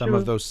having some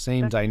of those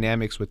same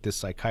dynamics with this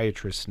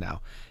psychiatrist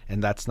now,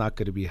 and that's not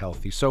going to be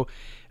healthy. So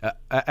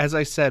as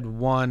I said,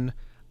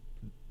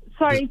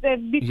 Sorry,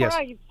 before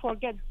I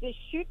forget,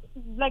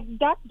 like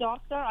that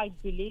doctor, I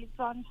believe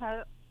on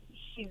her.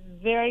 She's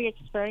very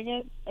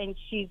experienced, and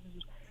she's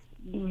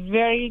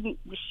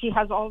she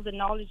has all the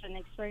knowledge and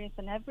experience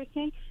and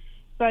everything.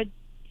 But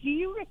do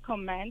you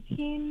recommend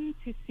him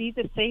to see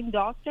the same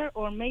doctor,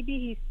 or maybe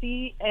he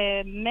see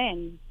a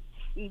male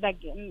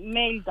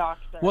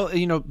doctor? Well,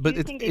 but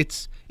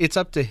it's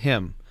up to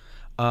him.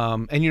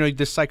 And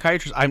the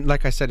psychiatrist,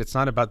 like I said, it's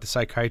not about the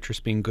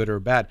psychiatrist being good or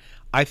bad.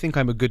 I think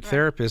I'm a good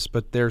therapist,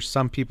 but there's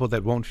some people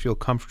that won't feel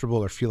comfortable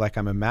or feel like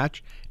I'm a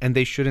match, and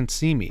they shouldn't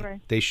see me.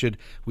 Right.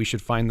 We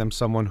should find them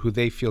someone who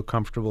they feel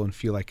comfortable and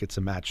feel like it's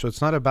a match. So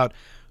it's not about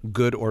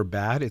good or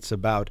bad. It's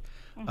about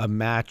a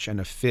match and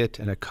a fit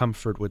and a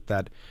comfort with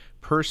that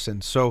person.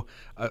 So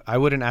I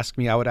wouldn't ask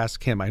me, I would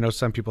ask him. I know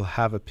some people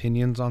have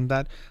opinions on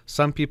that.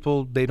 Some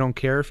people, they don't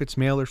care if it's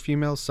male or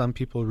female. Some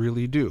people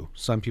really do.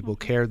 Some people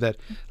care that,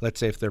 let's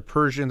say if they're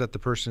Persian, that the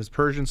person is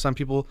Persian. Some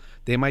people,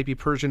 they might be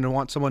Persian and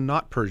want someone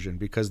not Persian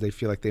because they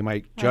feel like they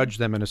might judge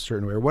them in a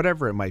certain way or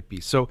whatever it might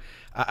be. So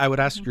I would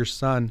ask your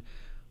son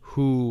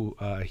who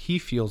he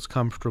feels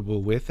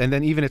comfortable with. And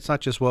then even it's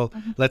not just,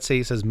 let's say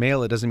he says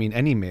male, it doesn't mean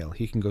any male.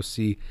 He can go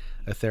see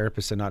a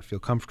therapist and not feel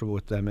comfortable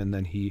with them, and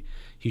then he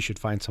should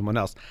find someone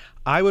else.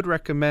 I would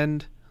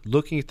recommend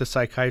looking at the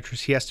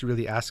psychiatrist. He has to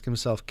really ask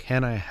himself,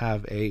 can I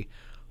have a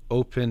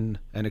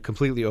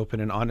completely open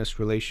and honest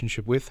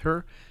relationship with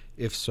her?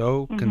 If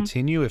so,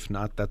 continue. If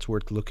not, that's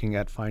worth looking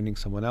at finding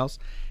someone else.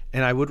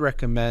 And I would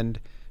recommend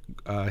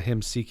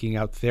him seeking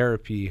out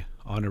therapy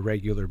on a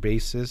regular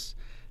basis.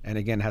 And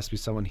again, it has to be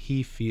someone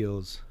he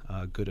feels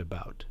good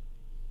about.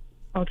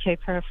 Okay,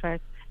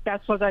 perfect.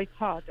 That's what I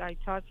thought. I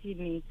thought he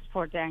needs,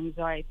 for the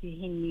anxiety,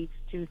 he needs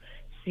to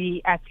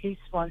see at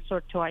least once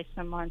or twice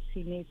a month.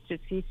 He needs to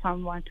see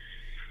someone.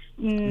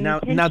 Now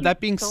that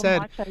being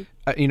said,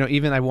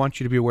 even I want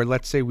you to be aware,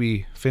 let's say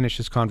we finish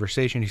this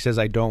conversation. He says,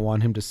 I don't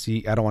want to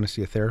see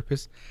a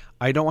therapist.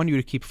 I don't want you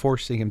to keep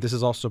forcing him. This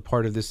is also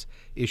part of this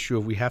issue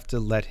of we have to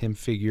let him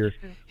figure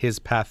his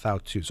path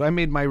out too. So I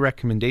made my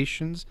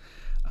recommendations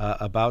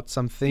about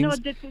some things.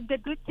 No, the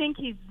good thing,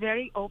 he's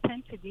very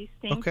open to these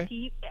things.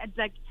 Okay.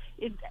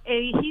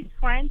 His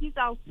friend is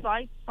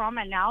outside from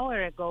an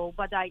hour ago,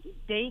 but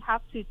they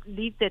have to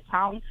leave the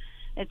town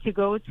to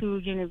go to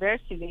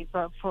university.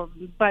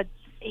 But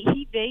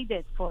he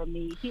waited for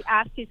me. He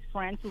asked his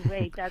friend to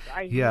wait. That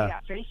I really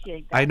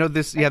appreciate that. I know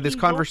this. Yeah, this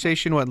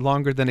conversation went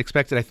longer than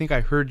expected. I think I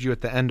heard you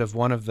at the end of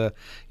one of the.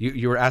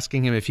 You were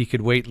asking him if he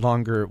could wait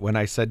longer when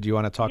I said, "Do you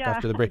want to talk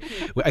after the break?"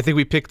 I think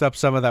we picked up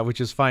some of that,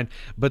 which is fine.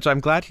 But so I'm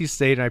glad he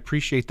stayed, and I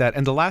appreciate that.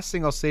 And the last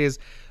thing I'll say is,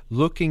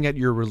 looking at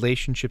your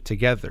relationship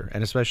together,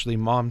 and especially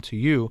mom to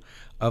you,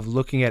 of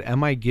looking at,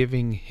 am I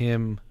giving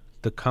him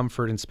the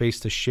comfort and space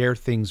to share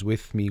things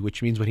with me,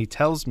 which means when he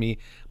tells me,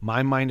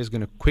 my mind is going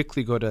to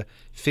quickly go to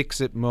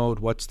fix-it mode.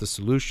 What's the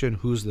solution?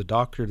 Who's the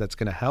doctor that's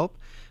going to help?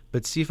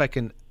 But see if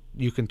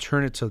you can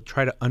turn it to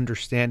try to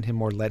understand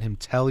him or let him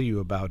tell you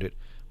about it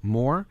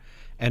more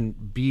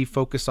and be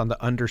focused on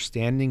the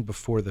understanding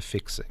before the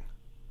fixing.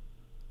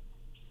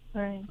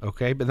 Right.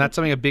 Okay, but that's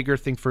a bigger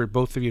thing for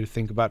both of you to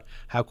think about.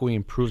 How can we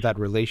improve that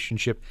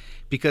relationship?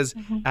 Because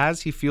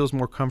as he feels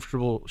more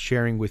comfortable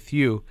sharing with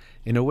you,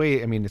 in a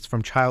way, it's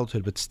from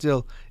childhood, but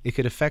still, it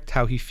could affect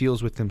how he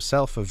feels with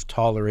himself of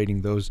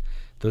tolerating those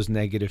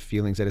negative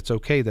feelings, that it's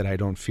okay that I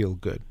don't feel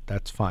good.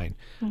 That's fine.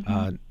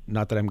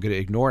 Not that I'm going to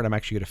ignore it. I'm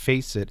actually going to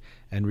face it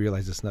and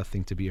realize it's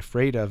nothing to be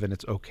afraid of, and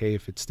it's okay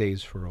if it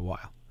stays for a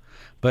while.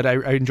 But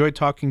I enjoyed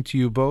talking to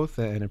you both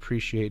and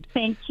appreciate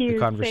the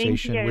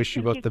conversation. Thank you. Wish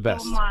you both the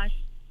best. So much.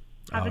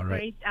 Have a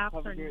great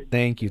afternoon.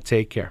 Thank you.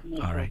 Take care.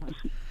 All right.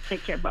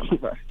 Take care.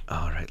 Bye-bye.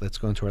 All right. Let's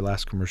go into our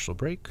last commercial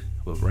break.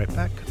 We'll be right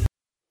back.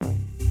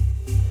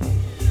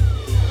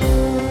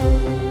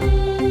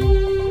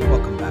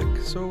 Welcome back.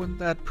 So in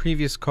that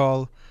previous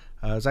call,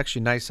 it was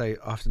actually nice. I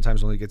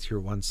oftentimes only get to hear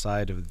one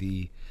side of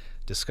the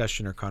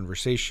discussion or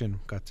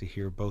conversation. Got to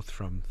hear both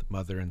from the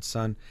mother and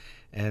son,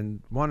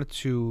 and wanted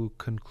to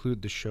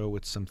conclude the show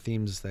with some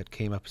themes that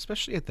came up,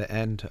 especially at the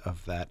end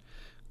of that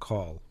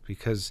call,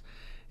 because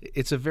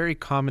it's a very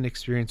common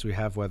experience we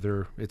have,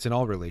 whether it's in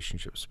all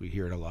relationships. We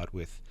hear it a lot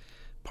with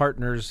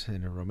partners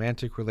in a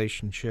romantic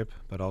relationship,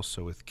 but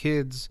also with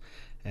kids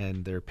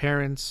and their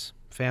parents,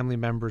 family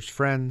members,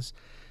 friends,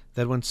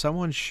 that when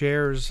someone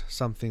shares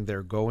something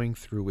they're going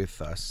through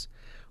with us,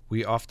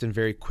 we often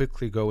very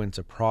quickly go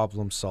into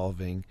problem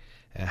solving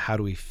and how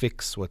do we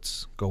fix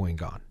what's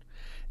going on.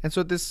 And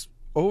so this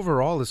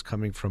overall is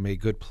coming from a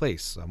good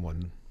place.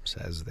 Someone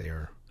says they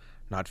are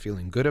not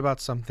feeling good about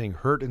something,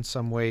 hurt in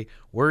some way,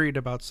 worried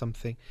about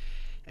something,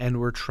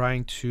 and we're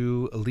trying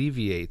to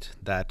alleviate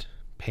that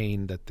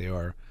pain that they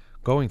are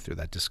going through,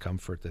 that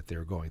discomfort that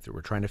they're going through.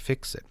 We're trying to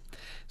fix it.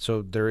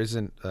 So there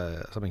isn't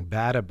something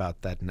bad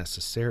about that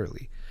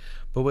necessarily.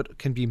 But what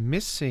can be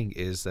missing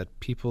is that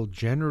people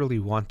generally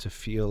want to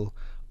feel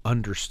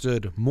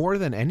understood more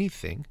than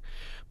anything,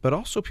 but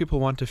also people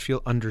want to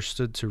feel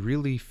understood to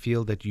really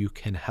feel that you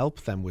can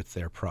help them with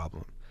their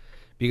problem.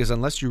 Because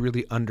unless you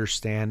really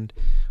understand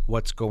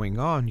what's going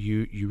on,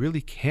 you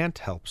really can't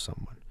help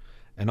someone.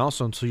 And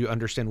also until you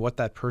understand what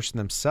that person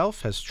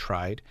themselves has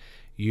tried,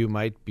 you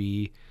might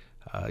be,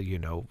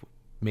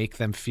 make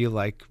them feel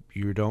like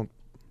you don't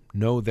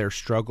know their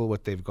struggle,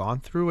 what they've gone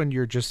through, and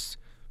you're just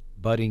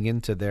butting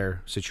into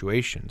their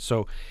situation.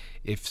 So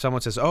if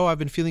someone says, oh, I've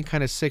been feeling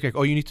kind of sick, like,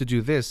 oh, you need to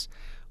do this.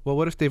 Well,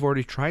 what if they've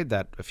already tried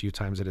that a few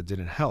times and it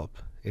didn't help?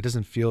 It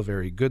doesn't feel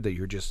very good that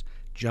you're just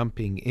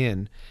jumping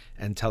in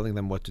and telling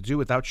them what to do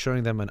without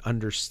showing them an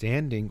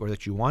understanding, or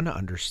that you want to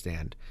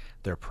understand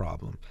their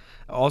problem.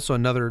 Also,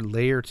 another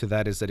layer to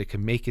that is that it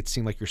can make it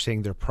seem like you're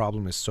saying their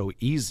problem is so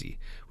easy,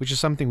 which is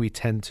something we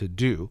tend to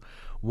do.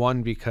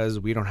 One, because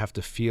we don't have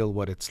to feel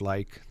what it's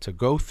like to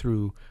go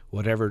through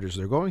whatever it is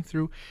they're going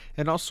through.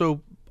 And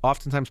also,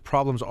 oftentimes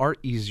problems are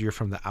easier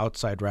from the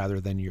outside rather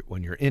than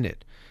when you're in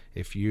it.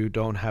 If you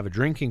don't have a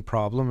drinking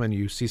problem and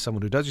you see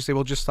someone who does, you say,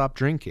 well, just stop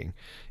drinking.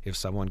 If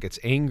someone gets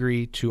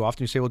angry too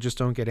often, you say, well, just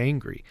don't get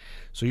angry.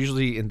 So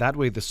usually in that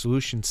way, the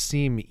solutions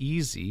seem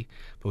easy,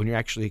 but when you're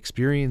actually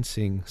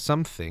experiencing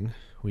something,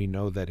 we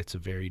know that it's a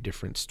very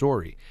different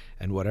story.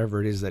 And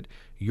whatever it is that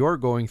you're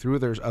going through,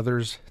 there's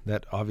others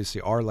that obviously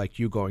are like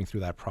you going through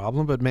that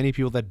problem, but many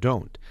people that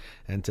don't.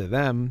 And to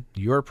them,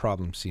 your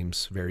problem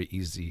seems very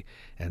easy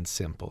and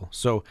simple.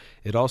 So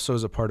it also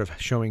is a part of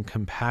showing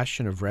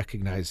compassion, of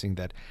recognizing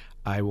that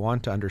I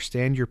want to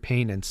understand your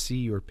pain and see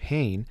your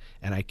pain,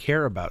 and I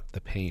care about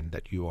the pain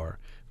that you are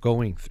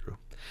going through.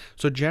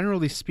 So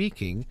generally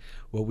speaking,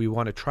 what we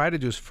want to try to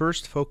do is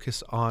first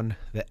focus on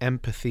the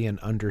empathy and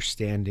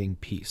understanding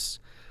piece.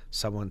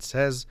 Someone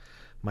says,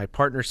 my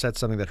partner said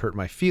something that hurt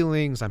my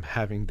feelings. I'm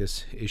having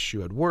this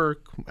issue at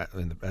work.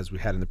 As we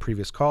had in the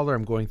previous caller,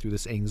 I'm going through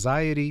this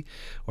anxiety,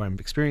 or I'm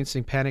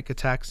experiencing panic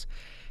attacks.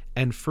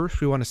 And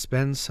first, we want to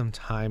spend some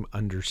time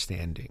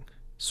understanding.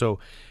 So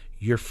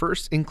your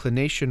first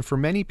inclination for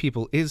many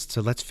people is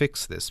to, let's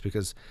fix this,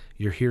 because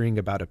you're hearing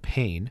about a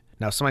pain.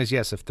 Now, sometimes,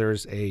 yes, if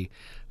there's a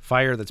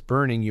fire that's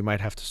burning, you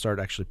might have to start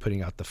actually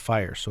putting out the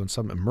fire. So in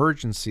some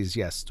emergencies,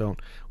 yes,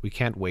 we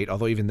can't wait.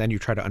 Although even then you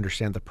try to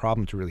understand the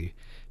problem to really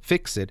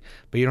fix it,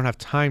 but you don't have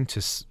time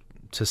to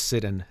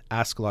sit and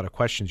ask a lot of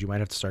questions. You might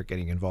have to start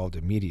getting involved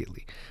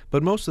immediately.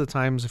 But most of the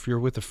times, if you're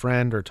with a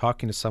friend or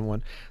talking to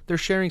someone, they're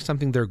sharing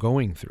something they're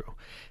going through.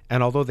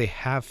 And although they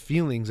have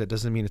feelings, that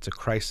doesn't mean it's a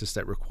crisis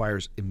that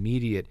requires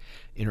immediate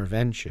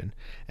intervention.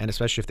 And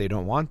especially if they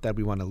don't want that,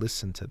 we want to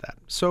listen to that.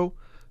 So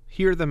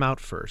hear them out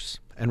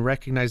first and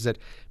recognize that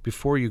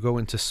before you go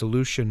into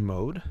solution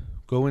mode,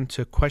 go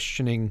into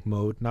questioning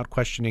mode, not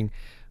questioning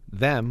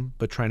them,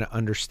 but trying to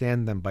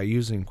understand them by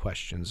using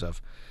questions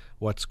of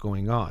what's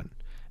going on,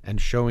 and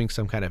showing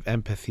some kind of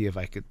empathy if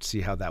I could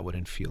see how that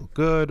wouldn't feel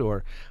good,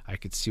 or I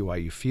could see why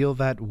you feel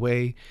that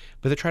way.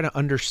 But they try to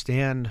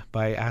understand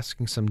by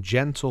asking some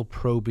gentle,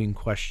 probing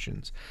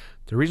questions.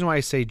 The reason why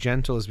I say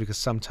gentle is because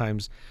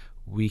sometimes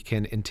we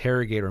can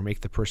interrogate or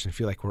make the person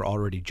feel like we're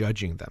already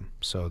judging them.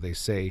 So they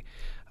say,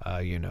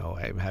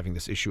 I'm having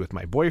this issue with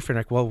my boyfriend.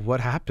 Like, well,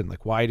 what happened?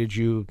 Like, why did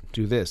you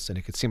do this? And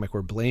it could seem like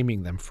we're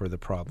blaming them for the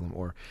problem,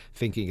 or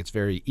thinking it's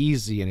very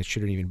easy and it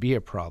shouldn't even be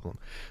a problem.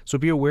 So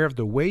be aware of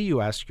the way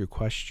you ask your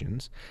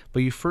questions,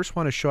 but you first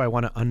want to show, I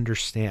want to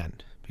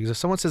understand. Because if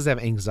someone says they have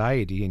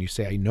anxiety and you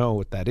say, I know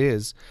what that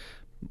is,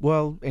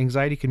 well,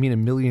 anxiety can mean a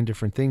million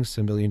different things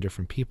to a million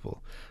different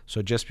people.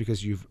 So just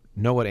because you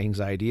know what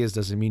anxiety is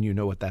doesn't mean you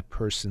know what that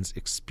person's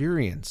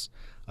experience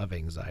of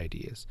anxiety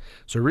is.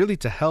 So really,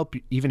 to help,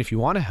 even if you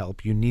want to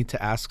help, you need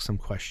to ask some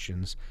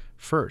questions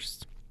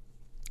first.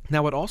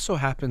 Now, what also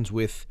happens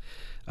with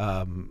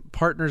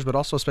partners, but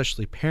also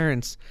especially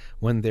parents,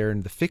 when they're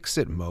in the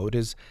fix-it mode,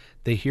 is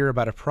they hear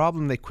about a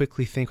problem, they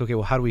quickly think, okay,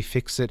 well, how do we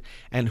fix it?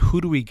 And who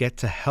do we get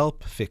to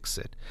help fix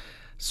it?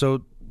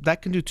 So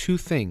that can do two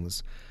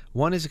things.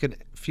 One is it can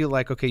feel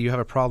like, okay, you have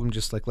a problem,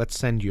 just like, let's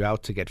send you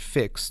out to get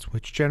fixed,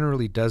 which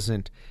generally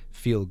doesn't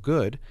feel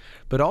good,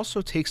 but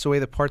also takes away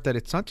the part that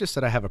it's not just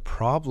that I have a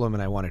problem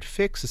and I want it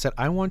fixed, it's that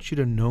I want you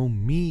to know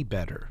me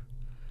better.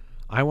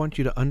 I want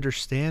you to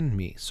understand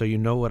me so you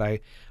know what I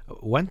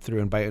went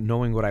through, and by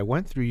knowing what I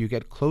went through, you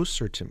get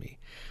closer to me.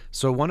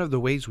 So one of the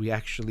ways we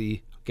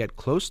actually get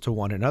close to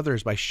one another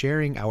is by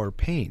sharing our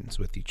pains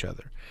with each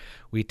other.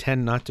 We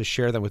tend not to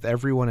share them with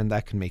everyone, and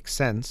that can make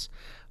sense.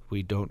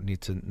 We don't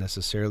need to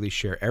necessarily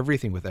share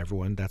everything with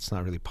everyone. That's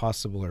not really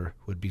possible, or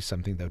would be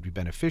something that would be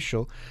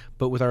beneficial.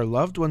 But with our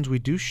loved ones, we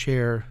do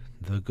share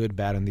the good,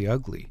 bad, and the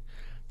ugly,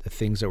 the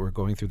things that we're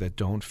going through that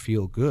don't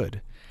feel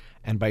good.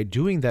 And by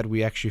doing that,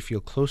 we actually feel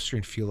closer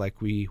and feel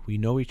like we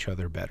know each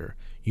other better.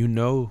 You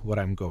know what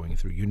I'm going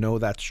through. You know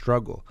that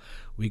struggle.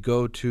 We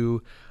go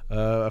to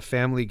a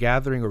family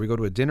gathering, or we go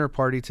to a dinner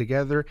party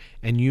together,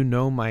 and you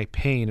know my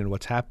pain and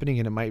what's happening,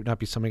 and it might not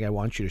be something I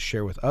want you to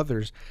share with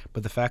others,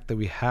 but the fact that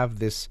we have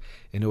this,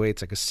 in a way,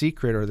 it's like a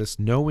secret, or this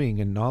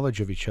knowing and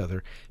knowledge of each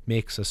other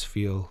makes us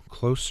feel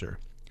closer.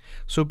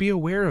 So be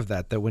aware of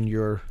that when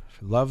your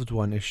loved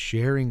one is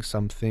sharing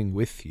something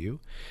with you,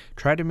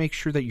 try to make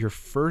sure that your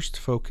first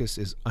focus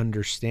is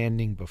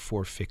understanding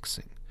before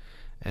fixing.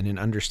 And in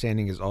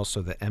understanding is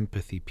also the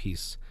empathy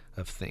piece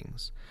of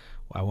things.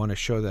 I want to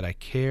show that I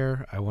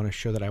care. I want to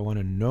show that I want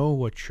to know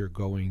what you're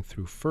going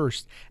through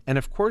first. And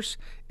of course,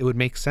 it would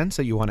make sense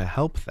that you want to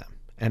help them.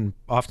 And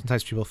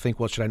oftentimes people think,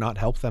 well, should I not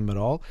help them at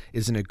all?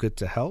 Isn't it good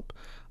to help?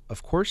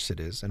 Of course it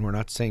is. And we're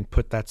not saying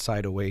put that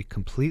side away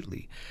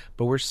completely,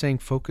 but we're saying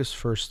focus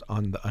first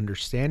on the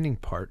understanding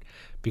part,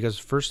 because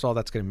first of all,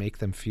 that's going to make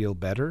them feel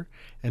better.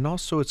 And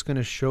also it's going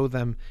to show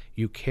them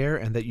you care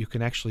and that you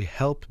can actually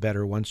help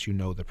better once you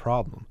know the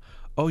problem.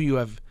 Oh, you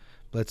have,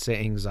 let's say,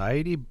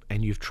 anxiety,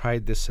 and you've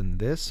tried this and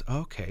this.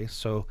 Okay,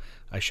 so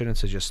I shouldn't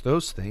suggest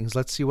those things.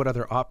 Let's see what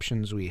other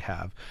options we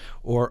have.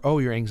 Or, oh,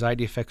 your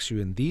anxiety affects you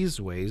in these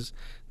ways.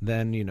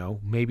 Then,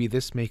 maybe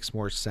this makes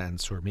more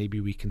sense. Or maybe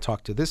we can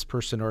talk to this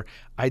person. Or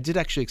I did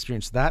actually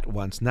experience that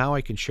once. Now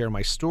I can share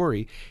my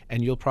story,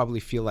 and you'll probably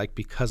feel like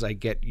because I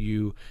get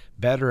you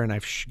better and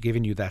I've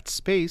given you that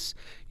space,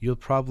 you'll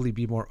probably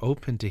be more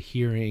open to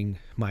hearing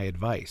my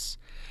advice.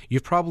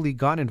 You've probably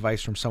gotten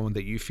advice from someone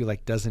that you feel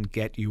like doesn't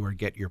get you or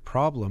get your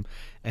problem,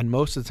 and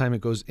most of the time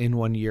it goes in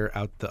one ear,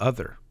 out the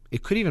other.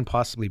 It could even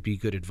possibly be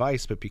good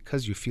advice, but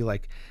because you feel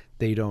like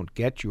they don't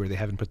get you or they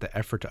haven't put the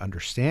effort to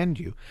understand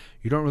you,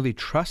 you don't really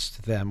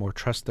trust them or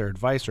trust their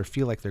advice or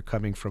feel like they're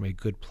coming from a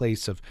good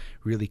place of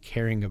really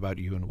caring about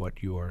you and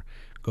what you're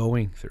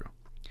going through.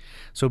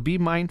 So be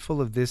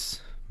mindful of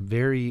this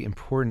very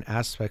important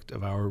aspect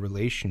of our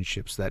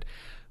relationships, that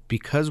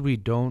because we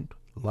don't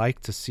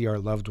like to see our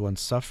loved ones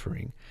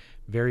suffering,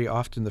 very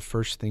often the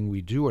first thing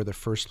we do or the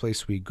first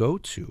place we go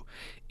to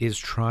is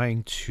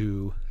trying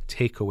to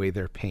take away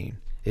their pain.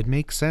 It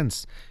makes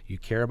sense. You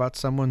care about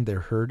someone,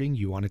 they're hurting,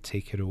 you want to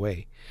take it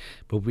away.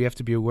 But we have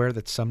to be aware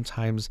that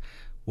sometimes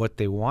what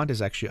they want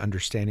is actually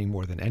understanding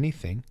more than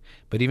anything.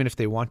 But even if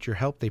they want your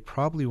help, they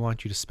probably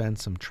want you to spend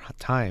some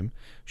time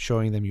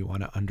showing them you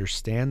want to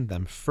understand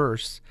them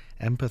first,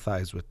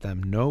 empathize with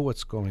them, know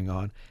what's going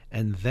on,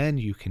 and then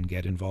you can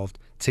get involved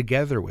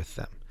together with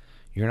them.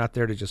 You're not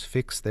there to just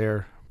fix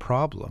their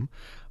problem,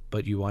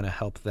 but you want to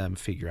help them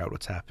figure out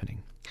what's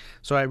happening.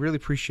 So I really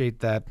appreciate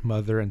that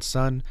mother and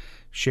son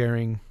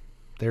sharing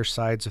their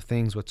sides of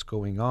things, what's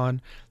going on.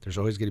 There's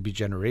always going to be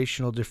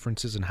generational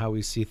differences in how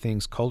we see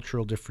things,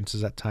 cultural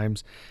differences at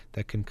times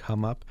that can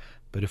come up.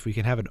 But if we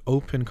can have an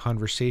open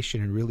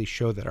conversation and really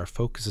show that our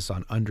focus is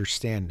on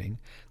understanding,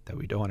 that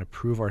we don't want to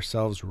prove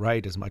ourselves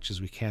right as much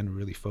as we can,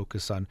 really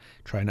focus on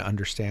trying to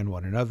understand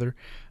one another,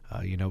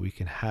 we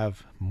can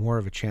have more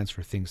of a chance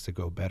for things to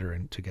go better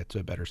and to get to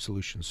a better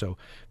solution. So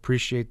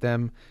appreciate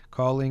them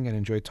calling and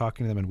enjoy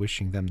talking to them and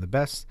wishing them the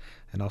best.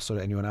 And also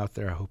to anyone out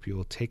there, I hope you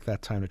will take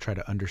that time to try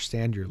to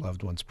understand your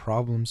loved one's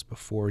problems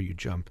before you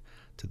jump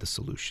to the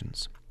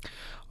solutions.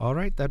 All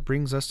right, that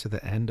brings us to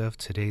the end of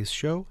today's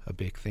show. A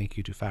big thank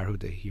you to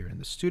Farhuda here in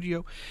the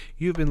studio.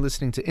 You've been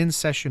listening to In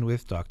Session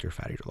with Dr.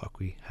 Farid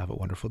Holakwi. Have a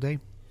wonderful day.